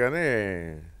తగ్గట్టుగానే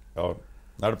అవును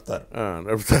నడుపుతారు.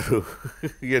 నడుపుతారు.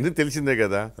 ఇవన్నీ తెలిసిందే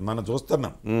కదా, మనం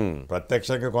చూస్తున్నాం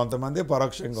ప్రత్యక్షంగా కొంతమంది,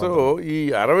 పరోక్షంగా. సో ఈ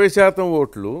 60%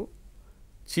 ఓట్లు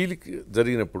చీలికి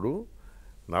జరిగినప్పుడు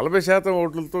 40%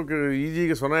 ఓట్లతో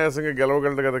ఈజీగా సునాయాసంగా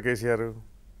గెలవగలడు కదా కేసీఆర్.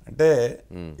 అంటే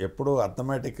ఎప్పుడు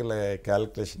అథమెటిక్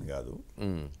క్యాలిక్యులేషన్ కాదు,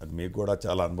 అది మీకు కూడా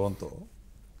చాలా అనుభవంతో.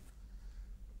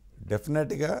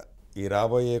 డెఫినెట్గా ఈ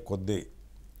రాబోయే కొద్ది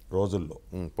రోజుల్లో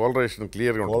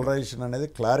పోలరైజేషన్ అనేది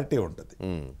క్లారిటీ ఉంటుంది.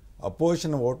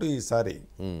 అపోజిషన్ ఓటు ఈసారి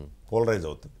పోలరైజ్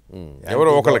అవుతుంది,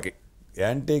 ఎవరో ఒకరికి.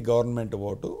 యాంటీ గవర్నమెంట్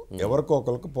ఓటు ఎవరికో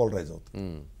ఒకరికి పోలరైజ్ అవుతుంది,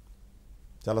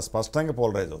 చాలా స్పష్టంగా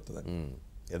పోలరైజ్ అవుతుంది.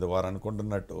 ఏదో వారు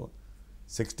అనుకుంటున్నట్టు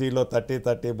 60లో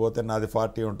 30 పోతే నాది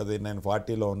 40 ఉంటుంది, నేను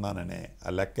 40లో ఉన్నాననే ఆ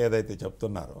లెక్క ఏదైతే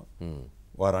చెప్తున్నారో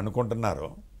వారు అనుకుంటున్నారో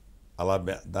అలా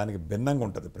దానికి భిన్నంగా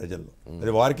ఉంటుంది ప్రజల్లో,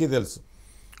 అది వారికి తెలుసు.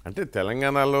 అంటే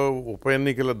తెలంగాణలో ఉప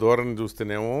ఎన్నికల ధోరణి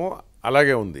చూస్తేనేమో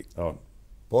అలాగే ఉంది. అవును,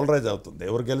 పోలరైజ్ అవుతుంది,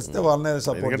 ఎవరు గెలిస్తే వాళ్ళనే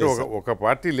సపోర్ట్. ఒక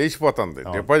పార్టీ లేచిపోతుంది,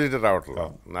 డిపాజిట్ రావట్లేదు.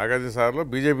 నాగార్జున సాగర్లో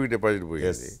బీజేపీకి డిపాజిట్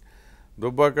పోయింది,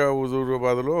 దుబ్బాక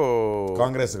హుజూరాబాద్లో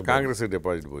కాంగ్రెస్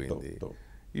డిపాజిట్ పోయింది.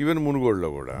 ఈవెన్ మునుగోడులో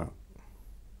కూడా,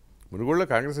 మునుగోడులో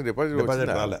కాంగ్రెస్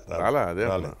డిపాజిట్ రాలా, అదే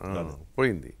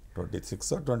పోయింది.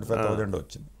 26,000-25,000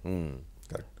 వచ్చింది.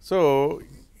 సో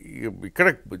ఇక్కడ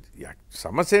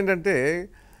సమస్య ఏంటంటే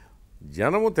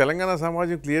జనము తెలంగాణ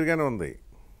సమాజం క్లియర్గానే ఉంది,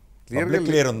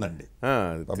 క్లియర్ ఉందండి,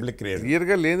 పబ్లిక్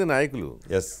క్లియర్గా లేదు నాయకులు.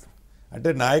 ఎస్, అంటే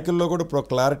నాయకుల్లో కూడా ఇప్పుడు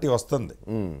క్లారిటీ వస్తుంది.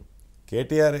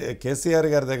 కేసీఆర్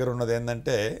గారి దగ్గర ఉన్నది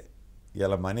ఏంటంటే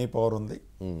ఇలా మనీ పవర్ ఉంది,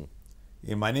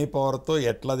 ఈ మనీ పవర్తో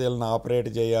ఎట్లా వీళ్ళని ఆపరేట్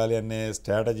చేయాలి అనే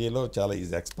స్ట్రాటజీలో చాలా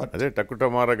ఈజ్ ఎక్స్పర్ట్. అదే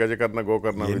టక్కుటమార గజకర్ణ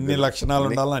గోకర్ణ ఎన్ని లక్షణాలు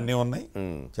ఉండాలని అన్నీ ఉన్నాయి,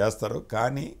 చేస్తారు.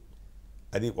 కానీ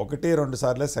అది 1-2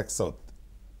 సార్లే సక్సెస్ అవుతుంది,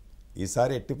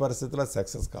 ఈసారి ఎట్టి పరిస్థితుల్లో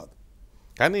సక్సెస్ కాదు.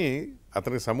 కానీ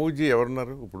అతనికి సమూజీ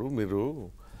ఎవరున్నారు? ఇప్పుడు మీరు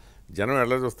జనం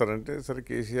ఎలా చూస్తారంటే, సరే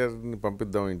కేసీఆర్ని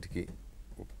పంపిద్దాం ఇంటికి,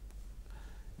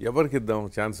 ఎవరికి ఇద్దాం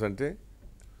ఛాన్స్ అంటే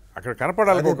అక్కడ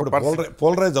కనపడాలి,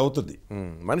 పోలరైజ్ అవుతుంది,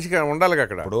 మనిషికి ఉండాలి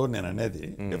అక్కడ. ఇప్పుడు నేను అనేది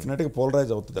డెఫినెట్గా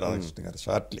పోలరైజ్ అవుతుంది రాధాకృష్ణ గారు,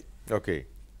 షార్ట్లీ. ఓకే,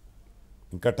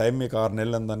 ఇంకా టైం మీకు 6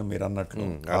 నెలలు ఉందని మీరు అన్నట్లు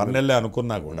 6 నెలలే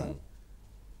అనుకున్నా కూడా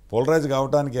పోలరైజ్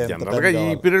కావడానికి ఈ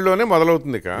పీరియడ్లోనే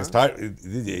మొదలవుతుంది.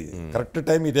 ఇది కరెక్ట్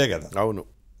టైం ఇదే కదా. అవును,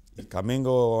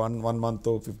 కమింగ్ 1 month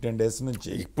 15 days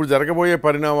నుంచి ఇప్పుడు జరగబోయే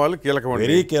పరిణామాలు కీలకమైన,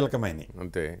 వెరీ కీలకమైనవి.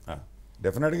 అంతే,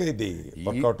 డెఫినెట్గా ఇది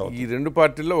వర్కౌట్ అవుతుంది. ఈ రెండు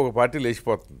పార్టీల్లో ఒక పార్టీ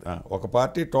లేచిపోతుంది, ఒక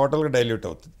పార్టీ టోటల్గా డైల్యూట్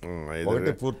అవుతుంది,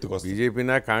 ఒకటి పూర్తిగా వస్తుంది.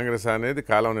 బీజేపీనా కాంగ్రెస్ అనేది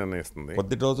కాలం నిర్ణయిస్తుంది,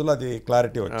 కొద్ది రోజులు అది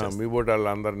క్లారిటీ వచ్చింది. మీ బోటి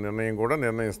వాళ్ళందరి నిర్ణయం కూడా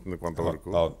నిర్ణయిస్తుంది కొంతవరకు.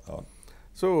 అవును.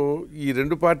 సో ఈ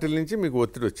రెండు పార్టీల నుంచి మీకు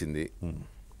ఒత్తిడి వచ్చింది.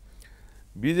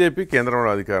 బీజేపీ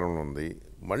కేంద్రంలో అధికారంలో ఉంది,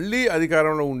 మళ్ళీ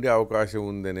అధికారంలో ఉండే అవకాశం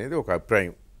ఉంది అనేది ఒక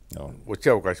అభిప్రాయం, వచ్చే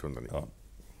అవకాశం ఉందని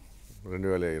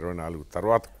 2024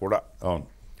 తర్వాత కూడా. అవును,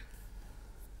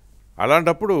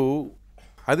 అలాంటప్పుడు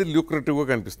అది ల్యూక్రేటివ్గా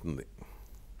కనిపిస్తుంది.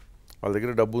 వాళ్ళ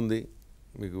దగ్గర డబ్బు ఉంది,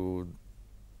 మీకు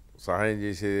సహాయం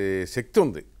చేసే శక్తి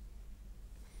ఉంది.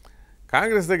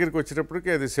 కాంగ్రెస్ దగ్గరికి వచ్చేటప్పటికి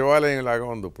అది శివాలయం లాగా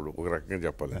ఉంది ఇప్పుడు, ఒక రకంగా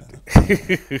చెప్పాలంటే.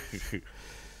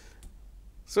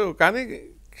 సో కానీ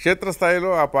క్షేత్రస్థాయిలో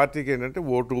ఆ పార్టీకి ఏంటంటే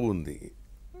ఓటు ఉంది,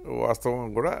 వాస్తవం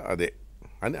కూడా అదే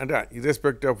అని. అంటే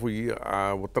ఇర్రెస్పెక్ట్ ఆఫ్ ఈ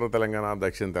ఉత్తర తెలంగాణ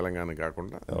దక్షిణ తెలంగాణ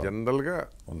కాకుండా జనరల్గా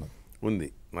ఉంది.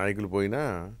 నాయకులు పోయినా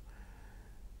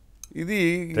ఇది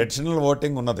ట్రెడిషనల్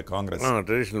ఓటింగ్ ఉన్నది కాంగ్రెస్,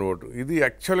 ట్రెడిషనల్ ఓటు. ఇది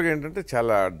యాక్చువల్గా ఏంటంటే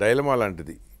చాలా డైలమా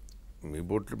లాంటిది.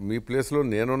 మీ ప్లేస్లో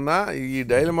నేనున్నా ఈ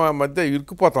డైలమా మధ్య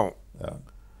ఇరుక్కుపోతాం.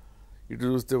 ఇటు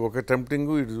చూస్తే ఒక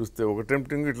టెంప్టింగ్, ఇటు చూస్తే ఒక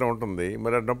టెంప్టింగ్, ఇట్లా ఉంటుంది.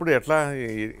 మరి అన్నప్పుడు ఎట్లా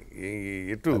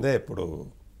ఎటు? అదే ఇప్పుడు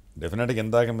డెఫినెట్గా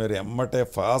ఇందాక మీరు ఎమ్మటే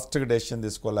ఫాస్ట్గా డెసిషన్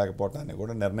తీసుకోలేకపోవటానికి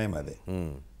కూడా నిర్ణయం అదే,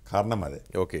 కారణం అదే.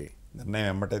 ఓకే, నిర్ణయం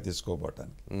ఎమ్మటే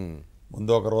తీసుకోపోవటానికి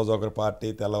ముందు ఒక రోజు ఒక పార్టీ,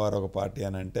 తెల్లవారు ఒక పార్టీ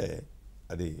అని అంటే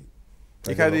అది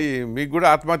ఇక అది మీకు కూడా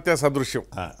ఆత్మహత్య సదృశ్యం.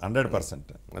 100%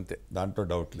 అంతే, దాంట్లో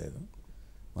డౌట్ లేదు.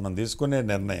 మనం తీసుకునే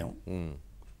నిర్ణయం,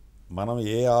 మనం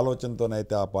ఏ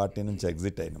ఆలోచనతోనైతే ఆ పార్టీ నుంచి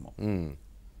ఎగ్జిట్ అయినామో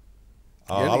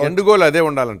ఎండ్ గోల్ అదే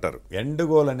ఉండాలంటారు. ఎండ్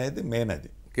గోల్ అనేది మెయిన్. అది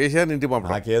కేసీఆర్ ఇంటికి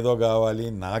పంపడం, నాకేదో కావాలి,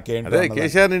 నాకేంటి,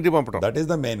 కేసీఆర్ ఇంటికి పంపడం, that is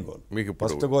the main goal. మీకు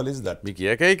ఫస్ట్ గోల్ ఇస్ దట్, మీకు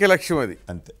ఏకైక లక్ష్యం అది.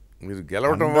 అంతే, మీరు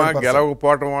గెలవటమా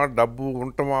గెలవకపోవటమా, డబ్బు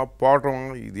ఉండటమా పోవటమా,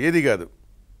 ఇది ఏది కాదు.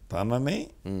 తనని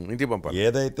ఇంటికి పంపాలి.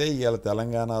 ఏదైతే ఇవాళ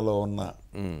తెలంగాణలో ఉన్న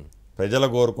ప్రజలు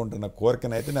కోరుకుంటున్న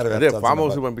కోరికనైతే నెరవేర్చాలి, ఫామ్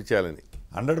హౌస్ పంపించాలని.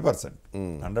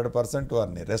 100%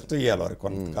 వారిని రెస్ట్ ఇవ్వాలి, వారికి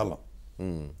కొంతకాలం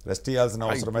రెస్ట్ ఇవ్వాల్సిన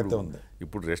అవసరం అయితే ఉంది.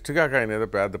 ఇప్పుడు రెస్ట్ కాక ఆయన ఏదో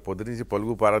పెద్ద పొద్దు నుంచి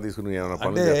పలుగు పారా తీసుకుని ఏమైనా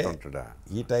పనులు చేస్తుంటాడా?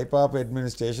 ఈ టైప్ ఆఫ్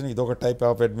అడ్మినిస్ట్రేషన్, ఇదొక టైప్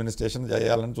ఆఫ్ అడ్మినిస్ట్రేషన్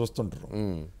చేయాలని చూస్తుంటారు.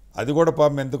 అది కూడా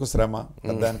పాపం ఎందుకు శ్రమ,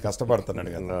 దాన్ని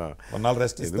కష్టపడుతున్నాడు కదా, కొన్నాళ్ళు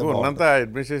రెస్ట్ ఇస్తే ఉన్నంత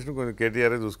అడ్మినిస్ట్రేషన్ కొంచెం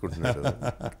కేటీఆర్ చూసుకుంటున్నాడు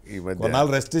ఈ మధ్య.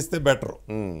 కొన్నాళ్ళు రెస్ట్ ఇస్తే బెటర్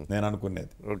నేను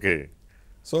అనుకునేది. ఓకే,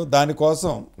 సో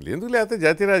దానికోసం ఎందుకు లేకపోతే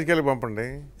జాతీయ రాజకీయాలు పంపండి.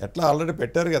 ఎట్లా ఆల్రెడీ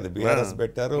పెట్టారు కదా, బీఆర్ఎస్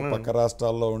పెట్టారు, పక్క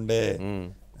రాష్ట్రాల్లో ఉండే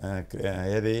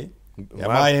ఏది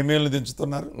ఎంఐఎంఏలు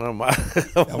దించుతున్నారు,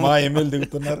 ఎంఐఎంఏలు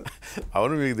దిగుతున్నారు.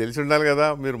 అవును, మీకు తెలిసి ఉండాలి కదా,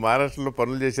 మీరు మహారాష్ట్రలో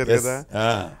పనులు చేశారు కదా.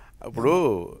 అప్పుడు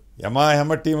ఎంఐఎం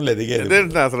టీంలు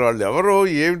ఎదిగేది అసలు వాళ్ళు ఎవరో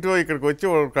ఏమిటో ఇక్కడికి వచ్చి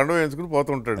కండువ వేయించుకుని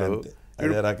పోతుంటాడు.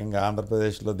 అదే రకంగా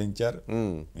ఆంధ్రప్రదేశ్లో దించారు,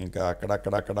 ఇంకా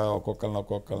అక్కడక్కడక్కడ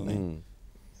ఒక్కొక్కరిని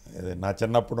నా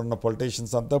చిన్నప్పుడున్న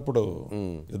పొలిటీషియన్స్ అంతా ఇప్పుడు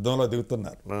యుద్ధంలో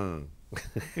దిగుతున్నారు,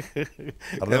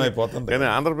 అర్థమైపోతుంది. కానీ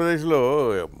ఆంధ్రప్రదేశ్లో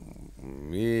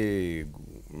మీ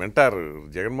మెంటార్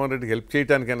జగన్మోహన్ రెడ్డికి హెల్ప్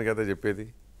చేయటానికని కదా చెప్పేది.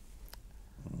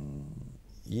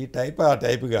 ఈ టైప్ ఆ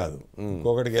టైప్ కాదు,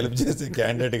 ఇంకొకటికి హెల్ప్ చేసే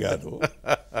క్యాండిడేట్ కాదు.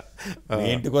 మీ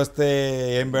ఇంటికి వస్తే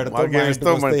ఏం పెడతావు,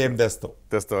 ఏం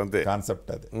తెస్తావు అంతే కాన్సెప్ట్,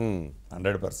 అది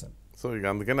 100%. సో ఇక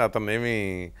అందుకని అతను ఏమి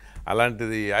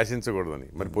అలాంటిది ఆశించకూడదని.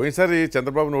 మరి పోయినసారి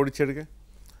చంద్రబాబుని ఓడించాడుగా,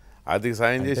 ఆర్థిక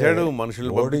సాయం చేశాడు,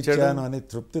 మనుషులు ఓడించాను అని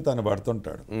తృప్తి తను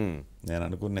పడుతుంటాడు. నేను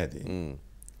అనుకునేది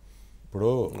ఇప్పుడు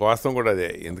వాస్తవం కూడా అదే,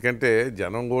 ఎందుకంటే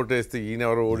జనం ఓటేస్తే ఈయన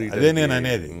ఎవరో ఓడి, అదే నేను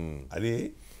అనేది. అది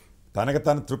తనకు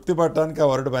తను తృప్తి పడటానికి ఆ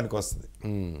వరడు పనికి వస్తుంది.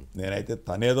 నేనైతే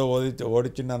తనేదో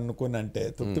ఓడించింది అనుకుని అంటే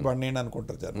తృప్తి పడినండి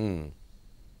అనుకుంటారు జనం.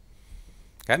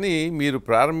 కానీ మీరు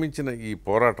ప్రారంభించిన ఈ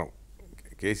పోరాటం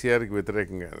కేసీఆర్కి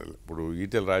వ్యతిరేకంగా, ఇప్పుడు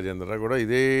ఈటెల రాజేంద్ర కూడా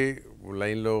ఇదే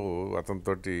లైన్లో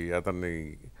అతన్ని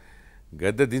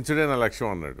గద్దె దించుడే నా లక్ష్యం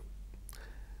అన్నాడు.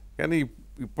 కానీ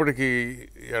ఇప్పటికి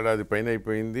ఏడాది పైన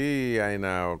అయిపోయింది, ఆయన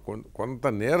కొంత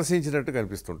నీరసించినట్టు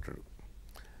కనిపిస్తుంటాడు.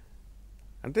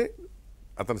 అంటే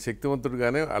అతను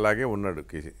శక్తివంతుడుగానే అలాగే ఉన్నాడు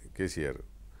కేసీఆర్.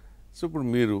 సో ఇప్పుడు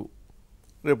మీరు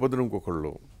రేపొద్దున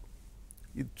ఇంకొకళ్ళు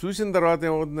ఇది చూసిన తర్వాత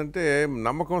ఏమవుతుందంటే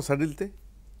నమ్మకం సడిలితే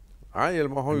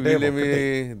మొహం వీళ్ళేమి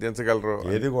దించగలరు,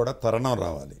 ఏది కూడా తరుణం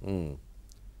రావాలి.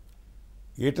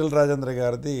 ఈటెల రాజేంద్ర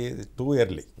గారిది టూ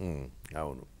ఎర్లీ.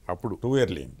 అవును, అప్పుడు టూ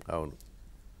ఎర్లీ. అవును.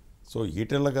 సో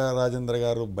ఈటెల రాజేంద్ర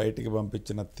గారు బయటికి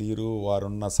పంపించిన తీరు,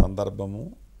 వారున్న సందర్భము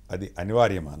అది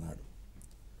అనివార్యం అన్నాడు.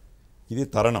 ఇది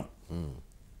తరుణం,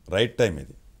 రైట్ టైం.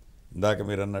 ఇది ఇందాక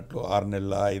మీరు అన్నట్లు 6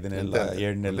 నెలల 5 నెలల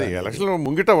 7 నెలల ఎలక్షన్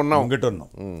ముంగిట ఉన్నాం.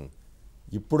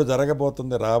 ఇప్పుడు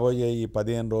జరగబోతుంది, రాబోయే ఈ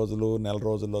 15 రోజులు నెల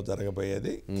రోజుల్లో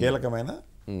జరగబోయేది కీలకమైన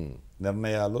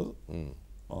నిర్ణయాలు,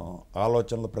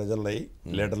 ఆలోచనలు ప్రజలై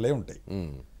లీడర్లే ఉంటాయి.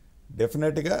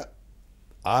 డెఫినెట్గా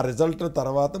ఆ రిజల్ట్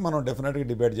తర్వాత మనం డెఫినెట్గా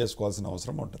డిబేట్ చేసుకోవాల్సిన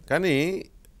అవసరం ఉంటుంది. కానీ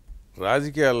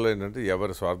రాజకీయాల్లో ఏంటంటే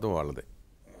ఎవరి స్వార్థం వాళ్ళదే,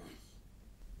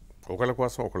 ఒకళ్ళ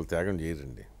కోసం ఒకళ్ళు త్యాగం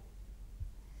చేయరండి.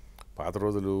 పాత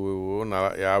రోజులు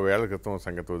 50 ఏళ్ల క్రితం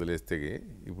సంగతి వదిలేస్తే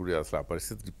ఇప్పుడు అసలు ఆ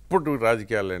పరిస్థితి. ఇప్పుడు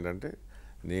రాజకీయాల్లో ఏంటంటే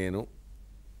నేను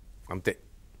అంతే,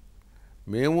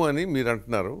 మేము అని మీరు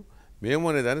అంటున్నారు, మేము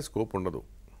అనే దాని స్కోప్ ఉండదు.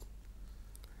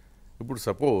 ఇప్పుడు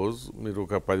సపోజ్ మీరు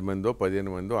ఒక 10 మందో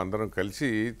 15 మందో అందరం కలిసి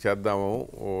చేద్దాము,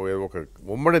 ఒక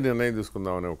ఉమ్మడి నిర్ణయం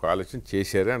తీసుకుందామనే ఒక ఆలోచన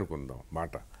చేశారే అనుకుందాం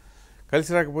మాట.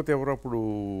 కలిసి రాకపోతే ఎవరు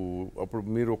అప్పుడు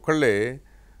మీరు ఒక్కళ్ళే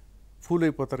ఫూల్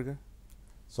అయిపోతారుగా.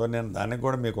 సో నేను దానికి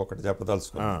కూడా మీకు ఒకటి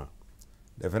చెప్పదలుచుకున్నాను.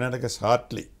 డెఫినెట్గా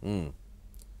షార్ట్లీ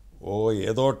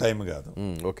ఏదో టైం కాదు,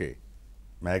 ఓకే,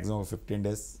 మ్యాక్సిమం 15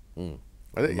 days,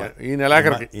 అదే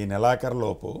ఈ నెలాఖరు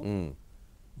లోపు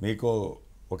మీకు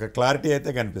ఒక క్లారిటీ అయితే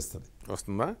కనిపిస్తుంది.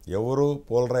 వస్తుందా? ఎవరు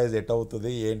పోలరైజ్ ఎట్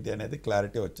అవుతుంది ఏంటి అనేది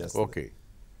క్లారిటీ వచ్చేస్తుంది. Okay,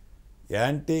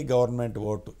 anti government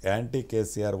vote, anti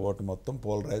KCR vote మొత్తం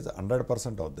పోలరైజ్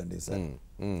 100% అవుద్దండి సార్.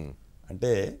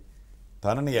 అంటే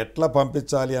తనని ఎట్లా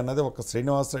పంపించాలి అన్నది ఒక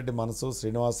శ్రీనివాసరెడ్డి మనసు,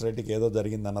 శ్రీనివాసరెడ్డికి ఏదో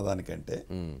జరిగింది అన్నదానికంటే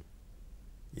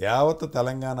యావత్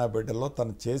తెలంగాణ బిడ్డల్లో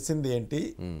తను చేసింది ఏంటి,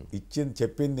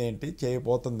 చెప్పింది ఏంటి,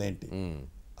 చేయబోతుంది ఏంటి,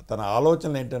 తన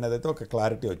ఆలోచనలు ఏంటి అనేది అయితే ఒక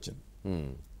క్లారిటీ వచ్చింది.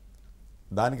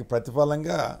 దానికి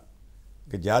ప్రతిఫలంగా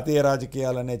జాతీయ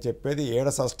రాజకీయాలనే చెప్పేది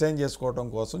సస్టైన్ చేసుకోవడం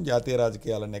కోసం జాతీయ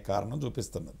రాజకీయాలనే కారణం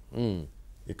చూపిస్తున్నది.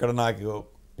 ఇక్కడ నాకు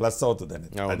ప్లస్ అవుతుంది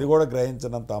అనేది, అది కూడా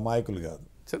గ్రహించినంత అమాయకులు కాదు.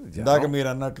 ఇందాక మీరు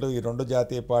అన్నట్లు ఈ 2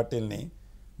 జాతీయ పార్టీలని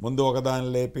ముందు ఒకదాని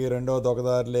లేపి రెండోది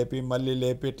ఒకదాని లేపి మళ్ళీ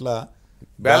లేపి ఇట్లా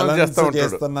బ్యాలెన్స్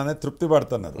చేస్తున్నానే తృప్తి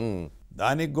పడుతున్నారు.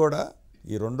 దానికి కూడా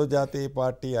ఈ 2 జాతీయ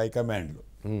పార్టీ హైకమాండ్లు,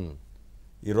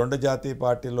 ఈ 2 జాతీయ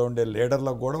పార్టీలో ఉండే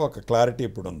లీడర్లకు కూడా ఒక క్లారిటీ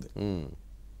ఇప్పుడు ఉంది.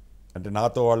 అంటే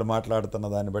నాతో వాళ్ళు మాట్లాడుతున్న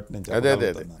దాన్ని బట్టి నేను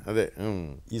అదే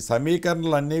ఈ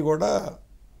సమీకరణలు అన్నీ కూడా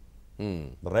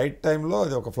రైట్ టైంలో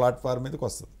అది ఒక ప్లాట్ఫామ్ మీదకి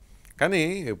వస్తుంది. కానీ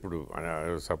ఇప్పుడు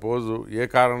సపోజ్ ఏ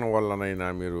కారణం వల్లనైనా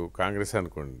మీరు కాంగ్రెస్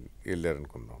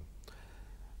వెళ్ళారనుకుందాం,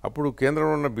 అప్పుడు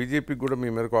కేంద్రంలో ఉన్న బీజేపీకి కూడా మీ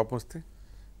మీద కోపం వస్తే,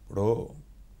 ఇప్పుడు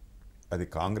అది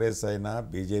కాంగ్రెస్ అయినా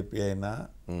బీజేపీ అయినా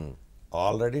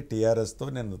ఆల్రెడీ టీఆర్ఎస్తో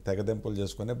నేను తెగదెంపులు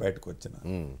చేసుకుని బయటకు వచ్చిన.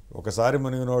 ఒకసారి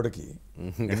మునిగినోడికి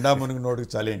నిండా మునిగినోడికి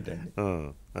చలి ఏంటండి?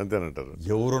 అంతేనంటారు.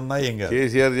 ఎవరున్నా ఏం కాదు.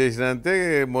 కేసీఆర్ చేసిన అంతే,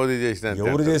 మోదీ చేసిన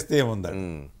ఎవరు చేస్తే ఏముందండి,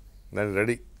 దాన్ని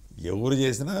రెడీ. ఎవరు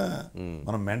చేసినా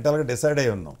మనం మెంటల్గా డిసైడ్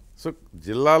అయి ఉన్నాం. సో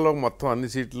జిల్లాలో మొత్తం అన్ని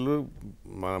సీట్లు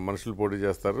మనుషులు పోటీ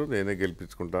చేస్తారు, నేనే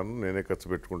గెలిపించుకుంటాను, నేనే ఖర్చు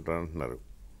పెట్టుకుంటాను అంటున్నారు.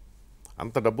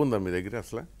 అంత డబ్బు ఉందా మీ దగ్గర?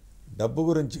 అసలు డబ్బు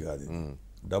గురించి కాదు,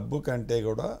 డబ్బు కంటే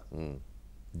కూడా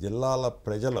జిల్లాల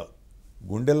ప్రజల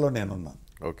గుండెల్లో నేనున్నాను.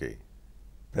 ఓకే,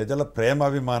 ప్రజల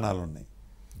ప్రేమాభిమానాలు ఉన్నాయి.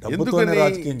 డబ్బుతోనే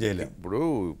రాజకీయం చేయలేము. ఇప్పుడు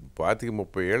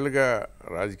 25-30 ఏళ్ళుగా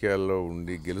రాజకీయాల్లో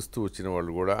ఉండి గెలుస్తూ వచ్చిన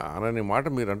వాళ్ళు కూడా అనని మాట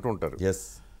మీరు అంటూ ఉంటారు. ఎస్,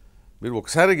 మీరు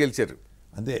ఒకసారి గెలిచారు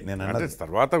అంతే. నేను అంటే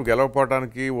తర్వాత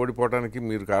గెలవపోవటానికి ఓడిపోవటానికి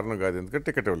మీరు కారణం కాదు, ఎందుకంటే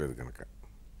టికెట్ ఇవ్వలేదు కనుక.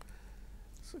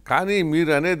 కానీ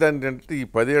మీరు అనే దాన్ని అంటే ఈ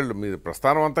 10 ఏళ్ళు మీరు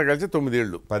ప్రస్థానం అంతా కలిసి 9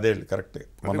 ఏళ్ళు. 10 ఏళ్ళు కరెక్ట్.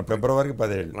 మొన్న ఫిబ్రవరికి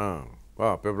 10 ఏళ్ళు.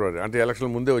 ఫిబ్రవరి అంటే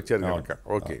ఎలక్షన్ ముందే వచ్చారు కనుక.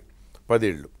 ఓకే, 10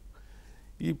 ఏళ్ళు.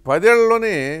 ఈ 10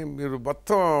 ఏళ్లలోనే మీరు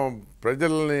మొత్తం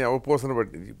ప్రజల్ని అవపోసన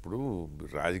బట్టి, ఇప్పుడు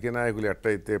రాజకీయ నాయకులు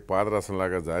ఎట్టయితే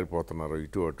పాదరసంలాగా జారిపోతున్నారో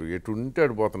ఇటు అటు ఎటు ఉంటే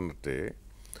అటు పోతున్నట్టే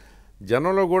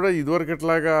జనంలో కూడా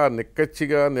ఇదివరకట్లాగా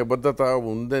నిక్కచ్చిగా నిబద్ధత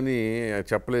ఉందని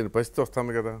చెప్పలేని పరిస్థితి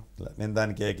వస్తుంది కదా. నేను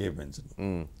దానికి ఏకీపించను.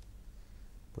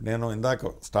 ఇప్పుడు నేను ఇందాక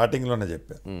స్టార్టింగ్లోనే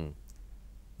చెప్పాను,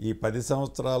 ఈ 10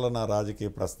 సంవత్సరాల నా రాజకీయ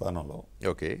ప్రస్థానంలో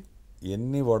ఓకే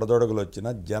ఎన్ని ఒడదొడుగులు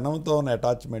వచ్చినా జనంతో ఉన్న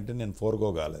అటాచ్మెంట్ని నేను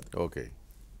ఫోర్గోగాలేదు. ఓకే,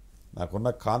 నాకున్న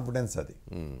కాన్ఫిడెన్స్ అది.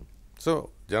 సో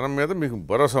జనం మీద మీకు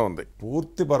భరోసా ఉంది?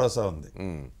 పూర్తి భరోసా ఉంది.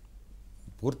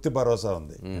 పూర్తి భరోసా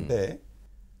ఉంది. అంటే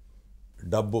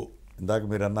డబ్బు, ఇందాక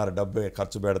మీరు అన్నారు డబ్బు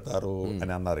ఖర్చు పెడతారు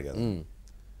అని అన్నారు కదా.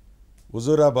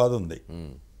 హుజూరాబాద్ ఉంది.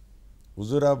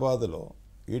 హుజూరాబాద్లో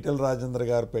ఈటెల రాజేంద్ర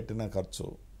గారు పెట్టిన ఖర్చు,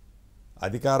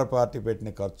 అధికార పార్టీ పెట్టిన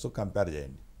ఖర్చు కంపేర్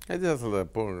చేయండి. అది అసలు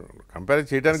కంపేర్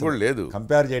చేయడానికి కూడా లేదు.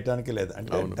 కంపేర్ చేయడానికి లేదు.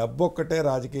 అంటే డబ్బు ఒక్కటే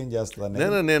రాజకీయం చేస్తుందని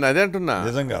నేను అదే అంటున్నా.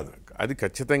 నిజం కాదు అది.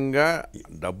 ఖచ్చితంగా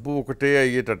డబ్బు ఒకటే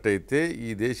అయ్యేటట్టయితే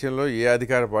ఈ దేశంలో ఏ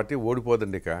అధికార పార్టీ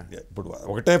ఓడిపోదండి. ఇప్పుడు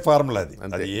ఒకటే ఫార్ములా అది.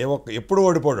 అది ఎప్పుడు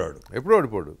ఓడిపోడు. ఎప్పుడు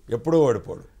ఓడిపోడు.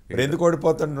 ఇప్పుడు ఎందుకు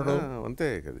ఓడిపోతున్నాడు? అంతే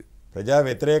కదా. ప్రజా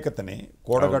వ్యతిరేకతని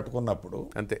కూడగట్టుకున్నప్పుడు,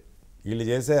 అంతే వీళ్ళు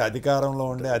చేసే అధికారంలో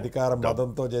ఉండే అధికార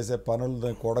మదంతో చేసే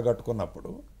పనులను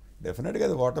కూడగట్టుకున్నప్పుడు డెఫినెట్గా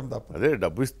అది ఓటమి తప్ప. అదే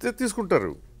డబ్బు ఇస్తే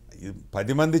తీసుకుంటారు.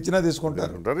 10 మంది ఇచ్చినా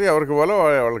తీసుకుంటారు. ఎవరికి ఇవ్వాలో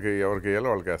ఎవరికి వేయాలో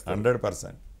వాళ్ళకి వేస్తారు.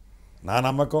 100%. నా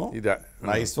నమ్మకం ఇదే,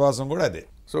 నా విశ్వాసం కూడా అదే.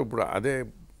 సో ఇప్పుడు అదే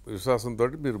విశ్వాసంతో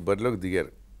మీరు బరిలోకి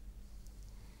దిగారు.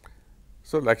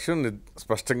 సో లక్ష్యం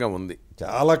స్పష్టంగా ఉంది.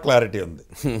 చాలా క్లారిటీ ఉంది.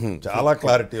 చాలా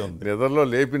క్లారిటీ ఉంది. నిద్రలో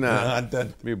లేపిన అంతే.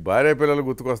 మీ భార్య పిల్లలు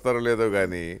గుర్తుకొస్తారో లేదో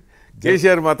కానీ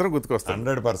కేసీఆర్ మాత్రం గుర్తుకొస్తారు.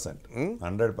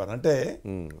 100%. అంటే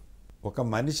ఒక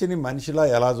మనిషిని మనిషిలా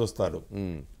ఎలా చూస్తాడు,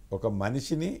 ఒక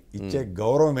మనిషిని ఇచ్చే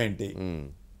గౌరవం ఏంటి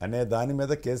అనే దాని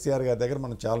మీద కేసీఆర్ గారి దగ్గర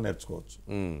మనం చాలా నేర్చుకోవచ్చు.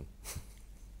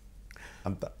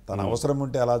 అంత తన అవసరం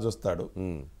ఉంటే ఎలా చూస్తాడు,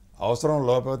 అవసరం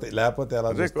లేకపోతే ఎలా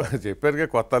చూస్తాడు. చెప్పారుగా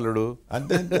కొత్త అల్లుడు.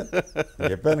 అంతే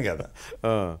చెప్పాను కదా.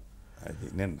 అది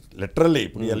నేను లిటరల్లీ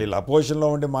ఇప్పుడు వీళ్ళు అపోజిషన్లో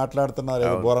ఉండి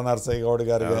మాట్లాడుతున్నారు. బోర నరసయ్య గౌడ్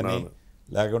గారు కానీ,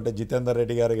 లేకుంటే జితేందర్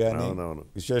రెడ్డి గారు కానీ,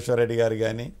 విశ్వేశ్వర రెడ్డి గారు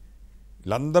కానీ,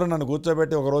 వీళ్ళందరూ నన్ను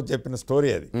కూర్చోబెట్టి ఒకరోజు చెప్పిన స్టోరీ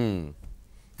అది.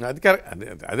 అది కరెక్ట్.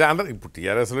 అదే అందరూ ఇప్పుడు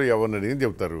టీఆర్ఎస్లో ఎవరిని అడిగి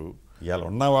చెప్తారు. ఇవాళ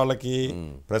ఉన్న వాళ్ళకి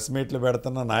ప్రెస్ మీట్లు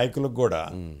పెడుతున్న నాయకులకు కూడా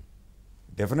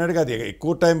డెఫినెట్గా అది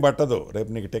ఎక్కువ టైం పట్టదు. రేపు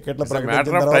నీకు టికెట్ల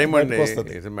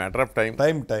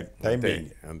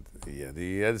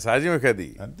అది సహజమే కాదు.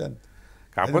 అంతే.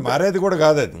 కాకపోతే మారేది కూడా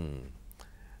కాదు అది.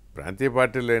 ప్రాంతీయ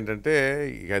పార్టీలో ఏంటంటే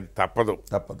ఇక అది తప్పదు.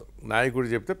 నాయకుడు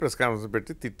చెప్తే ప్రెస్ కాన్ఫరెన్స్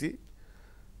పెట్టి తిట్టి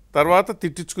తర్వాత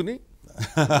తిట్టించుకుని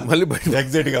మళ్ళీ బయట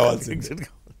ఎగ్జిట్ కావాల్సి.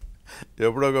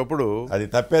 ఎప్పుడొకప్పుడు అది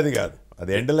తప్పేది కాదు.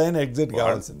 అది ఎండ్ లైన్ ఎగ్జిట్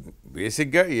కావాల్సింది.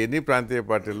 బేసిక్గా ఎన్ని ప్రాంతీయ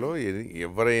పార్టీల్లో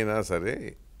ఎవరైనా సరే,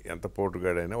 ఎంత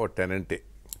పోటుగాడైనా ఒక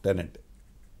tenant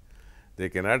they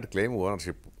cannot claim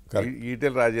ownership.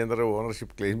 Etela Rajendra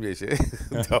ownership claim చేసే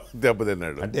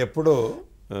దెబ్బతిన్నాడు. అంటే ఎప్పుడు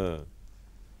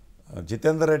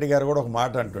జితేందర్ రెడ్డి గారు కూడా ఒక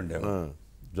మాట అంటుండేవారు,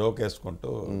 జోక్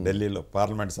వేసుకుంటూ, ఢిల్లీలో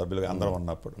పార్లమెంట్ సభ్యులుగా అందరం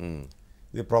ఉన్నప్పుడు,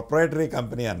 ఇది ప్రొప్రైటరీ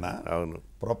కంపెనీ అన్న. అవును,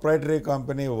 ప్రొప్రైటరీ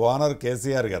కంపెనీ ఓనర్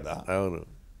కేసీఆర్ కదా. అవును,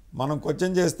 మనం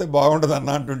క్వశ్చన్ చేస్తే బాగుంటుంది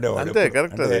అన్న అంటుండేవాడు. అంతే,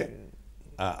 కరెక్ట్.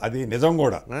 అది నిజం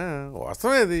కూడా.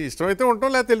 వాస్తవమే. అది ఇష్టమైతే ఉంటాం,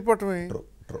 లేకపోతే వెళ్ళిపోవటమే.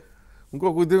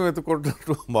 ఇంకొక ఉద్యోగం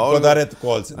ఎత్తుకుంటున్నట్టు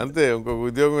ఎత్తుకోవాల్సి అంతే. ఇంకొక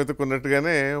ఉద్యోగం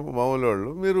ఎత్తుకున్నట్టుగానే మామూలు వాళ్ళు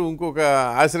మీరు ఇంకొక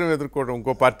ఆశ్రయం ఎదుర్కోవడం,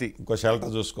 ఇంకో పార్టీ, ఇంకో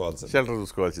షెల్టర్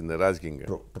చూసుకోవాల్సిందే రాజకీయంగా.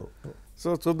 సో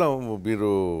చూద్దాం,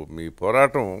 మీరు మీ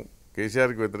పోరాటం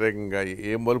కేసీఆర్కి వ్యతిరేకంగా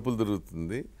ఏ మలుపులు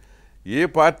తిరుగుతుంది, ఏ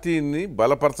పార్టీని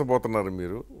బలపరచబోతున్నారు,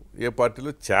 మీరు ఏ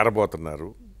పార్టీలో చేరబోతున్నారు,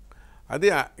 అది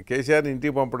కేసీఆర్ని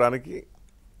ఇంటికి పంపడానికి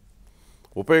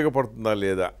ఉపయోగపడుతుందా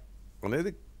లేదా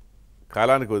అనేది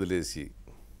కాలానికి వదిలేసి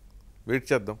వెయిట్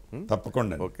చేద్దాం.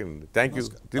 తప్పకుండా. ఓకే అండి, thank you.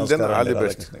 Till then all the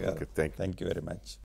best. Okay, thank you. Thank you very much.